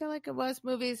 Ohio, I feel like it was,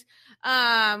 movies,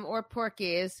 or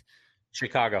Porky's.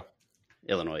 Chicago.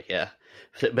 Illinois, yeah.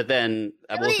 But then,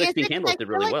 Really, 16 it's Candles like- did I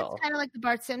feel really like well. It's kind of like the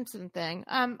Bart Simpson thing.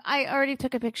 I already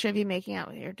took a picture of you making out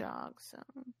with your dog. So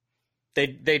They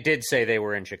did say they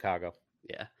were in Chicago.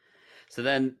 Yeah. So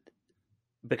then,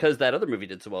 because that other movie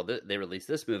did so well, they released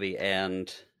this movie,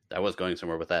 and I was going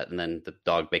somewhere with that, and then the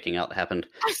dog baking out happened.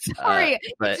 I'm sorry,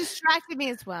 but- it distracted me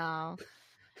as well.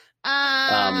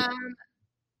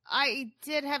 I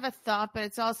did have a thought, but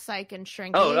it's all psych and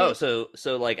shrinky. Oh,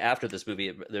 so like after this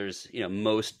movie, there's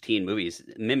most teen movies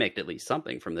mimicked at least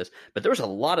something from this, but there was a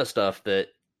lot of stuff that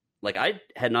like I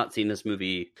had not seen this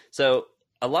movie. So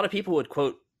a lot of people would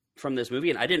quote from this movie,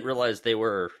 and I didn't realize they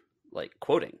were like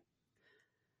quoting,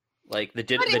 like the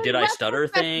But in did I stutter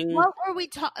retrospect, thing, What were we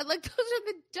talking? Like those are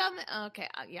the dumb. Okay,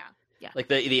 yeah. like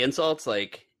the insults.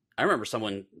 Like I remember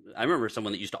someone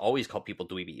that used to always call people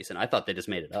dweebies, and I thought they just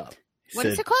made it up. What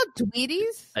is it called?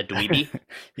 Dweeties? A dweebie.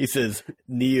 He says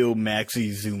Neo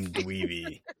Maxi Zoom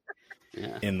Dweeby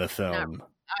Yeah. in the film.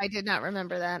 I did not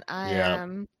remember that. Yeah.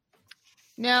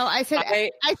 No, I said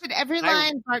I every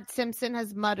line Bart Simpson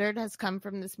has muttered has come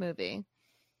from this movie.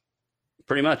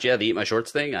 Pretty much, yeah. The Eat My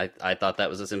Shorts thing. I thought that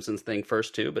was a Simpsons thing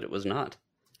first too, but it was not.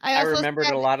 I also remembered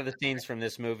said- a lot of the scenes from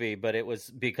this movie, but it was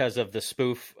because of the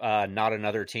spoof, Not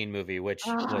Another Teen Movie, which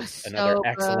was so another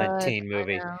excellent good. teen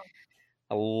movie. I know.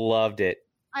 I loved it.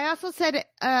 I also said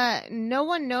no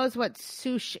one knows what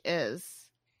sushi is.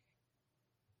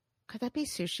 Could that be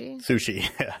sushi? Sushi.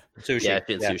 Yeah. Sushi. Yeah, I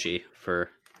did sushi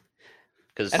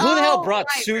Because And who the hell Oh, brought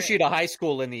right, sushi right. to high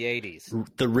school in the 80s?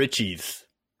 The Richies.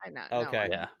 I know. Okay.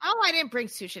 No, yeah, oh, I didn't bring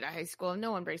sushi to high school.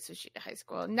 No one brings sushi to high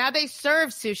school. Now they serve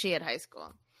sushi at high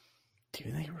school. Do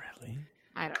they really?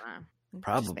 I don't know. I'm just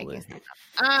Probably. making stuff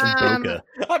In up. Boca.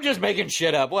 I'm just making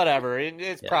shit up. Whatever.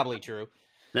 It's Yeah. probably true.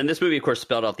 then this movie, of course,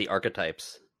 spelled out the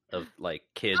archetypes of like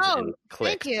kids and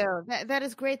cliques. Thank you. That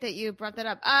is great that you brought that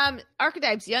up.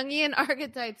 Archetypes, Jungian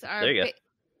archetypes are There you go.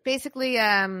 basically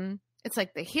it's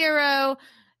like the hero,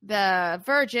 the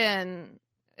virgin.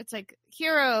 It's like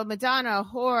hero, Madonna,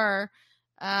 whore,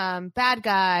 bad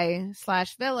guy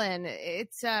 / villain.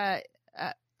 It's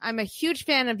I'm a huge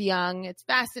fan of Jung. It's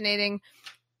fascinating,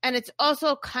 and it's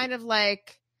also kind of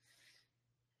like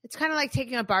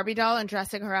taking a Barbie doll and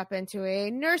dressing her up into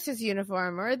a nurse's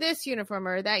uniform or this uniform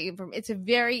or that uniform. It's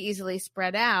very easily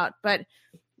spread out, but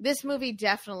this movie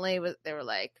definitely was. There were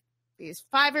like these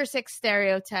 5 or 6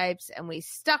 stereotypes, and we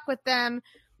stuck with them,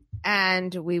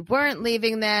 and we weren't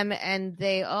leaving them, and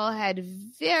they all had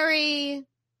very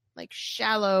like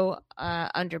shallow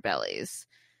underbellies.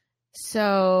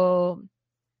 So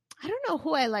I don't know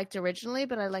who I liked originally,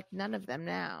 but I like none of them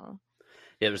now.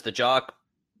 Yeah, it was the jock,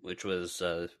 which was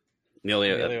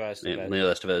Emilio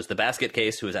Estevez. The basket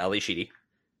case, who was Ali Sheedy,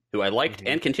 who I liked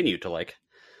and continue to like.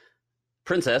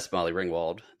 Princess, Molly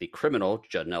Ringwald. The criminal,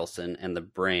 Judd Nelson. And the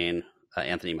brain,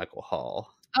 Anthony Michael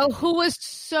Hall. Oh, who was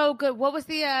so good? What was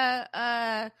the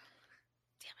damn it?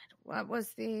 What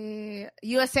was the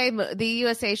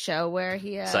USA show where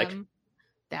he Psych.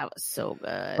 that was so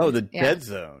good. Oh, the Yeah. Dead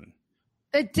Zone.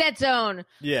 The Dead Zone.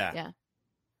 Yeah. Yeah.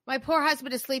 My poor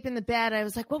husband is asleep in the bed. I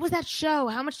was like, "What was that show?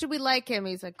 How much did we like him?"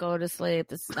 He's like, "Go to sleep.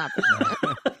 This is not."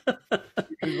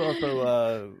 There's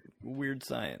also Weird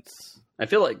Science. I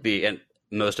feel like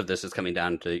most of this is coming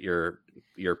down to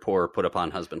your poor put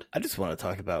upon husband. I just want to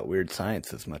talk about Weird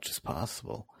Science as much as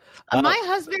possible. My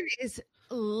husband is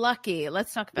lucky.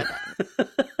 Let's talk about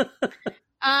that.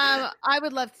 I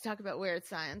would love to talk about Weird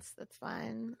Science. That's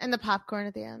fine. And the popcorn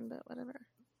at the end, but whatever.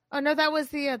 Oh no, that was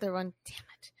the other one.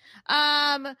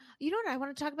 Damn it. You know what? I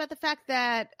want to talk about the fact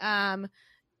that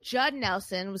Judd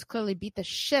Nelson was clearly beat the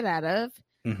shit out of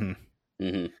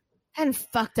and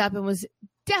fucked up and was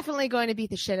definitely going to beat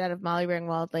the shit out of Molly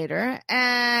Ringwald later.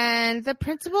 And the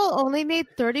principal only made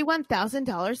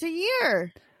 $31,000 a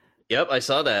year. Yep, I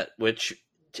saw that, which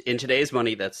in today's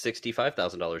money, that's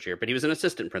 $65,000 a year. But he was an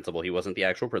assistant principal. He wasn't the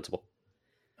actual principal.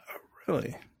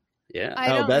 Really? Yeah. I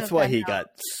don't That's know why if he that got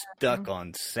stuck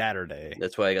on Saturday.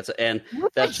 That's why I got and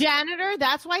With that's the janitor,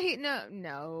 that's why he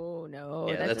no.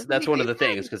 yeah, that doesn't that's make one of any the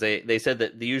things sense. because they said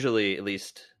that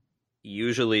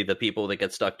usually the people that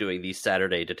get stuck doing the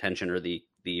Saturday detention are the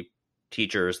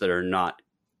teachers that are not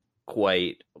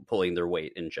quite pulling their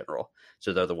weight in general.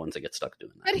 So they're the ones that get stuck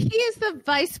doing that. But he is the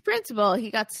vice principal.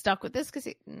 He got stuck with this because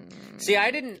he. See,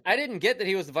 I didn't get that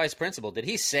he was the vice principal. Did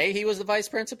he say he was the vice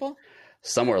principal?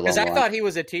 Somewhere along Because the I line. thought he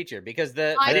was a teacher. Because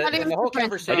the I thought he was whole the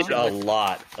principal. I did conversation. a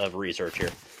lot of research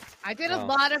here. I did a Oh.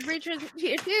 lot of research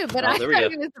here too, but Oh, I there we thought go.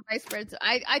 he was the vice principal.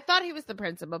 I thought he was the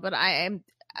principal, but I am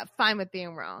fine with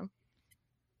being wrong.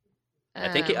 I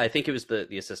think it was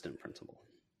the assistant principal.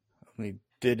 We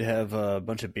did have a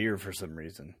bunch of beer for some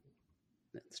reason.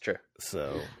 That's true.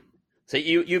 So So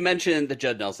you mentioned the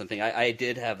Judd Nelson thing. I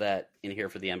did have that in here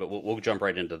for the end, but we'll jump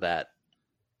right into that.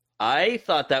 I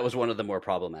thought that was one of the more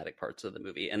problematic parts of the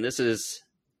movie, and this is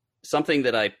something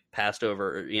that I passed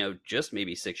over, just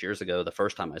maybe 6 years ago, the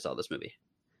first time I saw this movie.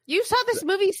 You saw this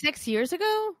movie 6 years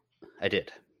ago? I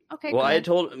did. Okay. Well,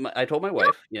 good. I told my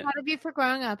wife. Yeah. Proud of you for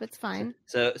growing up. It's fine.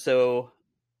 So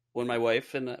when my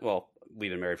wife and we've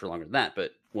been married for longer than that,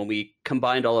 but when we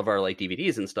combined all of our like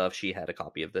DVDs and stuff, she had a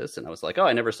copy of this, and I was like, "Oh,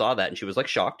 I never saw that," and she was like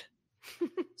shocked.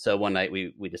 So one night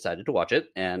we decided to watch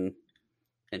it, and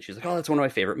she's like, "Oh, that's one of my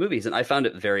favorite movies," and I found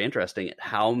it very interesting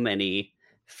how many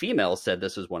females said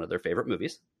this was one of their favorite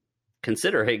movies.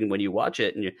 Considering when you watch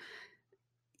it, and you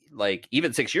like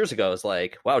even 6 years ago, it's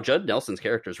like, wow, Judd Nelson's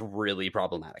character is really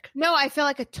problematic. No, I feel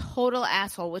like a total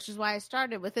asshole, which is why I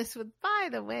started with this. By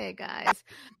the way, guys,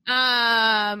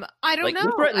 I don't Like know.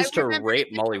 who threatens I to remember-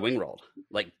 rape Molly Ringwald,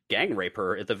 like gang rape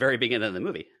her at the very beginning of the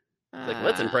movie? It's like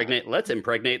let's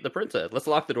impregnate the princess. Let's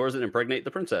lock the doors and impregnate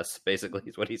the princess. Basically,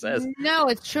 is what he says. No,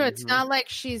 it's true. It's not like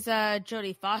she's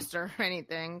Jodie Foster or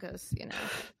anything, because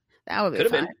that would be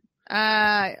Could have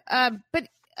fine. But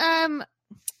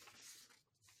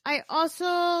I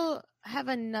also have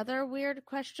another weird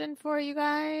question for you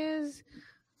guys.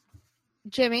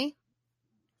 Jimmy,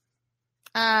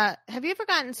 have you ever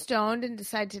gotten stoned and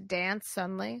decided to dance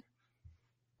suddenly?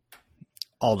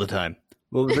 all the time.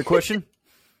 What was the question?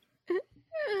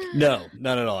 No,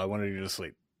 not at all. I wanted you to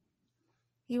sleep.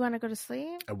 You want to go to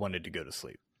sleep? I wanted to go to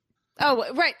sleep.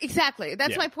 Oh, right. Exactly.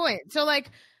 That's Yeah. my point. So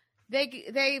like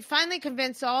they finally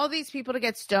convince all these people to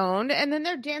get stoned, and then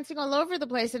they're dancing all over the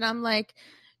place. And I'm like,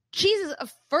 Jesus,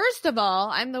 first of all,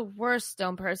 I'm the worst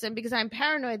stone person because I'm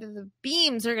paranoid that the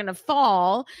beams are going to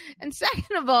fall. And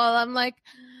second of all, I'm like,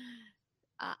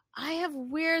 I have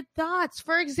weird thoughts.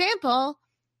 For example,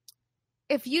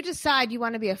 if you decide you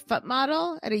want to be a foot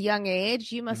model at a young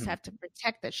age, you must have to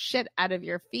protect the shit out of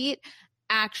your feet.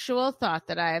 Actual thought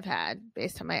that I have had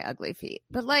based on my ugly feet.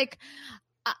 But like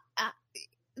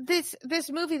this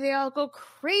movie, they all go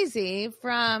crazy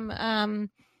from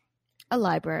a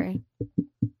library.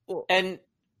 And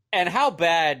how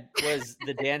bad was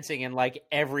the dancing in like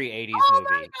every 80s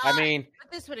movie? I mean,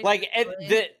 like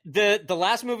the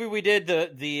last movie we did,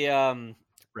 the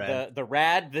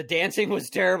Rad, the dancing was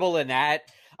terrible in that.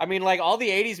 I mean, like all the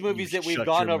 80s movies that we've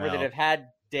gone over that have had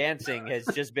dancing has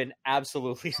just been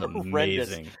absolutely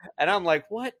horrendous. And I'm like,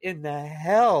 what in the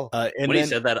hell? When he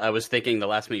said that, I was thinking the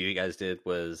last movie you guys did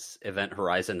was Event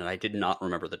Horizon, and I did not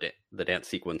remember the dance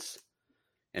sequence.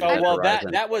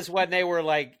 That was when they were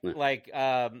like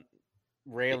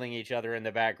railing each other in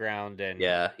the background and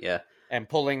and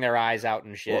pulling their eyes out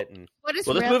and shit. And what is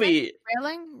this movie?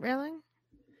 Railing?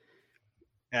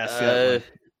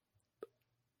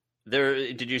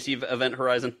 Did you see Event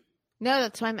Horizon? No,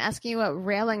 that's why I'm asking you what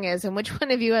railing is, and which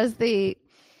one of you was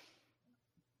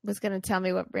going to tell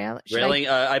me what railing.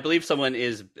 I believe someone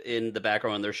is in the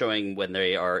background. They're showing when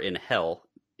they are in hell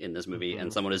in this movie,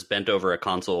 and someone is bent over a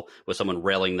console with someone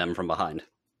railing them from behind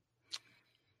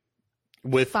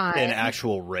with an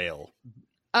actual rail.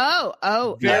 I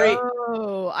thought we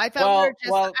were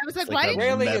just. I was like, why?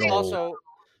 Railing is also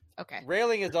okay.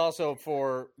 Railing is also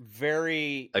for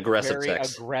very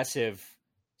aggressive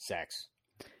sex.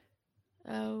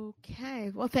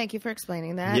 Okay. Well, thank you for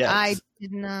explaining that. Yes. I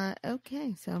did not.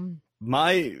 Okay. So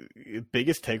my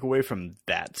biggest takeaway from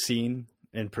that scene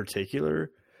in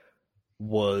particular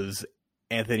was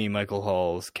Anthony Michael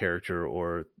Hall's character,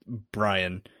 or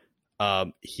Brian.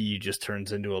 He just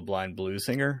turns into a blind blues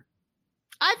singer.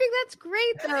 I think that's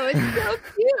great, though. It's so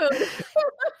cute.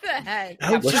 What the heck?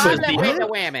 Which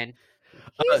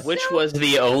was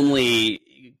the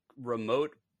only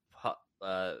remote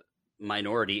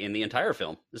minority in the entire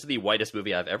film. This is the whitest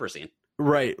movie I've ever seen.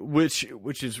 Right, which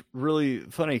is really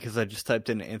funny because I just typed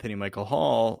in Anthony Michael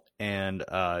Hall and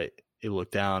it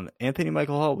looked down. Anthony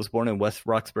Michael Hall was born in West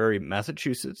Roxbury,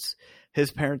 Massachusetts.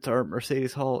 His parents are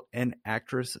Mercedes Hall, an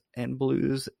actress and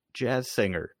blues jazz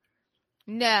singer.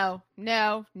 No.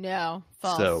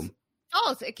 False.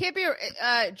 False. It can't be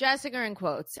a jazz singer in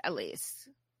quotes, at least.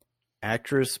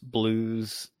 Actress,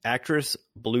 blues,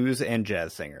 and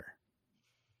jazz singer.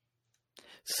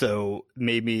 So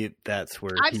maybe that's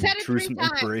where I've said it drew 3 some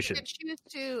times. inspiration. You could choose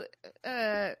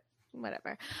to,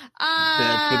 whatever.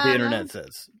 That's what the internet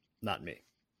says, not me.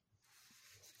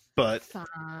 But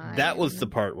fine. That was the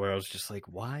part where I was just like,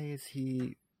 why is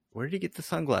he... Where did he get the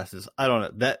sunglasses? I don't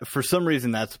know. That for some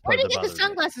reason, that's part Where of did he get the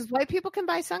sunglasses? Me. White people can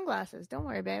buy sunglasses. Don't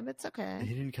worry, babe. It's okay.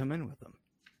 He didn't come in with them.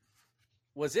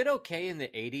 Was it okay in the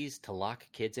 80s to lock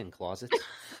kids in closets?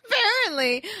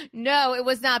 Apparently. No, it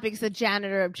was not because the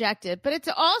janitor objected. But it's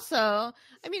also,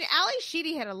 I mean, Ali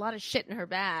Sheedy had a lot of shit in her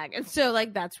bag. And so,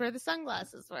 like, that's where the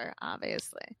sunglasses were,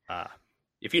 obviously.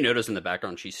 If you notice in the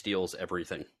background, she steals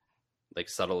everything. Like,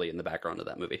 subtly in the background of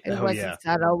that movie. It wasn't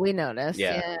subtle. We noticed.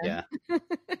 Yeah.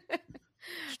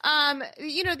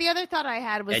 The other thought I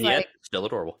had was and yet, still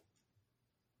adorable.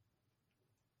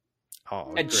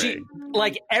 Oh, and great. she,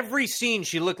 like every scene,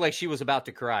 she looked like she was about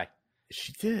to cry.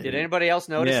 She did. Did anybody else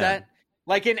notice that?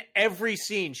 Like in every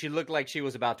scene, she looked like she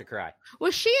was about to cry.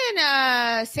 Was she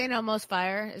in St. Elmo's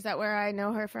Fire? Is that where I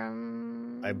know her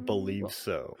from? I believe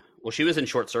so. Well, she was in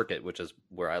Short Circuit, which is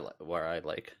where I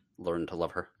learned to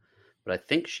love her. But I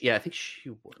think she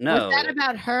no. Was that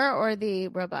about her or the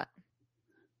robot?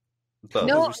 Both.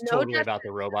 No, it was totally about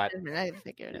the robot. I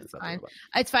figured it's fine.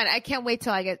 It's fine. I can't wait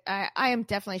till I am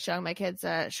definitely showing my kids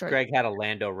short. Greg had a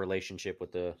Lando relationship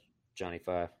with the Johnny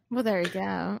Five. Well, there you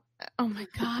go. Oh my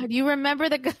God, you remember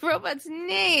the robot's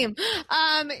name?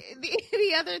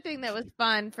 The other thing that was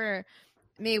fun for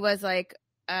me was like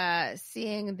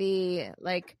seeing the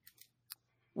like.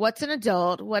 What's an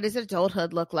adult? What does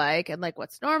adulthood look like? And like,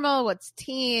 what's normal? What's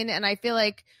teen? And I feel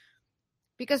like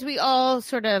because we all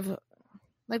sort of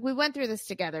like we went through this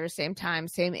together, same time,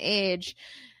 same age.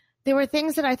 There were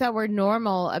things that I thought were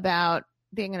normal about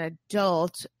being an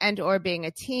adult and or being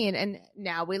a teen. And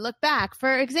now we look back.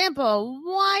 For example,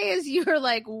 why is your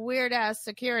like weird ass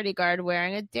security guard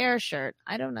wearing a Dare shirt?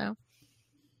 I don't know.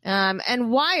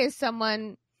 And why is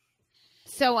someone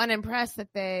so unimpressed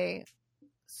that they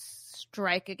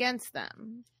strike against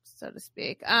them, so to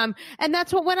speak. And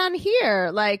that's what went on here.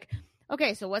 Like,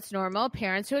 okay, so what's normal?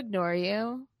 Parents who ignore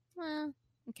you. Well,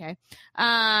 okay.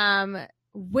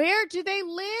 Where do they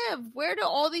live? Where do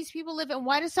all these people live? And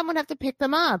why does someone have to pick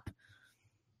them up?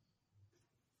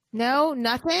 No,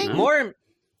 nothing.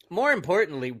 More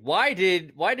importantly, why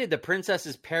did the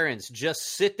princess's parents just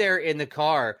sit there in the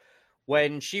car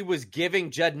when she was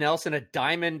giving Judd Nelson a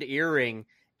diamond earring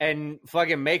and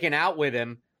fucking making out with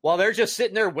him while they're just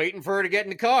sitting there waiting for her to get in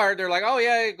the car? They're like, "Oh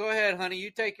yeah, go ahead, honey,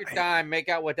 you take your time, make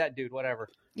out with that dude, whatever."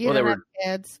 You don't have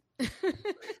kids.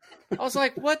 I was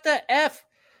like, "What the f?"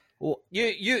 Well,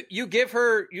 you give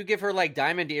her like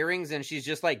diamond earrings and she's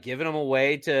just like giving them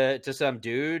away to some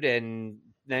dude, and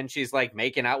then she's like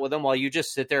making out with him while you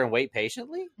just sit there and wait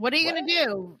patiently. What are you gonna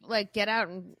do? Like, get out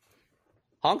and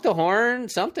honk the horn,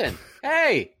 something.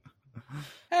 Hey,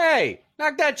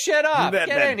 knock that shit off.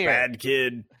 Get in here, bad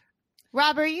kid.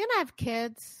 Rob, are you gonna have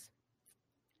kids?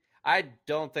 I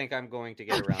don't think I'm going to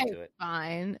get around to it.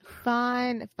 Fine.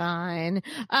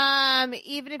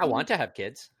 Even if I want to have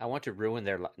kids, I want to ruin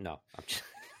their life. No, I'm just...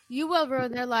 You will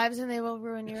ruin their lives, and they will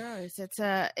ruin yours. It's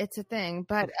a thing,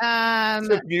 but it's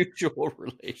a mutual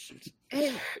relationship.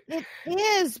 It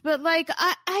is, but like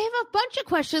I have a bunch of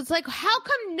questions. Like, how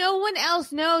come no one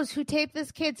else knows who taped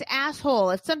this kid's asshole?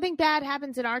 If something bad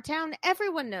happens in our town,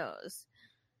 everyone knows.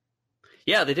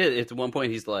 Yeah, they did. At one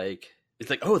point, it's like,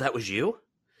 "Oh, that was you."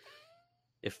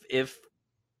 If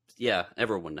yeah,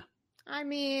 everyone. I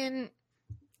mean,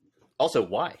 also,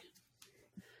 why?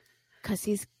 Because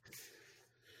he's.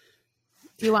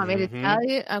 Do you want me to tell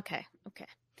you? Okay.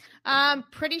 I'm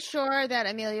pretty sure that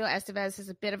Emilio Estevez has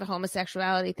a bit of a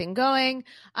homosexuality thing going.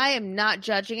 I am not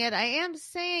judging it. I am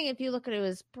saying if you look at who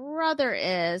his brother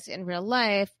is in real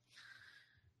life,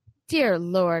 dear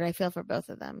Lord, I feel for both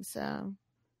of them. So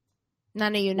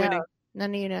none of you know. Winning.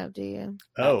 None of you know, do you?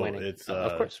 Oh, it's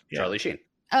of course, yeah. Charlie Sheen.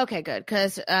 Okay, good,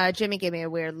 because Jimmy gave me a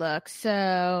weird look.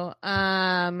 So,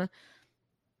 yeah,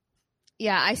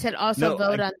 I said also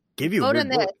give you vote a on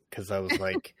weird this. look because I was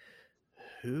like,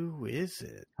 who is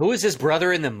it? Who is his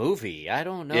brother in the movie? I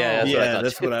don't know. Yeah,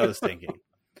 that's what I was thinking.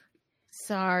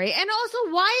 Sorry. And also,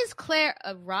 why is Claire,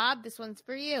 Rob, this one's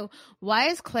for you. Why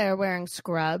is Claire wearing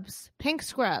scrubs? Pink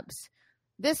scrubs.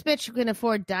 This bitch who can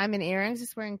afford diamond earrings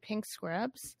is wearing pink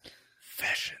scrubs.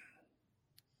 Fashion.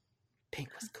 Pink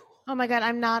was cool. Oh my God,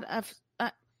 I'm not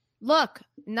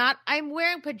I'm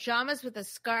wearing pajamas with a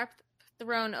scarf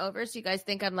thrown over, so you guys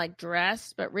think I'm like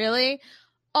dressed, but really,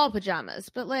 all pajamas.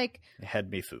 But like, It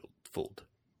had me fooled.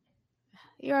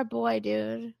 you're a boy,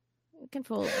 dude. You can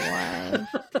fool a boy.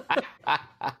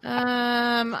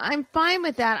 I'm fine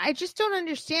with that. I just don't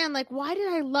understand. Like, why did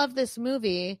I love this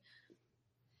movie?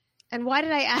 And why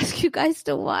did I ask you guys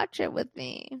to watch it with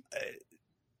me?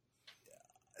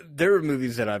 There are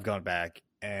movies that I've gone back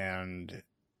and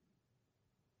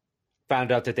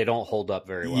found out that they don't hold up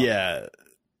very well. Yeah,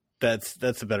 that's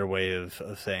a better way of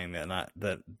saying that. Not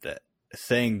that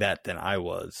saying that than I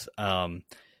was.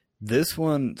 This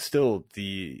one still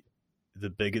the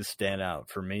biggest standout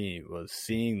for me was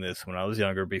seeing this when I was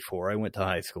younger, before I went to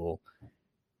high school,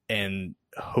 and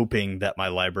hoping that my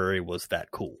library was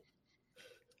that cool.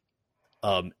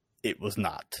 It was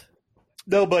not.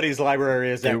 Nobody's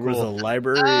library is that cool. There was a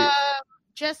library.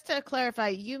 Just to clarify,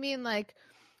 you mean like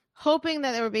hoping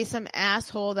that there would be some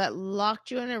asshole that locked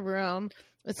you in a room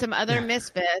with some other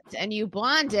misfits and you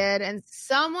bonded, and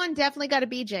someone definitely got a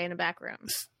BJ in a back room?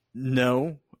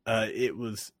 No, it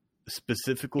was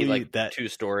specifically like that 2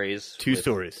 stories. 2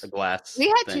 stories. A glass. We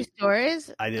had thing. 2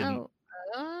 stories. I didn't.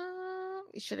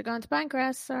 You should have gone to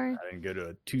Pinecrest. Sorry. I didn't go to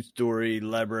a 2-story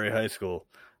library high school,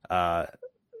 but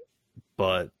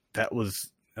that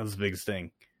was the biggest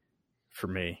thing for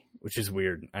me, which is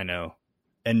weird. I know,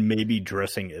 and maybe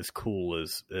dressing as cool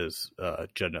as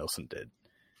Judd Nelson did.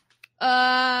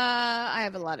 I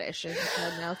have a lot of issues with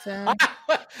Judd Nelson.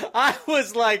 I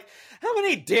was like, how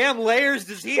many damn layers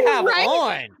does he have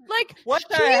on? Like, what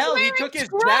the hell? He took his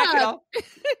jacket off.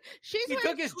 He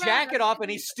took his jacket off,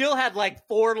 and he still had like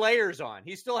 4 layers on.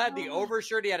 He still had the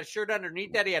overshirt. He had a shirt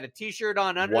underneath that. He had a t-shirt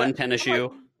on under. One tennis shoe.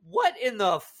 Like, what in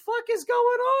the fuck is going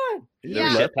on?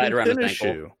 Yeah, tied around his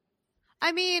ankle.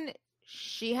 I mean,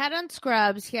 she had on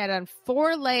scrubs. He had on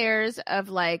 4 layers of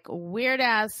like weird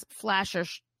ass flasher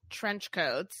trench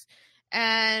coats,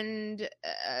 and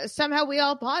somehow we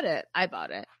all bought it. I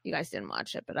bought it. You guys didn't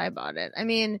watch it, but I bought it. I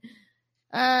mean,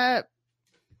 I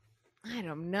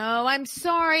don't know. I'm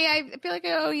sorry. I feel like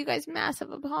I owe you guys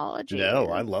massive apologies.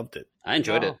 No, I loved it. I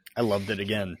enjoyed it. I loved it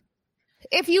again.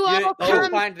 If you all you'll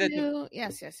come find that to...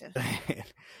 Yes.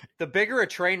 the bigger a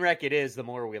train wreck it is, the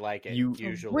more we like it. You-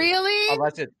 usually, Really?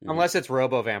 unless it's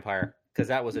Robo Vampire, because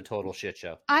that was a total shit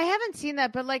show. I haven't seen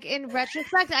that, but like in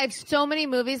retrospect, I have so many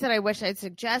movies that I wish I'd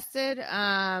suggested.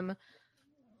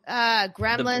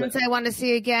 Gremlins I want to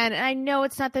see again. And I know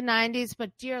it's not the 90s,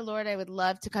 but dear Lord, I would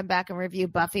love to come back and review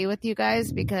Buffy with you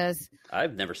guys because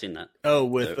I've never seen that. Oh,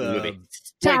 with The movie. Wait,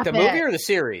 stop the it. movie or the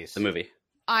series? The movie.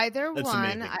 Either That's one.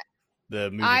 amazing.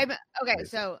 The movie. I'm okay.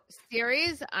 So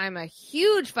series, I'm a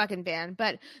huge fucking fan,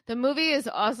 but the movie is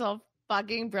also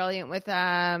fucking brilliant with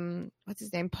what's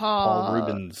his name, Paul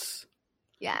Rubens.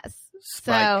 Yes.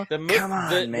 Spike. So Come on,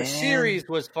 the man. series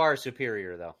was far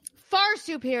superior, though. far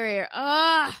superior.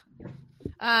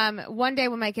 One day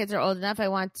when my kids are old enough, I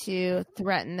want to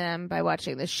threaten them by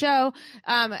watching the show.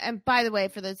 And by the way,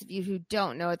 for those of you who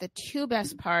don't know it, the two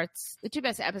best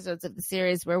episodes of the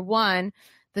series were one,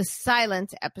 the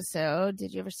silent episode.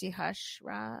 Did you ever see Hush,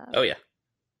 Rob? Oh yeah.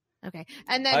 Okay.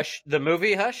 And then Hush, the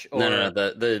movie Hush? Or, No.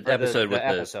 The or episode the with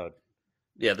episode.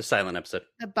 the silent episode.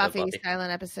 the Buffy Buffy.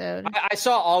 silent episode. I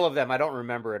saw all of them. I don't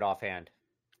remember it offhand.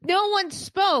 No one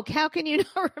spoke. How can you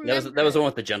not remember? That was the one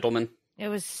with the gentleman It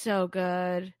was so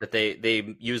good. that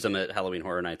they use them at Halloween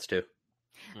Horror Nights too.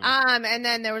 And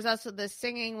then there was also the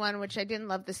singing one, which I didn't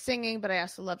love the singing, but I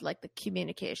also loved like the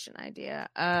communication idea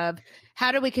of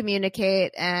how do we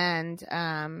communicate and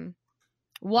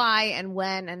why and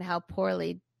when and how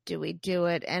poorly do we do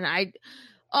it. And I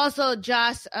also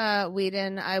Joss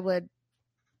Whedon, I would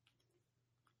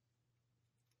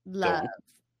love.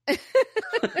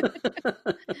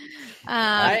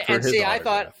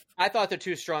 I thought the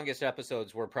two strongest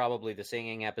episodes were probably the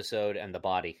singing episode and the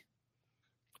body.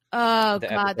 Oh The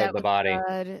God, episode that of was the body.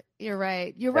 good. You're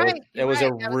right. You're It was, right. it was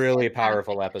a really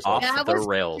powerful episode. Off That the was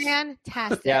rails.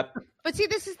 fantastic. Yep. But see,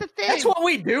 this is the thing. That's what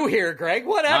we do here, Greg.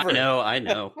 Whatever. I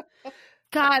know.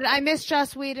 God, I miss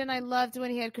Joss Whedon. I loved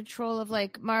when he had control of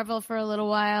like Marvel for a little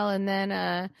while, and then,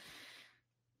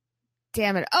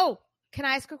 damn it! Oh, can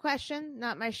I ask a question?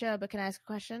 Not my show, but can I ask a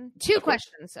question? Two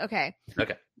questions. Okay.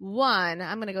 Okay. One,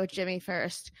 I'm gonna go with Jimmy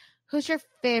first. Who's your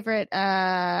favorite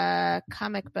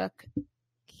comic book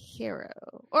hero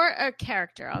or a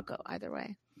character? I'll go either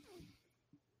way.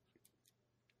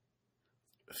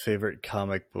 Favorite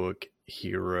comic book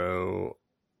hero.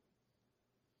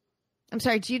 I'm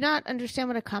sorry. Do you not understand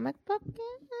what a comic book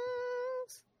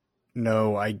is?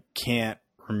 No, I can't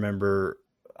remember.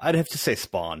 I'd have to say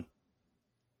Spawn.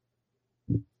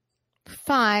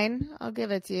 Fine, I'll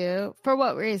give it to you. For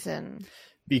what reason?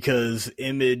 Because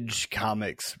Image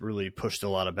Comics really pushed a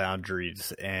lot of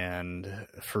boundaries, and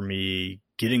for me,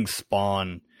 getting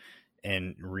Spawn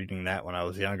and reading that when I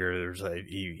was younger, there's like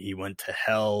he went to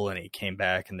hell and he came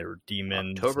back and there were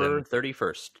demons. October and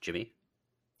 31st, Jimmy.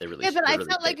 They released. Yeah, but I the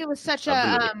felt like date it was such of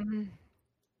the a. movie.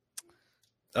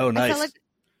 oh, nice.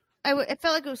 I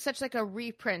felt like it was such like a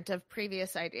reprint of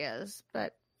previous ideas,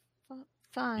 but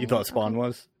fine. You thought Spawn Okay.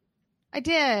 was? I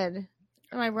did.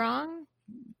 Am I wrong?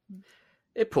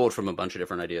 It pulled from a bunch of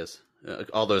different ideas.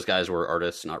 All those guys were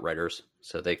artists, not writers,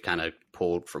 so they kind of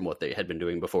pulled from what they had been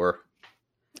doing before.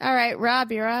 All right,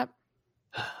 Rob, you're up.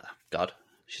 God,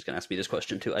 she's gonna ask me this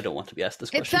question too. I don't want to be asked this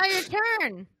It's question. not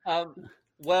your turn.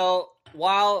 Well,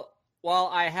 while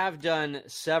I have done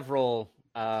several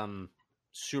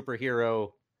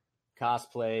superhero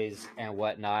cosplays and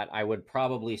whatnot, I would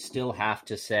probably still have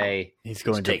to say He's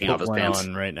going to taking put off his one pants.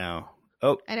 on right now.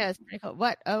 Oh, I know it's pretty cool.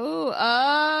 What?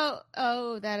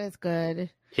 Oh, that is good.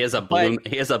 He has a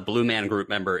Blue Man Group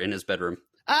member in his bedroom.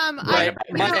 Right.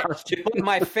 I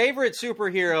My favorite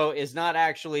superhero is not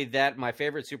actually that. My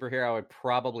favorite superhero I would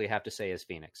probably have to say is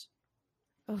Phoenix.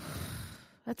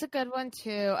 that's a good one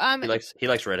too. He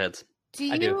likes redheads. Do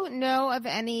I you do. know of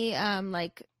any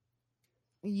like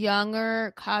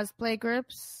younger cosplay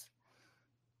groups?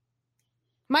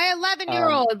 My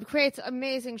 11-year-old creates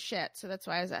amazing shit, so that's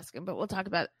why I was asking. But we'll talk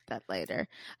about that later.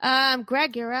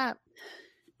 Greg, you're up.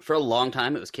 For a long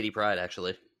time, it was Kitty Pryde,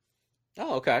 actually.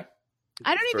 Oh, okay.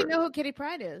 I don't even know who Kitty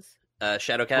Pryde is.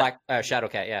 Shadowcat.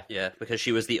 Shadowcat, yeah. Yeah, because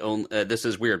she was the only. This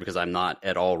is weird because I'm not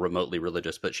at all remotely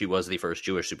religious, but she was the first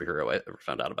Jewish superhero I ever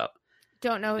found out about.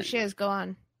 Don't know who she is. Go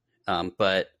on.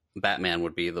 But Batman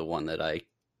would be the one that I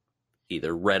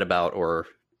either read about or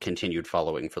continued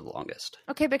following for the longest.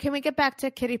 Okay, but can we get back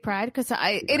to Kitty Pryde? Because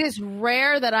it is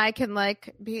rare that I can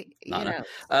like be Nana.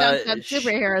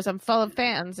 superheroes. I'm full of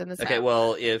fans in this. Okay, house.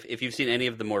 well, if you've seen any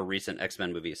of the more recent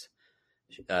X-Men movies,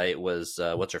 it was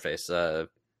what's her face?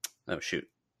 Oh shoot,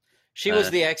 She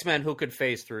was the X-Men who could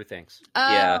phase through things.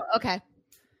 Oh, yeah. Okay.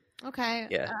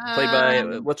 Yeah, played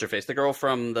by what's her face? The girl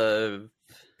from the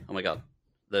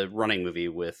the running movie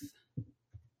with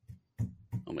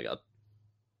Oh my god,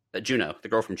 Juno, the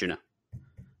girl from Juno,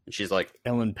 and she's like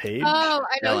Ellen Page. Oh,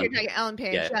 I know Ellen. you're talking Ellen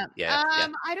Page. Yeah.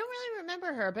 I don't really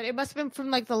remember her, but it must have been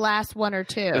from like the last one or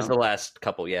two. It was the last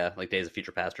couple, like Days of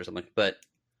Future Past or something. But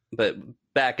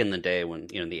back in the day when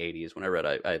in the 80s when I read,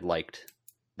 I liked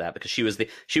that because she was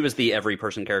the every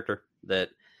person character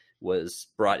that was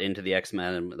brought into the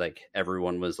X-Men, and like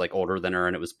everyone was like older than her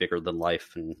and it was bigger than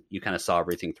life, and you kind of saw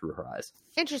everything through her eyes.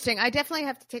 Interesting. I definitely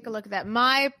have to take a look at that.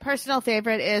 My personal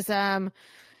favorite is I'm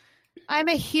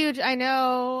a huge but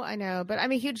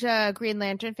I'm a huge Green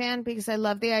Lantern fan because I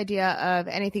love the idea of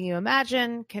anything you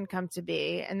imagine can come to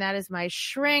be, and that is my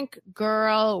shrink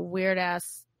girl weird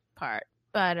ass part.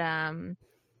 But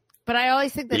I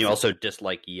always think that you also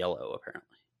dislike yellow,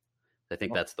 apparently. I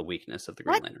think that's the weakness of the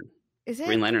Green Lantern. Is it?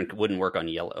 Green Lantern wouldn't work on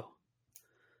yellow.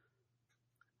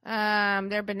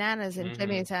 They're bananas in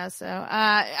Jimmy's house. So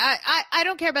I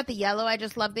don't care about the yellow. I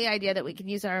just love the idea that we can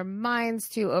use our minds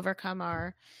to overcome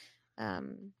our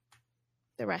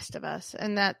the rest of us,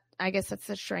 and that I guess that's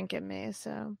the shrink in me.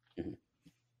 So,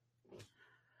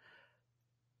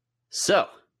 So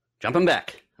jumping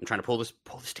back, I'm trying to pull this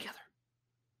together.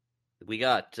 We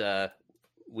got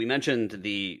we mentioned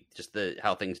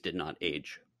how things did not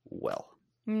age well.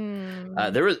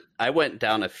 I went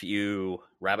down a few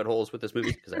rabbit holes with this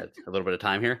movie because I had a little bit of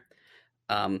time here.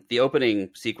 The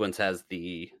opening sequence has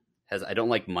I don't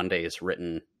like Mondays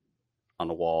written on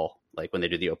the wall, like when they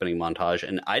do the opening montage,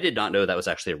 and I did not know that was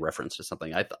actually a reference to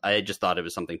something. I just thought it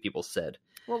was something people said.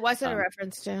 What was it a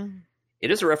reference to?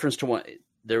 It is a reference to one.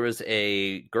 There was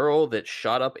a girl that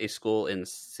shot up a school in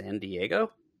San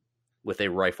Diego with a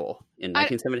rifle in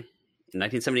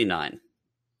 1979.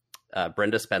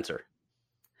 Brenda Spencer.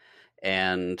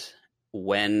 And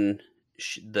when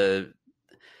she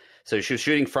was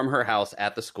shooting from her house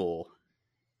at the school,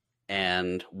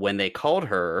 and when they called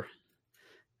her,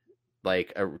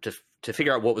 like to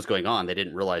figure out what was going on, they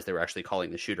didn't realize they were actually calling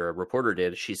the shooter. A reporter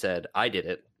did. She said, "I did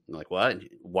it." I'm like, "What?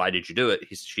 Why did you do it?"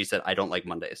 She said, "I don't like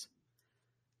Mondays."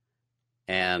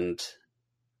 And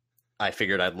I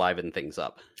figured I'd liven things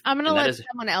up. I'm going to let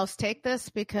someone else take this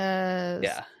because...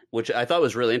 Yeah, which I thought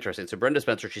was really interesting. So Brenda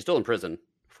Spencer, she's still in prison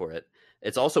for it.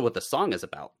 It's also what the song is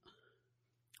about.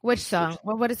 Which song?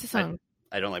 What is the song?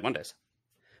 I Don't Like Mondays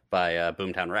by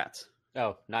Boomtown Rats.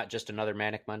 Oh, not just another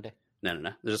Manic Monday? No.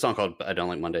 There's a song called I Don't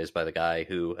Like Mondays by the guy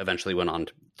who eventually went on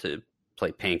to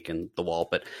play Pink in The Wall.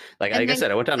 But like I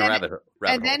said, I went down a rabbit hole.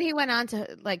 And then he went on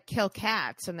to like kill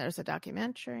cats, and there's a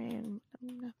documentary. And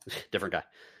different guy.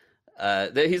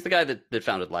 He's the guy that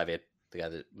founded Live Aid. The guy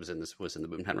that was in the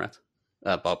Boomtown Rats.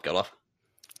 Bob Geldof.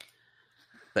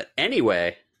 But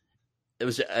anyway, it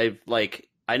was I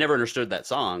never understood that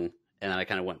song, and then I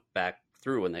kind of went back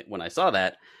through when I saw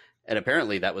that, and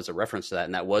apparently that was a reference to that,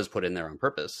 and that was put in there on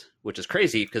purpose, which is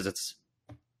crazy because it's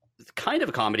kind of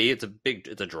a comedy. It's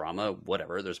a drama,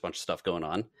 whatever. There's a bunch of stuff going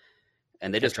on,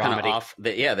 and they just kind of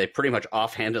they pretty much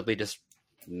offhandedly just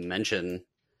mention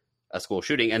a school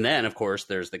shooting, and then of course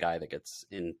there's the guy that gets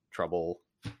in trouble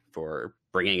for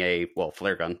bringing a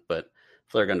flare gun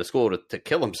to school to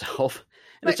kill himself,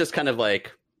 and it's just kind of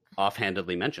like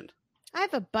offhandedly mentioned. I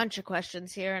have a bunch of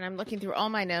questions here, and I'm looking through all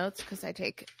my notes because I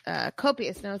take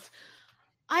copious notes.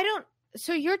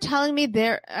 So you're telling me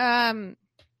there?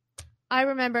 I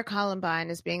remember Columbine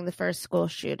as being the first school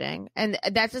shooting, and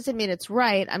that doesn't mean it's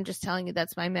right. I'm just telling you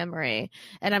that's my memory,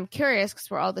 and I'm curious because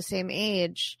we're all the same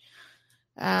age.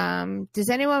 Does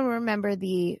anyone remember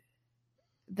the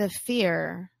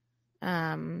fear?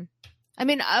 I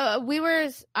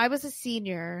was a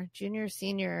junior,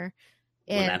 senior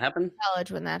in when that happened?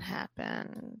 College when that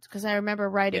happened, because I remember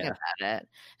writing about it.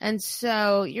 And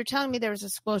so you're telling me there was a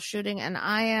school shooting, and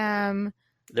I am.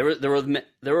 There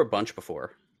were a bunch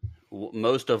before,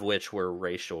 most of which were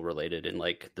racial related in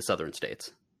like the southern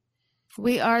states.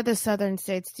 We are the southern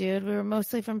states, dude. We were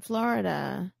mostly from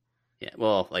Florida. Yeah,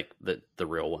 well, like the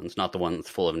real ones, not the ones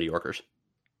full of New Yorkers.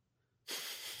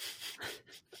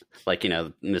 Like,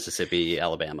 Mississippi,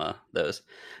 Alabama, those.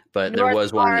 But there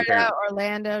was one. Florida,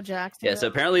 Orlando, Jacksonville. Yeah, so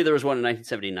apparently there was one in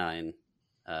 1979.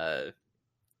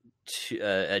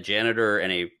 A janitor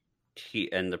and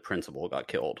the principal got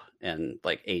killed, and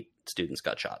like 8 students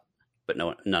got shot, but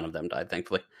none of them died,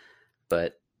 thankfully.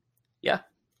 But yeah,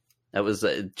 that was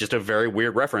just a very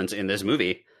weird reference in this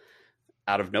movie,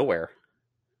 out of nowhere,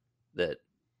 that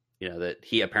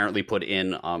he apparently put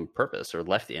in on purpose or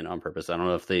left in on purpose. I don't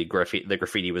know if the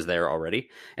graffiti was there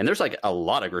already, and there's like a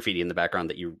lot of graffiti in the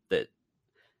background that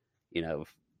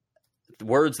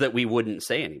words that we wouldn't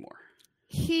say anymore.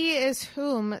 He is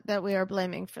whom that we are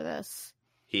blaming for this?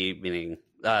 He meaning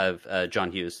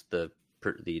John Hughes, the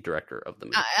the director of the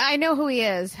movie. I know who he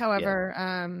is. However,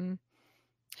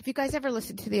 have you guys ever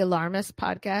listened to the Alarmist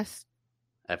podcast?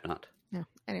 I have not. No.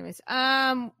 Anyways,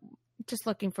 just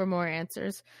looking for more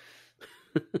answers.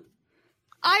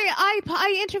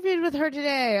 I interviewed with her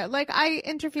today. Like, I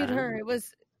interviewed her. It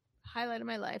was highlight of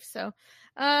my life. So,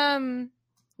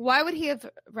 why would he have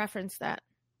referenced that?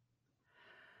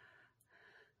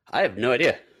 I have no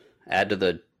idea. Add to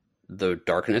the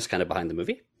darkness kind of behind the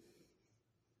movie.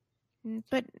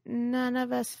 But none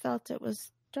of us felt it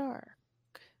was dark.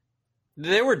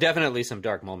 There were definitely some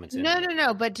dark moments in it.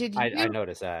 No. But did you? I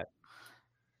noticed that.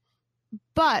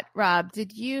 But Rob,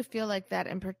 did you feel like that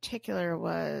in particular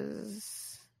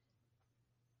was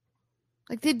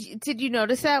like? Did you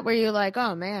notice that? Were you like,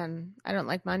 oh man, I don't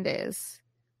like Mondays?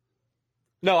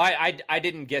 No, I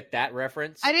didn't get that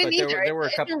reference. I didn't either. There were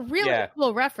a couple. It's a really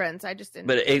cool reference. I just didn't.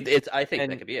 But it's. I think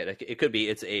that could be it. It could be.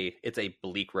 It's a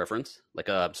bleak reference. Like,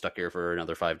 I'm stuck here for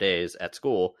another 5 days at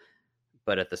school.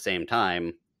 But at the same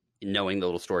time, knowing the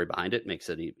little story behind it makes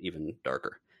it even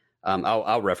darker.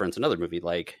 I'll reference another movie.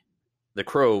 Like, The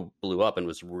Crow blew up and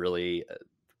was really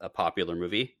a popular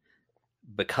movie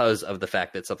because of the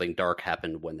fact that something dark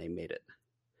happened when they made it.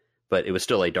 But it was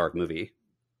still a dark movie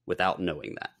without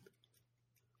knowing that.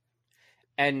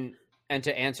 And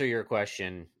to answer your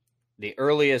question, the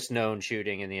earliest known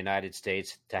shooting in the United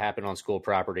States to happen on school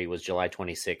property was July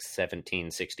 26,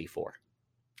 1764.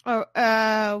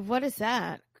 Oh, what is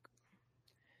that?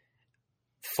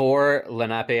 4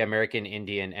 Lenape American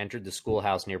Indian entered the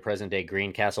schoolhouse near present-day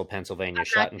Greencastle, Pennsylvania,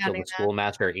 shot and killed the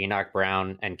schoolmaster Enoch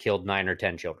Brown, and killed 9 or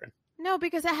 10 children. No,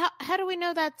 because how do we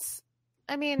know that's?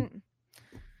 I mean,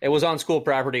 it was on school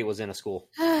property. It was in a school.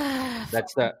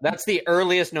 That's the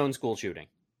earliest known school shooting.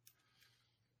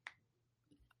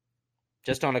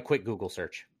 Just on a quick Google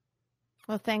search.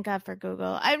 Well, thank God for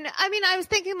Google. I mean, I was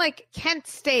thinking like Kent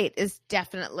State is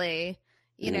definitely,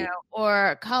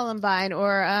 or Columbine,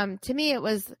 or to me it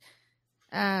was.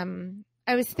 I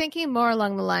was thinking more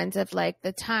along the lines of like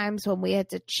the times when we had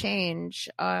to change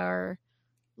our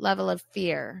level of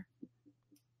fear,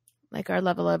 like our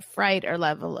level of fright, our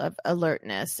level of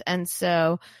alertness, and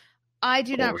so I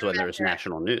do not. It was when there was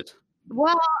national news.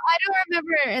 Well, I don't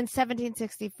remember in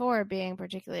 1764 being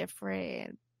particularly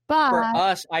afraid. But for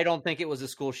us, I don't think it was a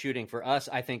school shooting. For us,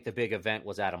 I think the big event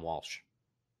was Adam Walsh.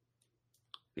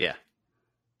 Yeah.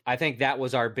 I think that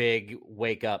was our big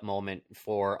wake up moment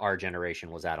for our generation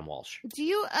was Adam Walsh. Do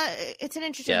you, it's an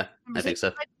interesting. Yeah, I think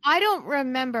so. I don't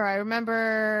remember. I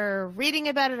remember reading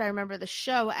about it. I remember the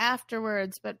show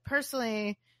afterwards, but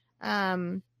personally,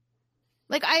 I'm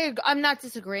not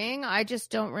disagreeing. I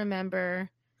just don't remember.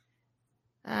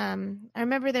 I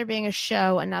remember there being a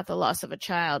show and not the loss of a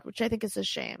child, which I think is a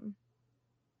shame.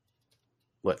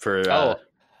 What for?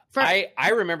 I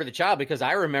remember the child because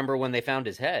I remember when they found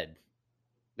his head.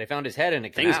 They found his head in a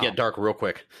canal. Things get dark real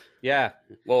quick. Yeah.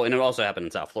 Well, and it also happened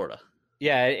in South Florida.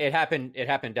 Yeah, it happened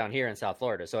down here in South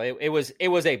Florida. So it was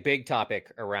a big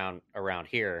topic around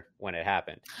here when it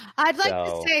happened. I'd like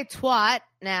to say twat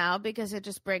now because it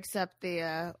just breaks up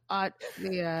the I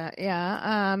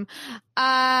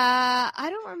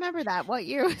don't remember that. What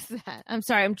year was that? I'm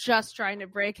sorry, I'm just trying to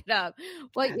break it up.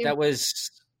 What year? That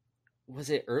was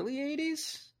it early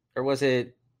 80s or was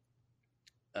it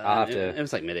it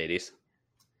was like mid 80s.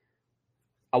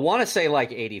 I want to say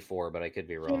like 84, but I could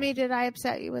be wrong. Jimmy, did I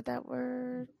upset you with that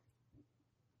word?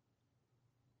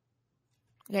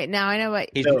 Okay, now I know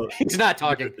what. He's not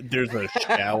talking. There's a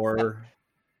shower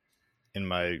in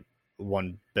my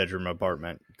 1-bedroom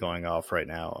apartment going off right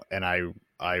now, and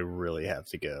I really have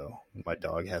to go. My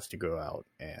dog has to go out,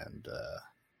 and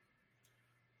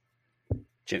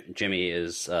Jimmy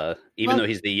is even though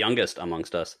he's the youngest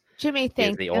amongst us. Jimmy,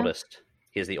 thank you. Oldest.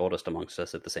 He is the oldest amongst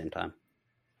us at the same time.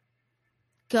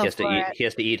 Go He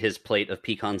has to eat his plate of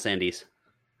pecan sandies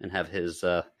and have his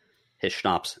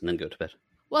schnapps and then go to bed.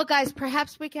 Well, guys,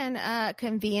 perhaps we can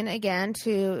convene again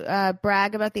to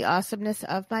brag about the awesomeness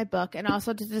of my book and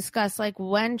also to discuss like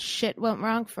when shit went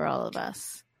wrong for all of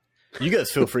us. You guys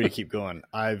feel free to keep going.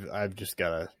 I've just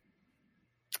gotta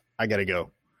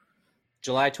go.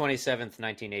 July 27th,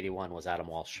 1981 was Adam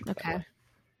Walsh. Okay.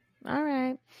 All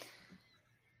right.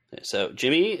 So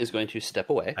Jimmy is going to step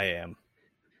away. I am.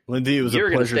 Lindsay, it was a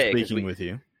pleasure speaking with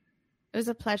you. It was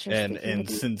a pleasure. And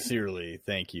sincerely,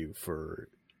 thank you for.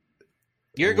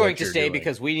 You're going to stay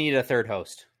because we need a third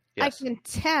host. Yes. I can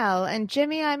tell. And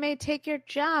Jimmy, I may take your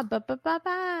job. But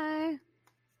bye.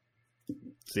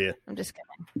 See ya. I'm just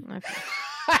kidding. Okay.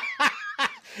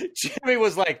 Jimmy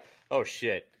was like, "Oh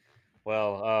shit."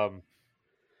 Well,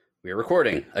 we're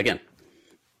recording again.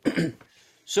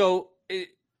 So,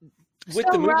 with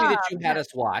the movie that you had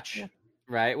us watch,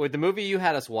 right? With the movie you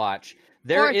had us watch,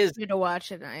 there Forced is you to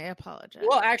watch it. And I apologize.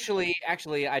 well, actually,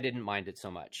 I didn't mind it so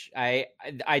much. I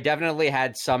definitely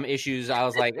had some issues. I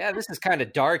was like, yeah, this is kind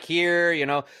of dark here, you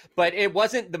know. But it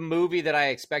wasn't the movie that I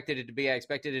expected it to be. I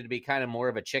expected it to be kind of more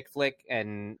of a chick flick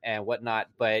and whatnot.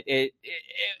 But it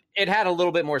had a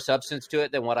little bit more substance to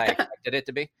it than what I expected it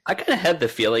to be. I kind of had the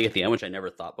feeling at the end, which I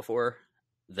never thought before,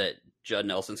 that Judd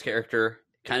Nelson's character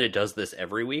kind of does this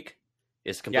every week.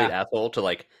 Is a complete asshole to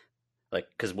like,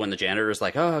 because when the janitor's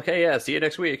like, oh, okay, yeah, see you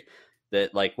next week.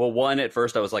 That like, well, one, at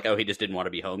first I was like, oh, he just didn't want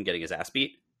to be home getting his ass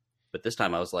beat. But this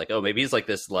time I was like, oh, maybe he's like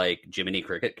this like Jiminy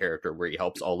Cricket character where he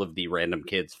helps all of the random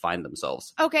kids find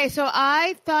themselves. Okay, so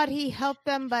I thought he helped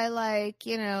them by like,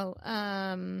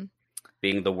 Being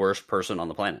the worst person on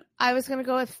the planet. I was going to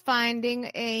go with finding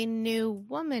a new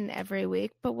woman every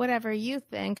week, but whatever you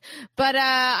think. But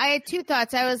I had two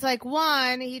thoughts. I was like,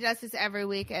 one, he does this every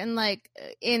week and like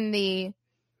in the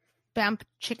bam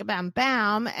chicka bam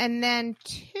bam. And then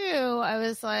two, I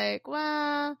was like,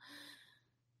 well,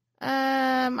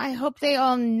 I hope they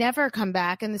all never come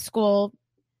back and the school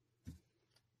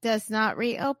does not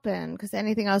reopen because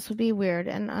anything else would be weird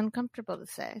and uncomfortable to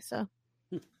say. So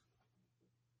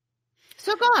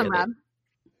go on, Rob.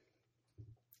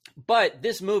 But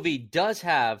this movie does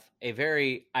have a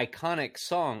very iconic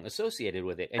song associated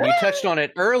with it. And you touched on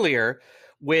it earlier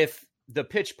with the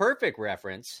Pitch Perfect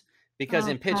reference, because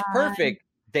in Pitch Perfect,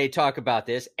 they talk about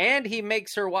this, and he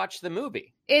makes her watch the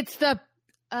movie. It's the...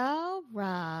 Oh,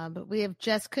 Rob, we have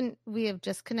just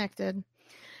connected.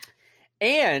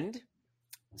 And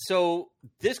so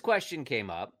this question came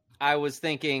up. I was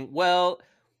thinking, well,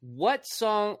 what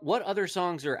other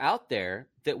songs are out there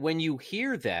that when you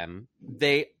hear them,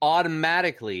 they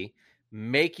automatically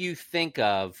make you think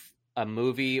of a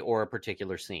movie or a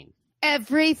particular scene?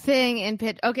 Everything in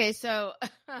Pitch. Okay, so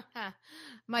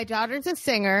my daughter's a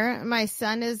singer. My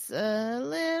son is a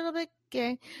little bit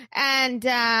gay. And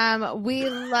we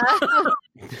love...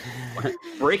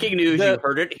 Breaking news, you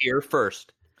heard it here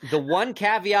first. The one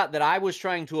caveat that I was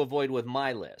trying to avoid with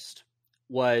my list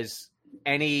was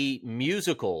any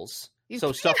musicals.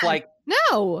 Stuff like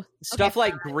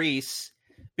Grease,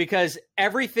 because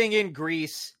everything in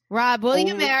Grease. Rob, will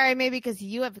you marry me? Because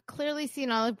you have clearly seen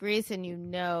all of Grease and you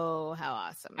know how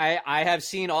awesome. I have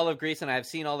seen all of Grease, and I have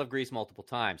seen all of Grease multiple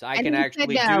times. I can actually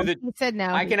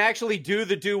do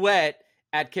the duet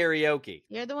at karaoke.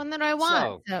 You're the one that I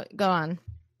want. So go on.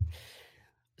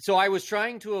 So I was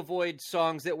trying to avoid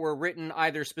songs that were written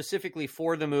either specifically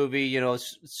for the movie, you know,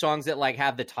 songs that like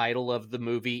have the title of the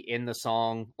movie in the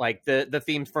song, like the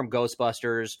theme from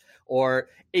Ghostbusters, or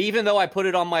even though I put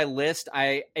it on my list,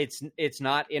 it's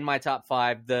not in my top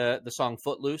 5. The song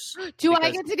Footloose. Do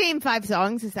I get to name 5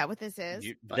 songs? Is that what this is?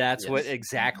 That's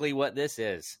exactly what this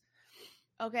is.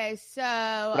 Okay, so...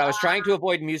 But I was trying to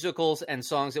avoid musicals and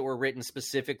songs that were written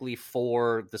specifically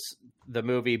for the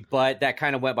movie, but that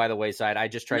kind of went by the wayside. I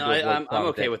just tried to avoid I'm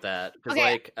okay with that.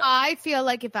 Okay, I feel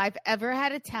like if I've ever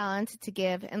had a talent to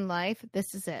give in life,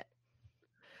 this is it.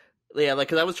 Yeah, like,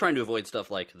 because I was trying to avoid stuff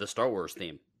like the Star Wars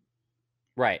theme.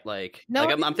 Right.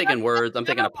 I'm thinking words, I'm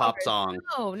thinking a pop song.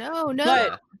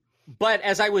 No. But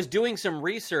as I was doing some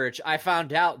research, I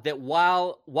found out that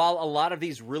while a lot of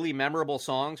these really memorable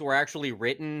songs were actually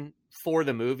written for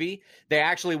the movie, they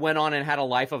actually went on and had a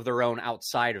life of their own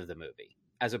outside of the movie,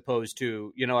 as opposed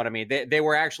to, you know what I mean? They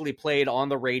were actually played on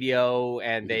the radio,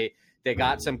 and they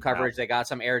got some coverage, they got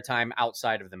some airtime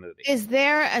outside of the movie. Is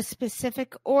there a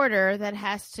specific order that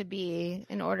has to be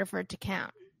in order for it to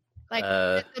count? Like,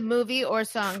 does the movie or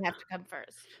song have to come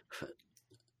first?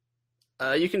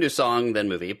 You can do song then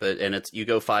movie, and you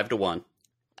go 5 to 1.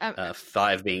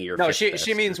 5 being your. No,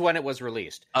 she means when it was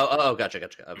released. Oh, gotcha.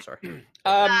 I'm sorry.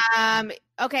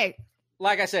 Okay.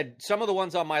 Like I said, some of the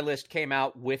ones on my list came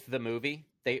out with the movie.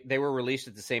 They were released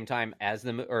at the same time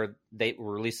they were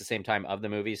released the same time of the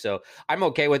movie. So I'm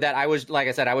okay with that. I was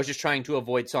just trying to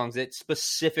avoid songs that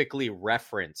specifically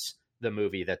reference the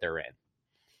movie that they're in.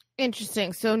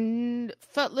 Interesting. So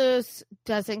Footloose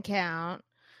doesn't count.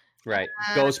 Right.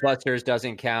 Ghostbusters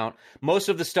doesn't count. Most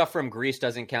of the stuff from Grease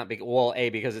doesn't count.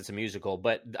 Because it's a musical.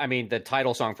 But, I mean, the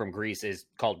title song from Grease is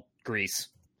called Grease.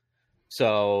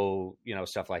 So, you know,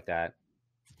 stuff like that.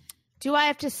 Do I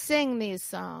have to sing these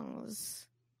songs?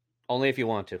 Only if you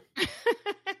want to.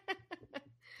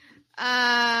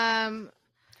 I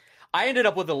ended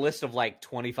up with a list of like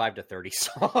 25 to 30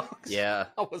 songs. Yeah.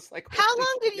 I was like, how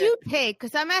long did you take?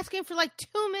 Because I'm asking for like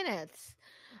 2 minutes.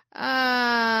 Well,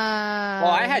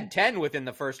 I had 10 within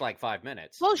the first like 5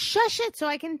 minutes. Well, shush it so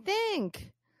I can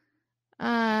think.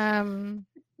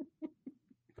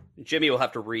 Jimmy will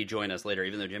have to rejoin us later,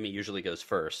 even though Jimmy usually goes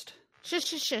first. Shush,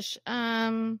 shush, shush.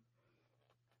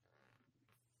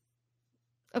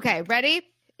 Okay, ready?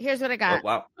 Here's what I Oh, got.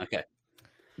 wow. Okay.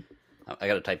 I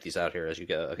got to type these out here as you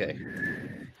go. Okay.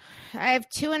 I have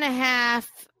 2.5.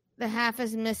 The half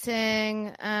is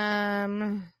missing.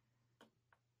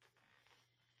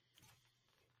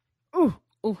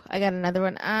 Ooh, I got another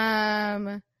one.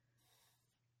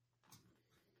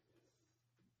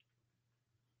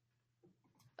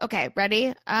 Okay,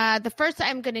 ready? The first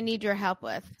I'm going to need your help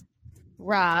with,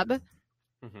 Rob.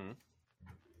 Mm-hmm.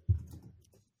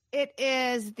 It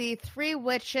is the Three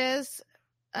Witches,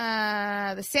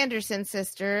 the Sanderson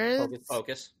sisters. Focus,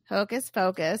 focus. Hocus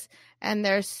Pocus. And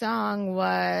their song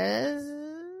was...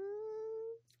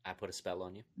 I put a spell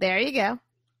on you. There you go.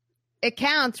 It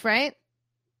counts, right?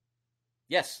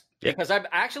 Yes, Yeah. because I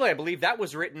believe that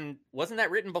was written. Wasn't that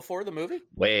written before the movie?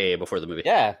 Way before the movie.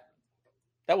 Yeah,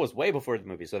 that was way before the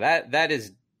movie. So that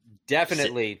is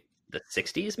definitely The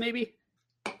 60s, maybe?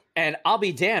 And I'll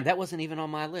be damned, that wasn't even on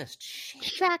my list. Shit.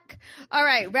 Check. All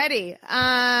right, ready.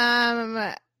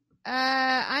 I'm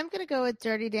gonna go with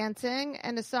Dirty Dancing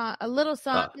and a little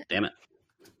song. Oh, damn it.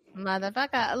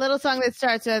 Motherfucker. A little song that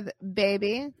starts with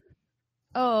Baby.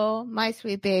 Oh, my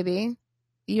sweet baby.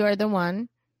 You're the one.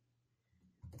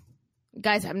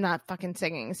 Guys, I'm not fucking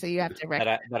singing, so you have to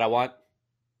recognize. That I want.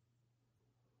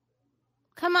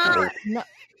 Come on. No.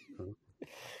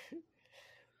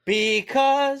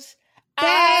 Because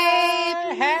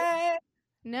I had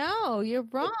No, you're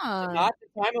wrong. not the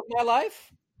time of my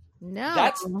life. No.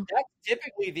 That's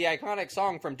typically the iconic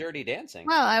song from Dirty Dancing.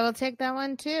 Well, I will take that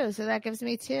one too. So that gives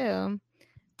me 2.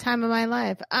 Time of my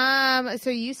life. So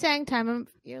you sang Time of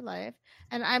Your Life,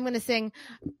 and I'm gonna sing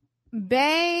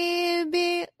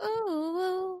Baby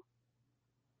Ooh.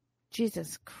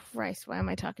 Jesus Christ, why am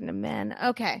I talking to men?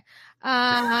 Okay.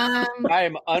 I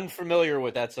am unfamiliar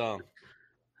with that song.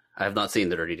 I have not seen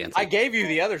the Dirty Dancing. I gave you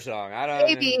the other song. I don't.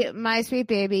 Baby, my sweet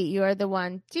baby, you're the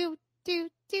one. Do do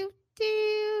do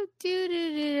do do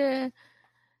do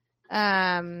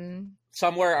do.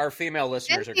 Somewhere our female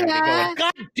listeners are going to be going,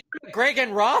 God damn it, Greg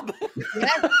and Rob.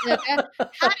 Yes,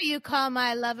 how do you call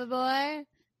my lover boy?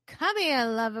 Come here,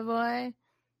 lover boy.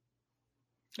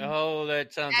 Oh,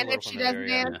 that sounds And a if little she familiar.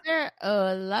 doesn't answer,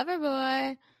 oh, lover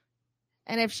boy.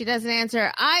 And if she doesn't answer,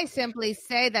 I simply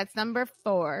say that's number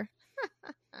 4.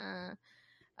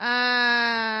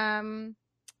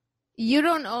 You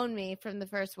Don't Own Me from the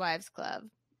First Wives Club.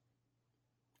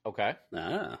 Okay.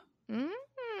 Ah. Mm.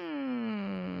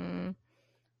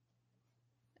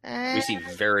 We see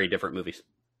very different movies.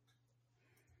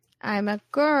 I'm a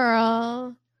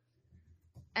girl.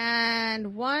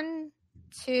 And 1,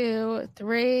 2,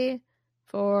 3,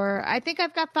 4. I think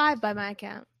I've got 5 by my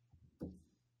count.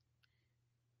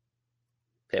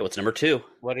 Okay, what's number 2?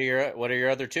 What are your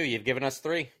other 2? You've given us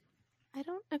 3. I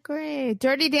don't agree.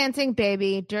 Dirty Dancing,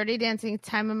 Baby. Dirty Dancing,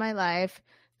 Time of My Life.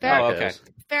 Oh, okay.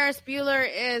 Ferris Bueller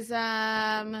is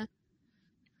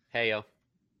Hey yo.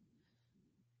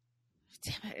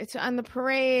 damn it, it's on the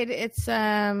parade. It's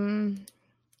Come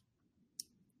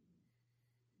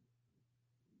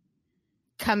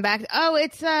Back. Oh,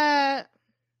 it's the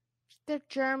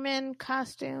German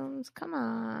costumes. Come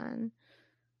on.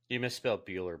 You misspelled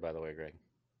Bueller, by the way, Greg.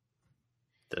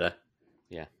 Did I?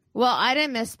 Yeah. Well, I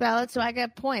didn't misspell it, so I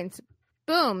get points.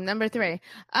 Boom, number 3. Is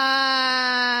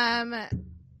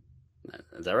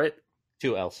that right?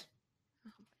 2 L's.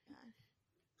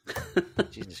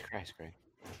 Jesus Christ, Greg.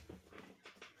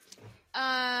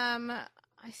 I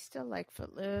still like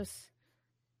Footloose.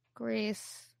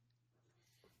 Grease.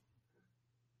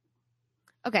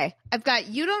 Okay, I've got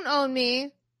You Don't Own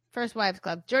Me, First Wives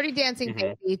Club, Dirty Dancing,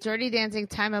 Baby, Dirty Dancing,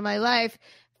 Time of My Life,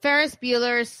 Ferris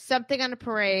Bueller's Something on a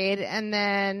Parade, and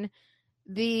then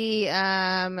the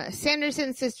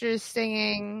Sanderson sisters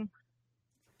singing.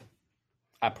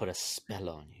 I put a spell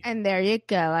on you. And there you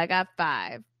go. I got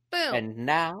 5. Boom. And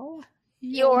now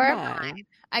You're mine.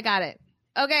 I got it.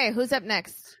 Okay, who's up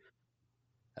next?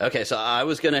 Okay, so I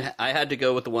had to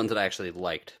go with the ones that I actually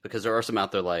liked, because there are some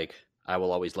out there like I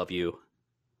Will Always Love You.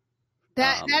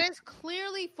 That is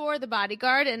clearly for The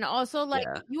Bodyguard, and also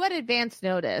you had advance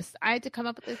notice. I had to come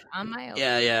up with this on my own.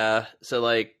 Yeah. So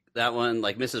like that one,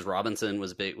 like Mrs. Robinson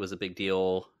was a big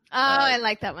deal. Oh, I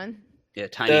like that one. Yeah,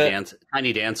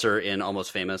 Tiny Dancer in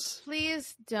Almost Famous.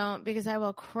 Please don't, because I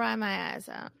will cry my eyes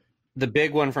out. The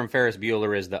big one from Ferris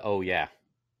Bueller is the Oh Yeah.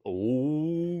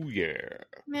 Oh yeah.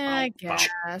 Yeah, I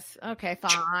guess. Okay,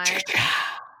 fine.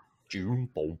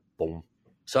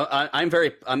 So I'm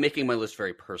making my list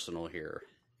very personal here.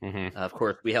 Mm-hmm. Of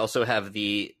course, we also have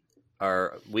we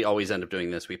always end up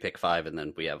doing this. We pick 5, and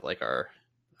then we have like our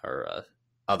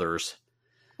others.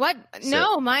 What? So-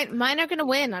 No, mine are going to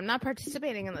win. I'm not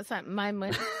participating in this. Mine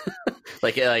win.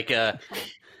 like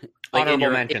Honorable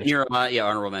in mentions. your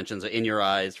honorable mentions. In Your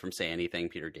Eyes from Say Anything,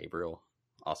 Peter Gabriel,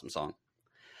 awesome song.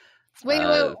 Wait,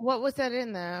 what was that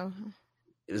in though?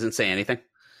 It doesn't Say Anything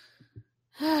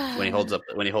when he holds up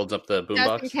the Doesn't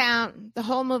boombox. count. The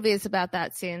whole movie is about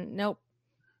that scene. Nope.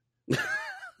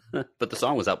 But the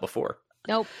song was out before.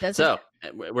 Nope. Doesn't So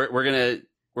we're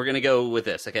gonna go with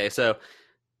this. Okay, so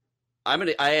I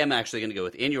am actually gonna go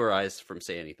with In Your Eyes from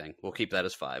Say Anything. We'll keep that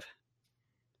as 5.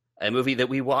 A movie that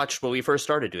we watched when we first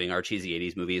started doing our cheesy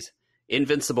 80s movies.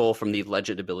 Invincible from The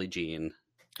Legend of Billie Jean.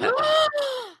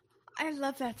 I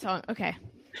love that song. Okay.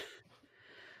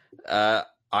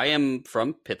 I am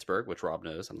from Pittsburgh, which Rob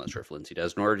knows. I'm not sure if Lindsay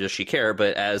does, nor does she care.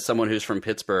 But as someone who's from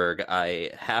Pittsburgh, I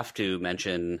have to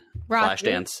mention Rocky?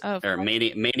 Flashdance Oh, or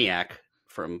Maniac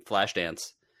from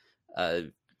Flashdance,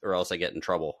 or else I get in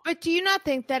trouble. But do you not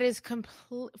think that is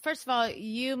complete? First of all,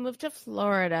 you moved to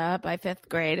Florida by 5th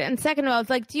grade, and second of all, it's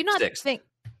like, do you not 6th. think?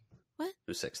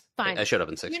 Who's 6th? Fine. I showed up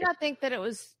in 6th. Do you grade. not think that it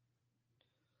was?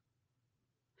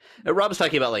 Rob was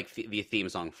talking about like the theme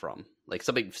song from like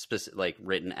something specific, like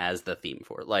written as the theme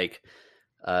for it, like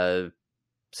St.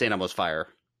 Elmo's Fire.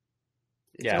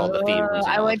 It's called the theme. From St.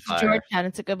 I Elmo's went to Fire. Georgetown.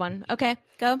 It's a good one. Okay,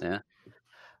 go.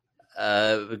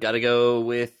 Yeah. We got to go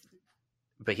with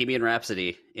Bohemian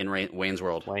Rhapsody in Wayne's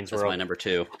World. Wayne's That's World. my number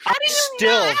 2. How do you Still-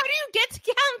 not? How do you get to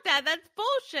count that? That's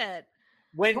bullshit.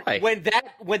 When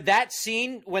that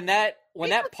scene when that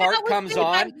part That was comes good.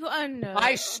 on, Oh, no.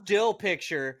 I still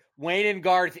picture Wayne and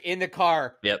Garth in the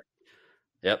car. Yep.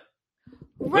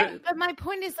 Right, but my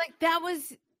point is like that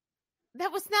was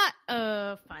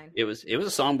not fine. It was a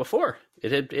song before.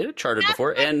 It had charted That's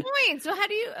before, my and point. So how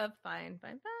do you? Fine.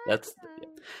 that's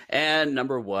and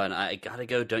number 1. I gotta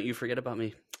go. Don't You Forget About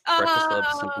Me. Breakfast Club,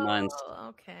 Simple Minds.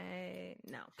 Okay,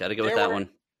 no. Gotta go with There that were- one.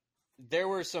 There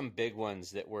were some big ones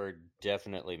that were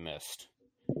definitely missed.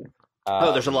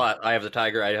 There's a lot. I have the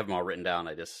Tiger. I have them all written down.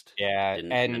 I just Yeah,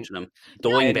 didn't and mention them.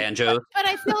 Dueling and- Banjo. But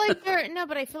I feel like you're no.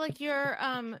 But I feel like you're.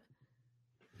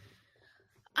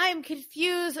 I'm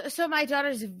confused. So my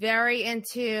daughter's very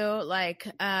into like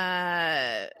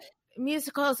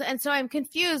musicals, and so I'm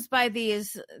confused by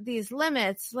these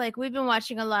limits. Like we've been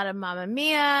watching a lot of Mamma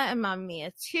Mia and Mamma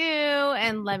Mia 2,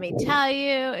 and let me tell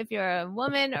you, if you're a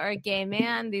woman or a gay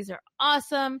man, these are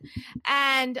awesome.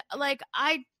 And like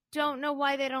I don't know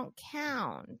why they don't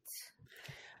count.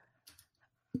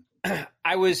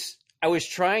 I was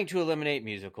trying to eliminate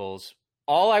musicals.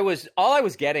 All I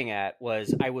was getting at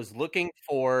was I was looking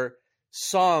for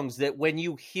songs that when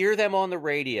you hear them on the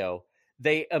radio,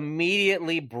 they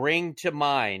immediately bring to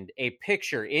mind a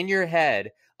picture in your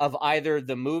head of either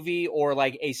the movie or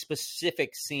like a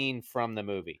specific scene from the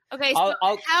movie. Okay, so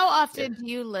how often do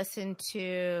you listen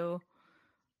to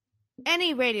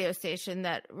any radio station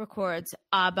that records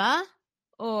ABBA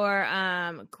or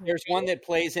There's one that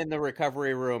plays in the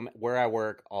recovery room where I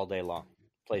work all day long.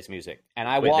 Plays music, and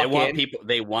I Wait, walk they in.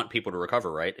 They want people to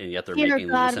recover, right? And yet they're Dear making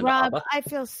them God, listen Rob, to ABBA. I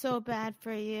feel so bad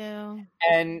for you.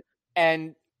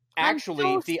 And actually,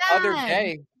 so the other sad.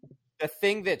 day, the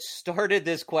thing that started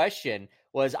this question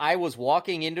was I was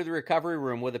walking into the recovery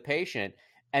room with a patient,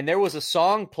 and there was a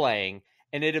song playing,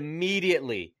 and it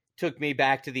immediately took me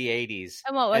back to the 80s.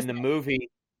 And what was And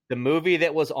the movie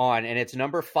that was on, and it's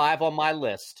number 5 on my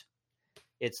list.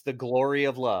 It's The Glory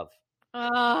of Love.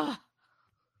 But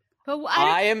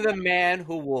I am the man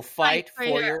who will fight for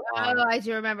your honor. Oh, I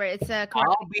do remember. It's a.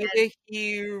 I'll be the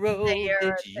hero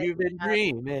that you've been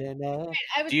dreaming of.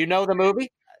 Do you know the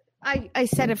movie? I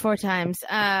said it 4 times.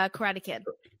 Karate Kid.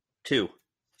 2.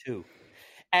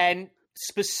 And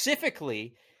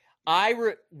specifically,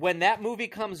 when that movie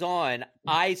comes on,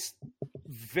 I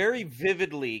very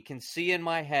vividly can see in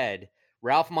my head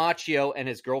Ralph Macchio and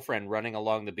his girlfriend running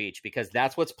along the beach because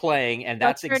that's what's playing, and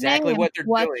that's exactly what they're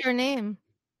doing. What's your name?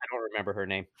 I don't remember her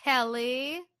name.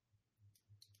 Kelly.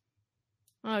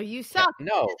 Oh, you suck.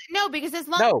 No, because it's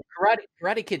long. no,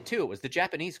 Karate Kid 2. It was the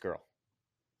Japanese girl.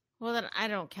 Well, then I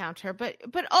don't count her. But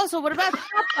also, what about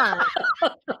Top Gun?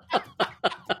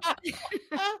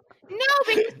 No,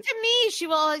 because to me, she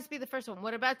will always be the first one.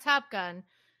 What about Top Gun?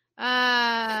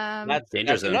 That's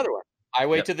Danger Zone. another one.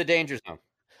 Highway to the Danger Zone.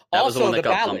 That also, was the one that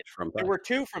got ballad. bumped from. There were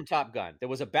 2 from Top Gun. There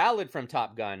was a ballad from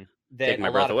Top Gun. That Take My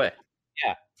Breath Away.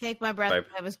 Yeah. Take My Breath. By-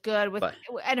 That was good. by-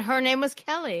 And her name was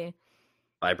Kelly.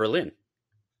 By Berlin.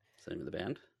 That's the name of the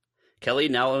band. Kelly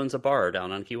now owns a bar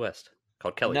down on Key West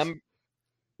called Kelly's.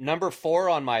 Number 4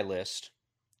 on my list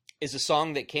is a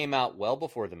song that came out well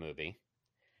before the movie.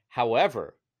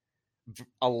 However,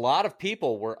 a lot of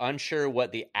people were unsure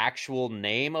what the actual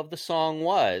name of the song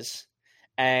was,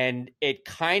 and it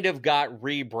kind of got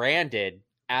rebranded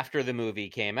after the movie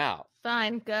came out.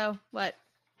 Fine, go. What?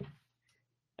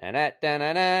 Tequila.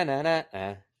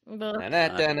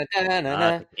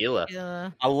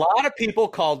 A lot of people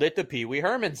called it the Pee Wee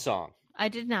Herman song. I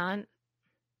did not.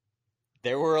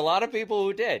 There were a lot of people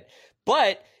who did.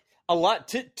 But a lot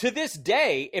to this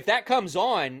day, if that comes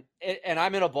on and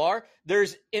I'm in a bar,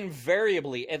 there's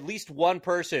invariably at least one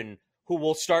person who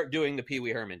will start doing the Pee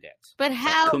Wee Herman dance. But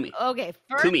how? Okay,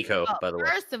 Kumiko, by the way.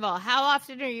 First of all, how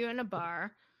often are you in a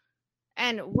bar?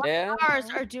 And what bars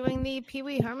are doing the Pee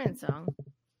Wee Herman song?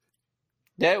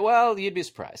 Well, you'd be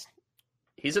surprised.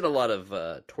 He's in a lot of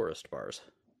tourist bars.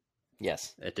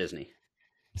 Yes. At Disney.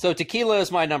 So tequila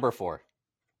is my number 4.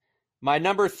 My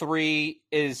number 3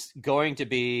 is going to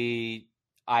be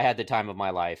I Had the Time of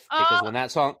My Life. Because when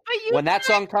that song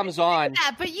comes on.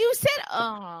 But you said,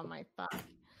 oh my fuck.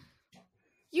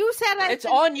 You said it's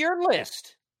on your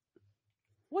list.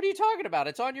 What are you talking about?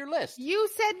 It's on your list. You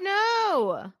said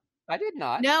no. I did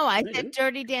not. No, I said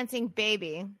Dirty Dancing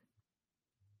Baby.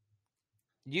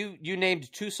 You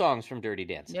named 2 songs from Dirty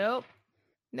Dancing.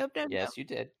 Nope. Yes, you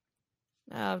did.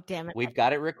 Oh, damn it. We've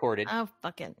got it recorded. Oh,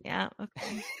 fucking yeah.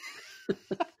 Okay.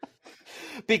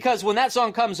 Because when that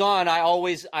song comes on, I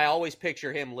always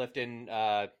picture him lifting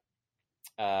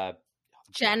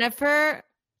Jennifer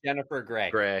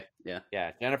Grey.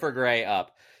 Yeah, Jennifer Grey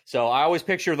up. So I always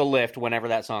picture the lift whenever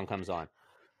that song comes on.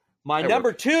 My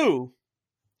number two,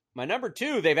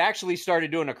 they've actually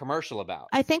started doing a commercial about.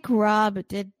 I think Rob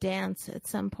did dance at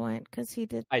some point because he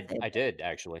did. I did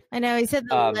actually. I know he said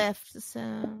the lift.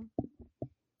 So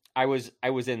I was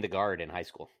in the Guard in high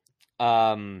school.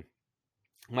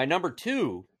 My number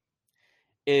 2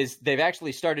 is they've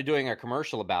actually started doing a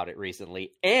commercial about it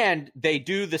recently, and they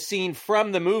do the scene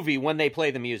from the movie when they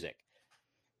play the music,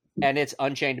 and it's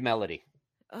Unchained Melody.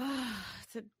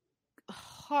 It's a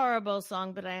horrible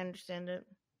song, but I understand it.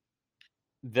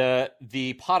 The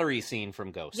pottery scene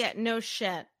from Ghost. Yeah, no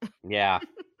shit. Yeah.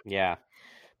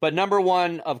 But number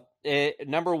one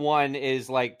is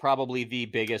like probably the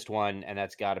biggest one, and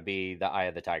that's got to be the Eye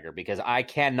of the Tiger, because I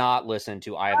cannot listen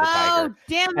to Eye of the Tiger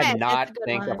damn it. and not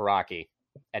think of Rocky.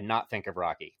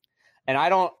 And I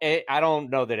don't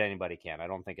know that anybody can. I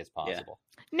don't think it's possible.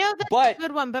 Yeah. No, that's a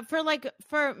good one. But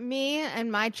for me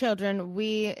and my children,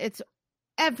 it's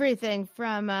everything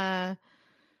from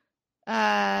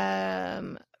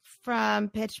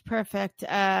Pitch Perfect.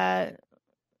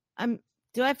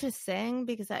 Do I have to sing?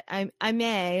 Because I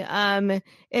may.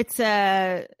 It's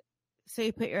so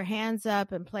you put your hands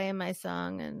up and play my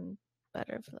song and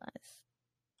butterflies.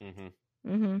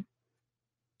 Mm-hmm.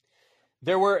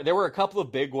 There were a couple of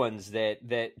big ones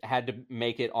that had to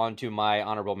make it onto my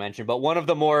honorable mention, but one of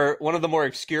the more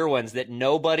obscure ones that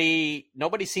nobody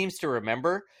seems to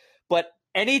remember. But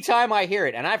anytime I hear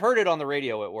it, and I've heard it on the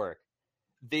radio at work,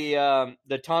 the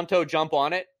Tonto Jump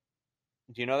on It.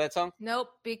 Do you know that song? Nope,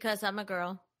 because I'm a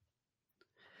girl.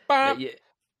 Jump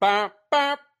on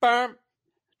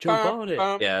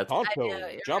it. Yeah,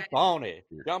 Tonto, jump on it.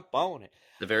 Jump on it.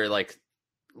 The very late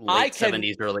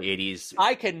 70s, early 80s.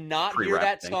 I cannot hear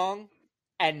that thing. song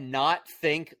and not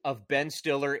think of Ben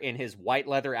Stiller in his white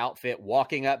leather outfit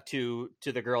walking up to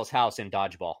the girl's house in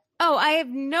Dodgeball. Oh, I have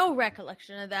no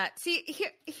recollection of that. See,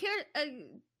 here,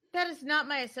 that is not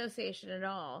my association at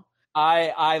all.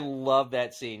 I love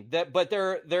that scene. But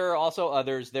there are also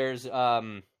others. There's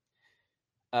Old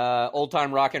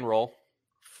Time Rock and Roll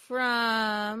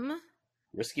from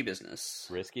Risky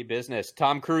Business.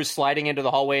 Tom Cruise sliding into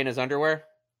the hallway in his underwear.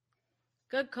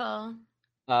 Good call.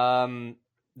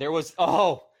 There was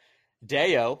Deo.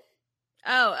 Deo.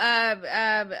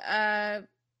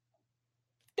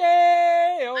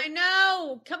 I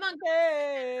know. Come on.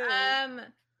 Deo.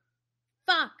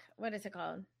 Fuck. What is it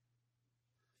called?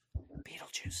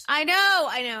 Beetlejuice. I know.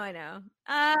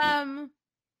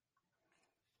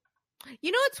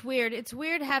 You know what's weird? It's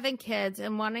weird having kids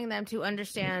and wanting them to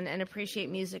understand and appreciate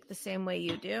music the same way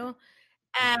you do.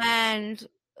 And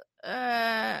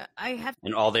I have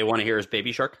and all they want to hear is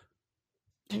Baby Shark.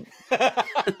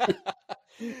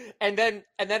 and then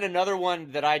another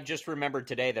one that I just remembered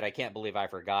today that I can't believe I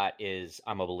forgot is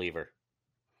I'm a Believer.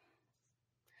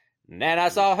 And then I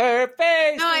saw her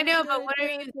face. No, I know, but what are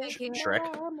you thinking? Shrek.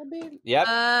 Yep.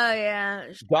 Oh, yeah.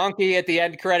 Donkey at the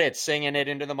end credits singing it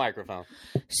into the microphone.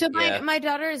 So my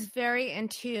daughter is very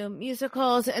into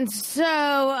musicals, and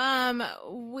so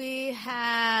we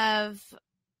have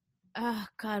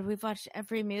we've watched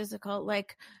every musical,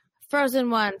 like Frozen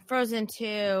 1, Frozen 2,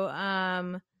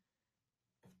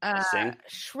 Sing.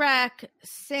 Shrek,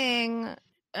 Sing.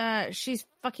 She's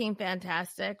fucking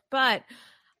fantastic. But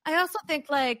I also think,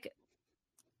 like,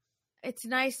 it's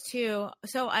nice too.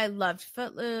 So I loved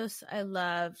Footloose. I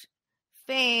loved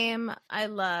Fame. I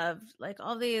loved like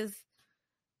all these.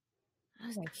 I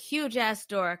was a huge ass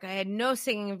dork. I had no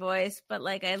singing voice, but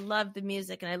like I loved the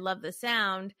music and I loved the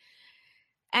sound.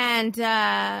 And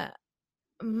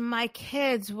my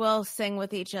kids will sing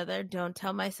with each other. Don't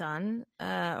tell my son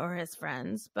or his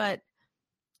friends, but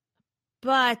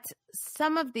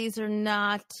some of these are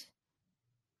not.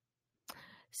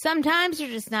 Sometimes you're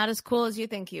just not as cool as you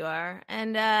think you are.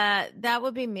 And that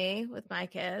would be me with my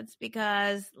kids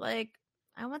because, like,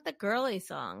 I want the girly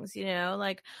songs, you know?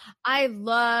 Like, I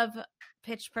love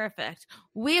Pitch Perfect.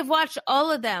 We have watched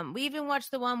all of them. We even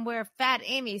watched the one where Fat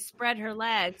Amy spread her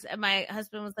legs. And my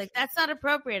husband was like, that's not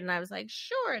appropriate. And I was like,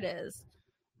 sure it is.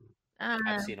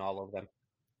 I've seen all of them.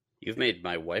 You've made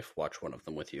my wife watch one of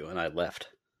them with you, and I left.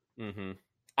 Mm-hmm.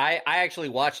 I actually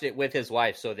watched it with his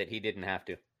wife so that he didn't have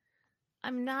to.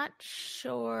 I'm not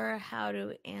sure how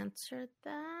to answer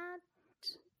that,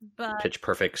 but Pitch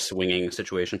Perfect swinging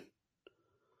situation.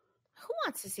 who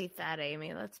wants to see Fat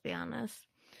Amy? Let's be honest.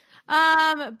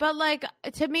 But like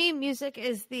to me, music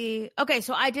is okay.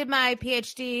 So I did my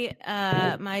PhD,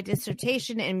 my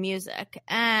dissertation in music,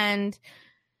 and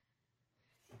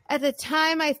at the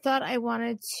time, I thought I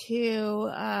wanted to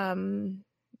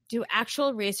do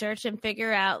actual research and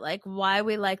figure out like why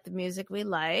we like the music we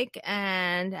like.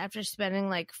 And after spending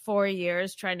like 4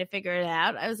 years trying to figure it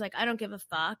out, I was like, I don't give a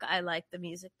fuck. I like the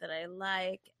music that I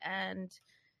like. And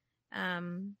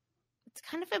it's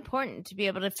kind of important to be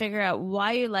able to figure out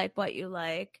why you like what you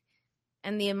like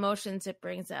and the emotions it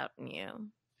brings out in you.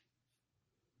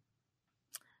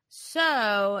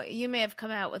 So you may have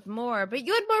come out with more, but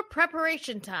you had more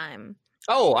preparation time.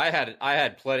 Oh, I had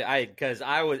plenty. I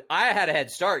had a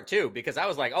head start too because I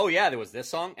was like, oh yeah, there was this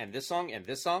song and this song and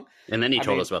this song. And then he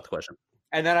told us about the question.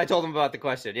 And then I told him about the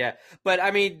question. Yeah, but I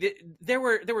mean, there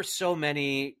were so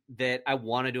many that I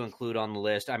wanted to include on the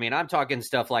list. I mean, I'm talking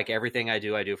stuff like Everything I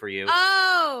Do for You.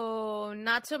 Oh,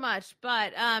 not so much.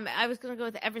 But I was going to go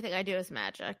with Everything I Do Is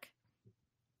Magic.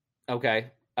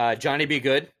 Okay, Johnny Be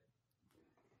Good.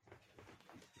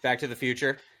 Back to the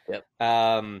Future. Yep.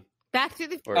 Back to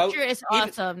the Future is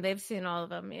awesome. They've seen all of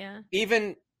them, yeah.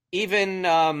 Even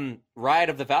Ride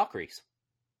of the Valkyries.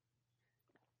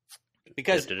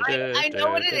 Because I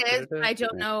know what it is, but I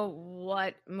don't know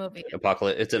what movie.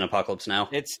 Apocalypse. It's in Apocalypse Now.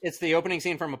 It's the opening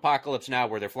scene from Apocalypse Now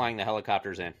where they're flying the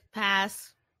helicopters in.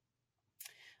 Pass.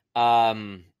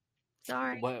 Sorry.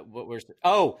 What was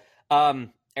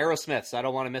Aerosmith's I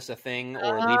Don't Want to Miss a Thing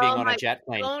or Leaving on a Jet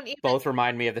Plane. Both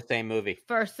remind me of the same movie.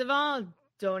 First of all,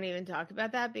 don't even talk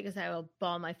about that because I will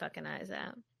bawl my fucking eyes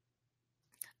out.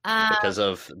 Because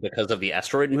of the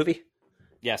asteroid movie?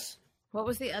 Yes. What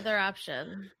was the other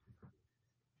option?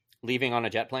 Leaving on a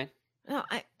Jet Plane? Oh,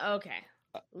 okay.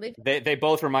 They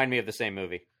both remind me of the same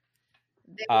movie.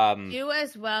 They do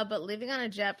as well, but Leaving on a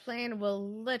Jet Plane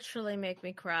will literally make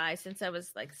me cry since I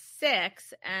was like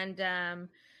 6. And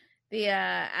the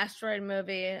asteroid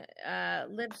movie,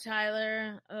 Liv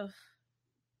Tyler, ugh.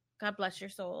 God bless your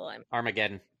soul.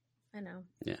 Armageddon. I know.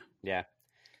 Yeah.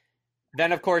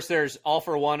 Then, of course, there's All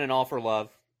for One and All for Love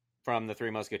from The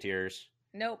Three Musketeers.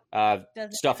 Nope.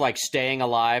 Stuff like Staying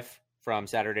Alive from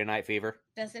Saturday Night Fever.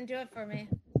 Doesn't do it for me.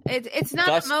 It's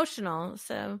not emotional,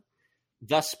 so.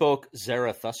 Thus Spoke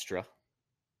Zarathustra.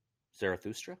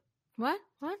 Zarathustra? What?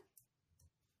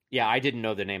 Yeah, I didn't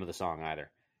know the name of the song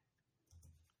either.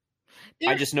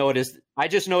 I just know it is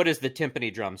the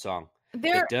timpani drum song.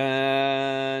 Dun,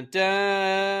 dun,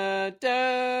 dun,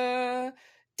 dun,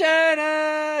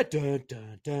 dun, dun,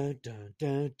 dun,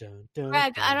 dun, dun,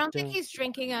 Greg, I don't think he's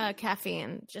drinking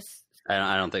caffeine.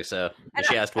 I don't think so.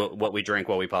 She asked what we drink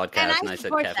while we podcast, and I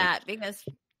said caffeine. That because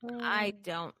I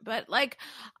don't. But like,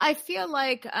 I feel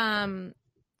like there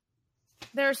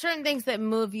are certain things that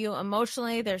move you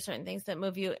emotionally. There are certain things that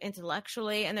move you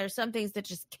intellectually, and there's some things that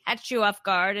just catch you off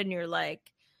guard, and you're like,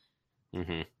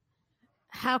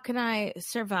 how can I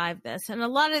survive this? And a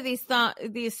lot of these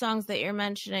songs that you're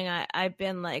mentioning, I've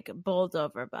been like bowled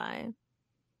over by.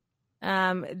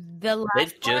 The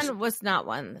last one was not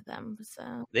one of them.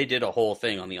 So they did a whole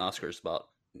thing on the Oscars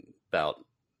about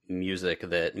music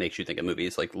that makes you think of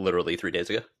movies, like literally 3 days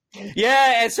ago.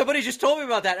 Yeah, and somebody just told me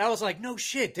about that. And I was like, no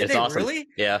shit, did they awesome. Really?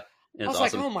 Yeah. I was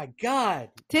like, oh my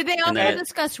God. Did they also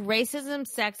discuss racism,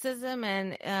 sexism,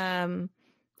 and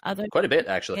other? Quite a bit,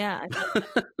 actually. Yeah.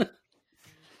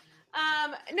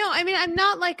 No, I mean, I'm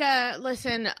not like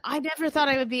listen, I never thought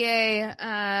I would be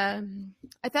I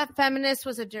thought feminist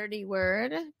was a dirty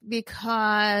word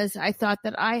because I thought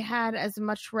that I had as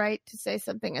much right to say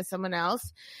something as someone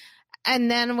else.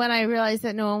 And then when I realized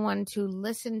that no one wanted to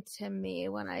listen to me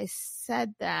when I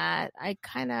said that, I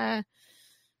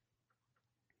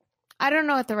don't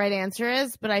know what the right answer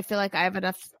is, but I feel like I have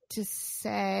enough to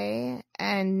say,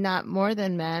 and not more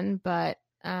than men, but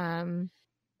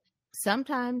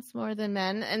sometimes more than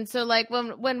men. And so like when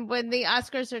the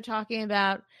Oscars are talking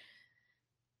about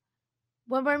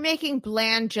when we're making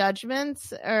bland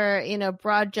judgments or,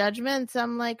 broad judgments,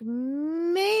 I'm like,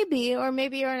 maybe you're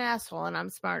an asshole and I'm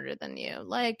smarter than you.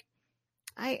 Like,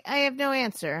 I have no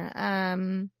answer. I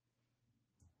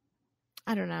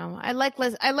don't know. I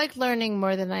like learning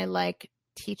more than I like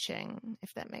teaching,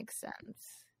 if that makes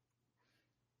sense.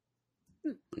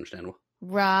 Understandable.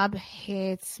 Rob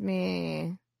hates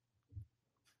me.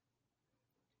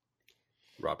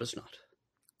 Rob does not.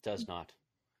 Does not.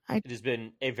 It has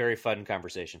been a very fun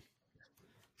conversation.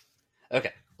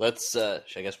 Okay, let's. I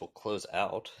guess we'll close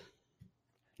out.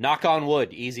 Knock on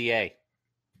wood. Easy A.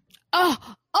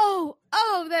 Oh!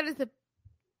 That is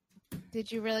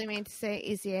Did you really mean to say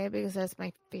Easy A? Because that's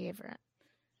my favorite.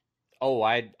 Oh,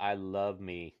 I love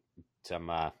me some.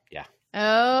 Yeah.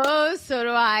 Oh, so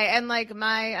do I. And like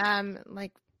my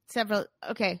several.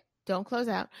 Okay, don't close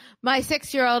out. My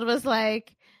 6-year-old was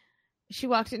like. She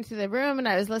walked into the room and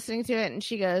I was listening to it and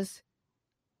she goes,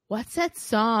 "What's that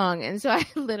song?" And so I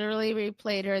literally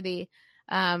replayed her the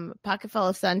Pocket Full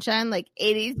of Sunshine, like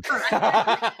 80s.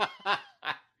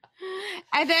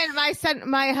 And then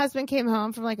my husband came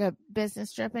home from like a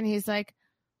business trip and he's like,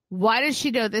 "Why does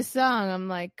she know this song?" I'm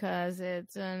like, "'Cause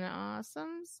it's an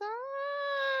awesome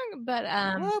song." But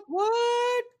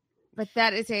what? But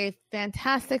that is a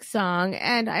fantastic song.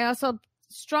 And I also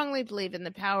strongly believe in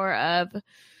the power of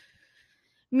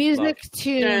music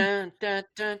to Back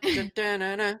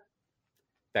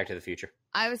to the Future.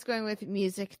 I was going with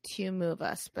music to move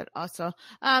us, but also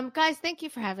guys, thank you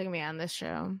for having me on this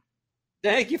show.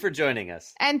 Thank you for joining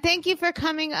us. And thank you for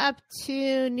coming up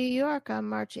to New York on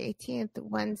March 18th,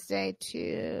 Wednesday,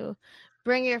 to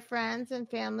bring your friends and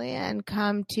family and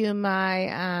come to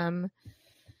my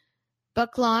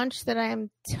book launch that I am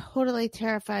totally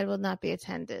terrified will not be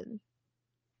attended.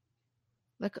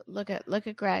 Look at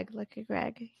Greg. Look at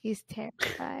Greg. He's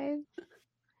terrified.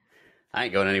 I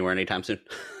ain't going anywhere anytime soon.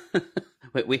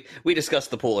 we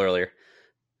discussed the pool earlier.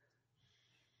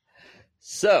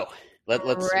 So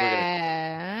let's.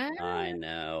 I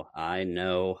know.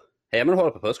 Hey, I'm gonna hold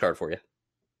up a postcard for you.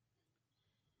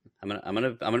 I'm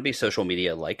gonna be social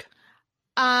media like.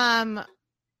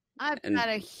 I've got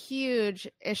a huge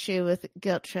issue with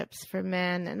guilt trips for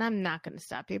men, and I'm not going to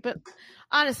stop you. But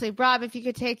honestly, Rob, if you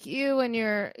could take you and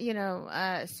your,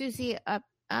 Susie up,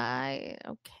 okay.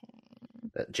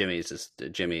 Jimmy's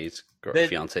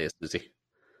fiance is Susie.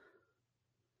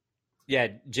 Yeah,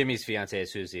 Jimmy's fiance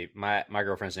is Susie. My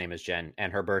girlfriend's name is Jen,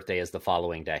 and her birthday is the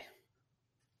following day.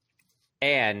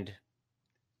 And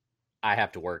I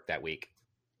have to work that week.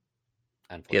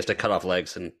 He has to cut off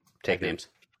legs and take names.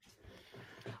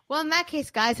 Well, in that case,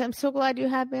 guys, I'm so glad you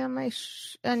had me on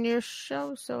on your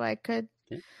show so I could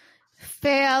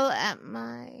fail at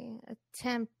my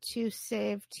attempt to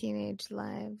save teenage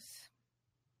lives.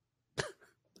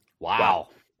 Wow.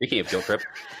 Speaking of guilt trip.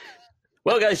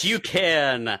 Well, guys, you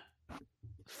can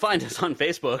find us on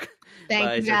Facebook.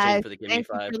 Thank you, guys. For the Thank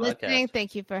you for listening.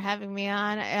 Thank you for having me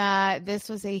on. This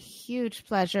was a huge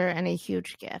pleasure and a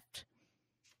huge gift.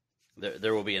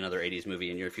 There will be another 80s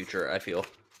movie in your future, I feel.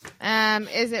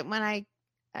 Is it when I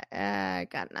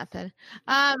got nothing?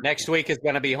 Next week is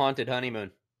going to be Haunted Honeymoon.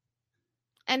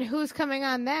 And who's coming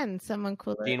on then? Someone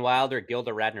cool. Gene Wilder, Gilda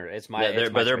Radner.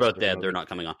 They're both dead. They're not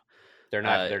coming on. They're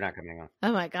not coming on.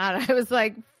 Oh my God. I was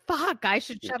like, fuck, I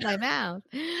should shut my mouth.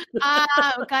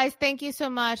 Guys, thank you so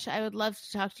much. I would love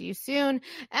to talk to you soon.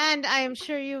 And I am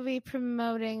sure you'll be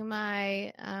promoting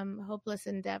my hopeless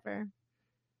endeavor.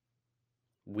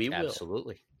 We will.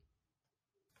 Absolutely.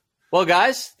 Well,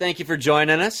 guys, thank you for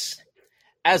joining us.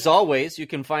 As always, you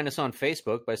can find us on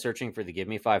Facebook by searching for the Give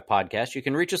Me 5 Podcast. You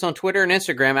can reach us on Twitter and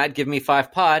Instagram at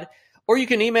GiveMe5Pod, or you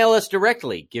can email us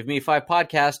directly,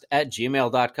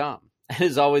 giveme5podcast@gmail.com. And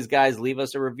as always, guys, leave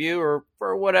us a review or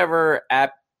for whatever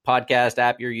podcast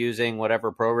app you're using,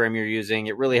 whatever program you're using.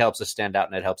 It really helps us stand out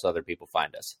and it helps other people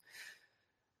find us.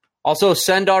 Also,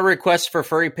 send all requests for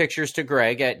furry pictures to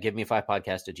Greg at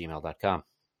giveme5podcast@gmail.com.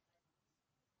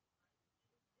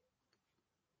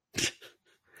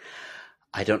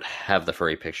 I don't have the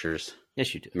furry pictures.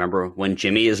 Yes, you do. Remember, when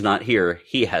Jimmy is not here,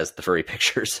 he has the furry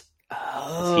pictures.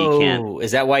 Oh, he can't.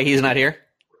 Is that why he's not here?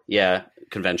 Yeah,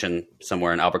 convention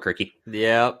somewhere in Albuquerque.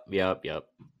 Yep.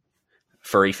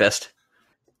 Furry Fest.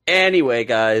 Anyway,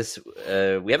 guys,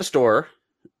 we have a store.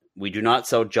 We do not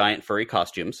sell giant furry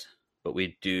costumes. but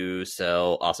we do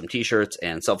sell awesome t-shirts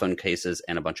and cell phone cases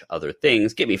and a bunch of other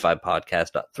things. Give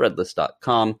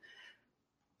me5podcast.threadless.com.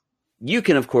 You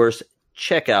can, of course,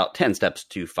 check out 10 Steps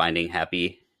to Finding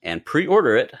Happy and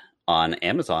pre-order it on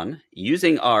Amazon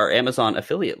using our Amazon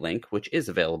affiliate link, which is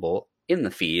available in the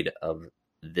feed of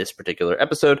this particular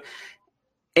episode.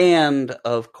 And,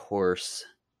 of course,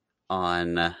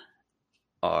 on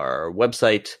our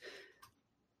website,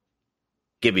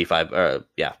 give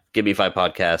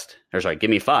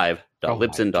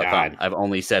me5.libsyn.com. I've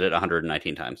only said it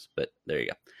 119 times, but there you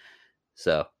go.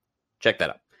 So check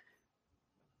that out.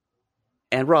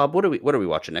 And Rob, what are we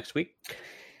watching next week?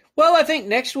 Well, I think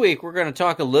next week we're going to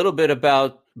talk a little bit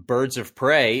about Birds of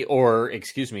Prey, or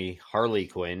Harley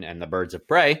Quinn and the Birds of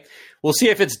Prey. We'll see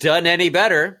if it's done any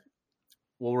better.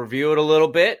 We'll review it a little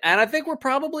bit, and I think we're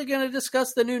probably going to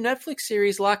discuss the new Netflix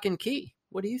series Lock and Key.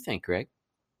 What do you think, Greg?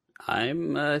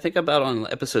 I think about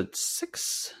on episode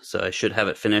 6, so I should have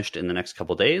it finished in the next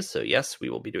couple days. So yes, we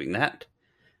will be doing that.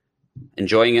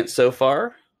 Enjoying it so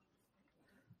far.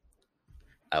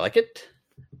 I like it.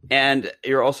 And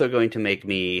you're also going to make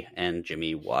me and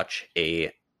Jimmy watch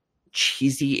a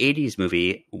cheesy 80s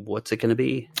movie. What's it going to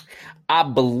be? I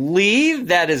believe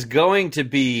that is going to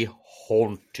be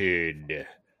Haunted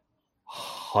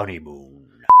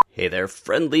Honeymoon. Hey there,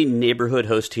 friendly neighborhood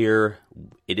host here.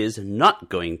 It is not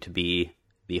going to be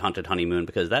The Haunted Honeymoon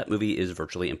because that movie is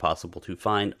virtually impossible to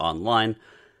find online.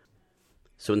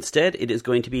 So instead, it is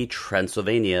going to be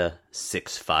Transylvania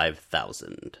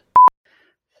 65000.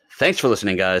 Thanks for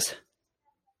listening, guys.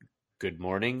 Good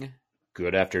morning,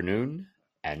 good afternoon,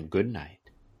 and good night.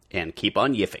 And keep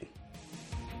on yiffing.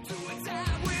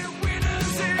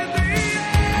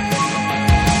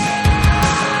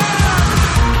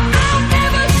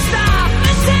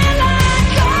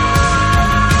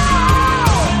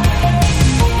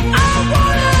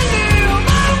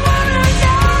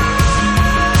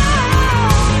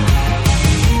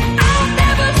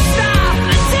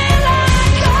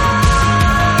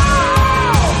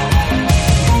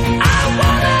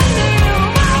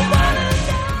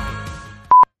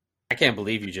 I can't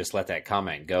believe you just let that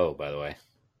comment go, by the way.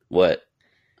 What?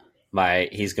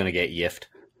 He's going to get yiffed.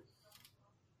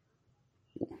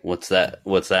 What's that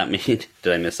mean?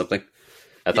 Did I miss something?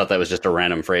 I thought that was just a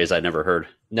random phrase I'd never heard.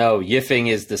 No, yiffing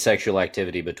is the sexual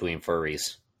activity between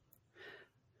furries.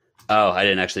 Oh, I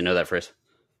didn't actually know that phrase.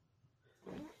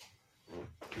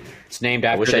 It's named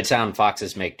after the sound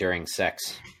foxes make during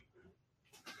sex.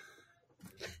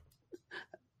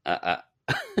 I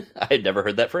had never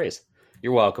heard that phrase.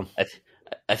 You're welcome.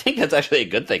 I think that's actually a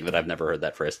good thing that I've never heard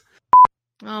that phrase.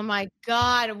 Oh my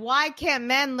God. Why can't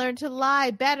men learn to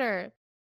lie better?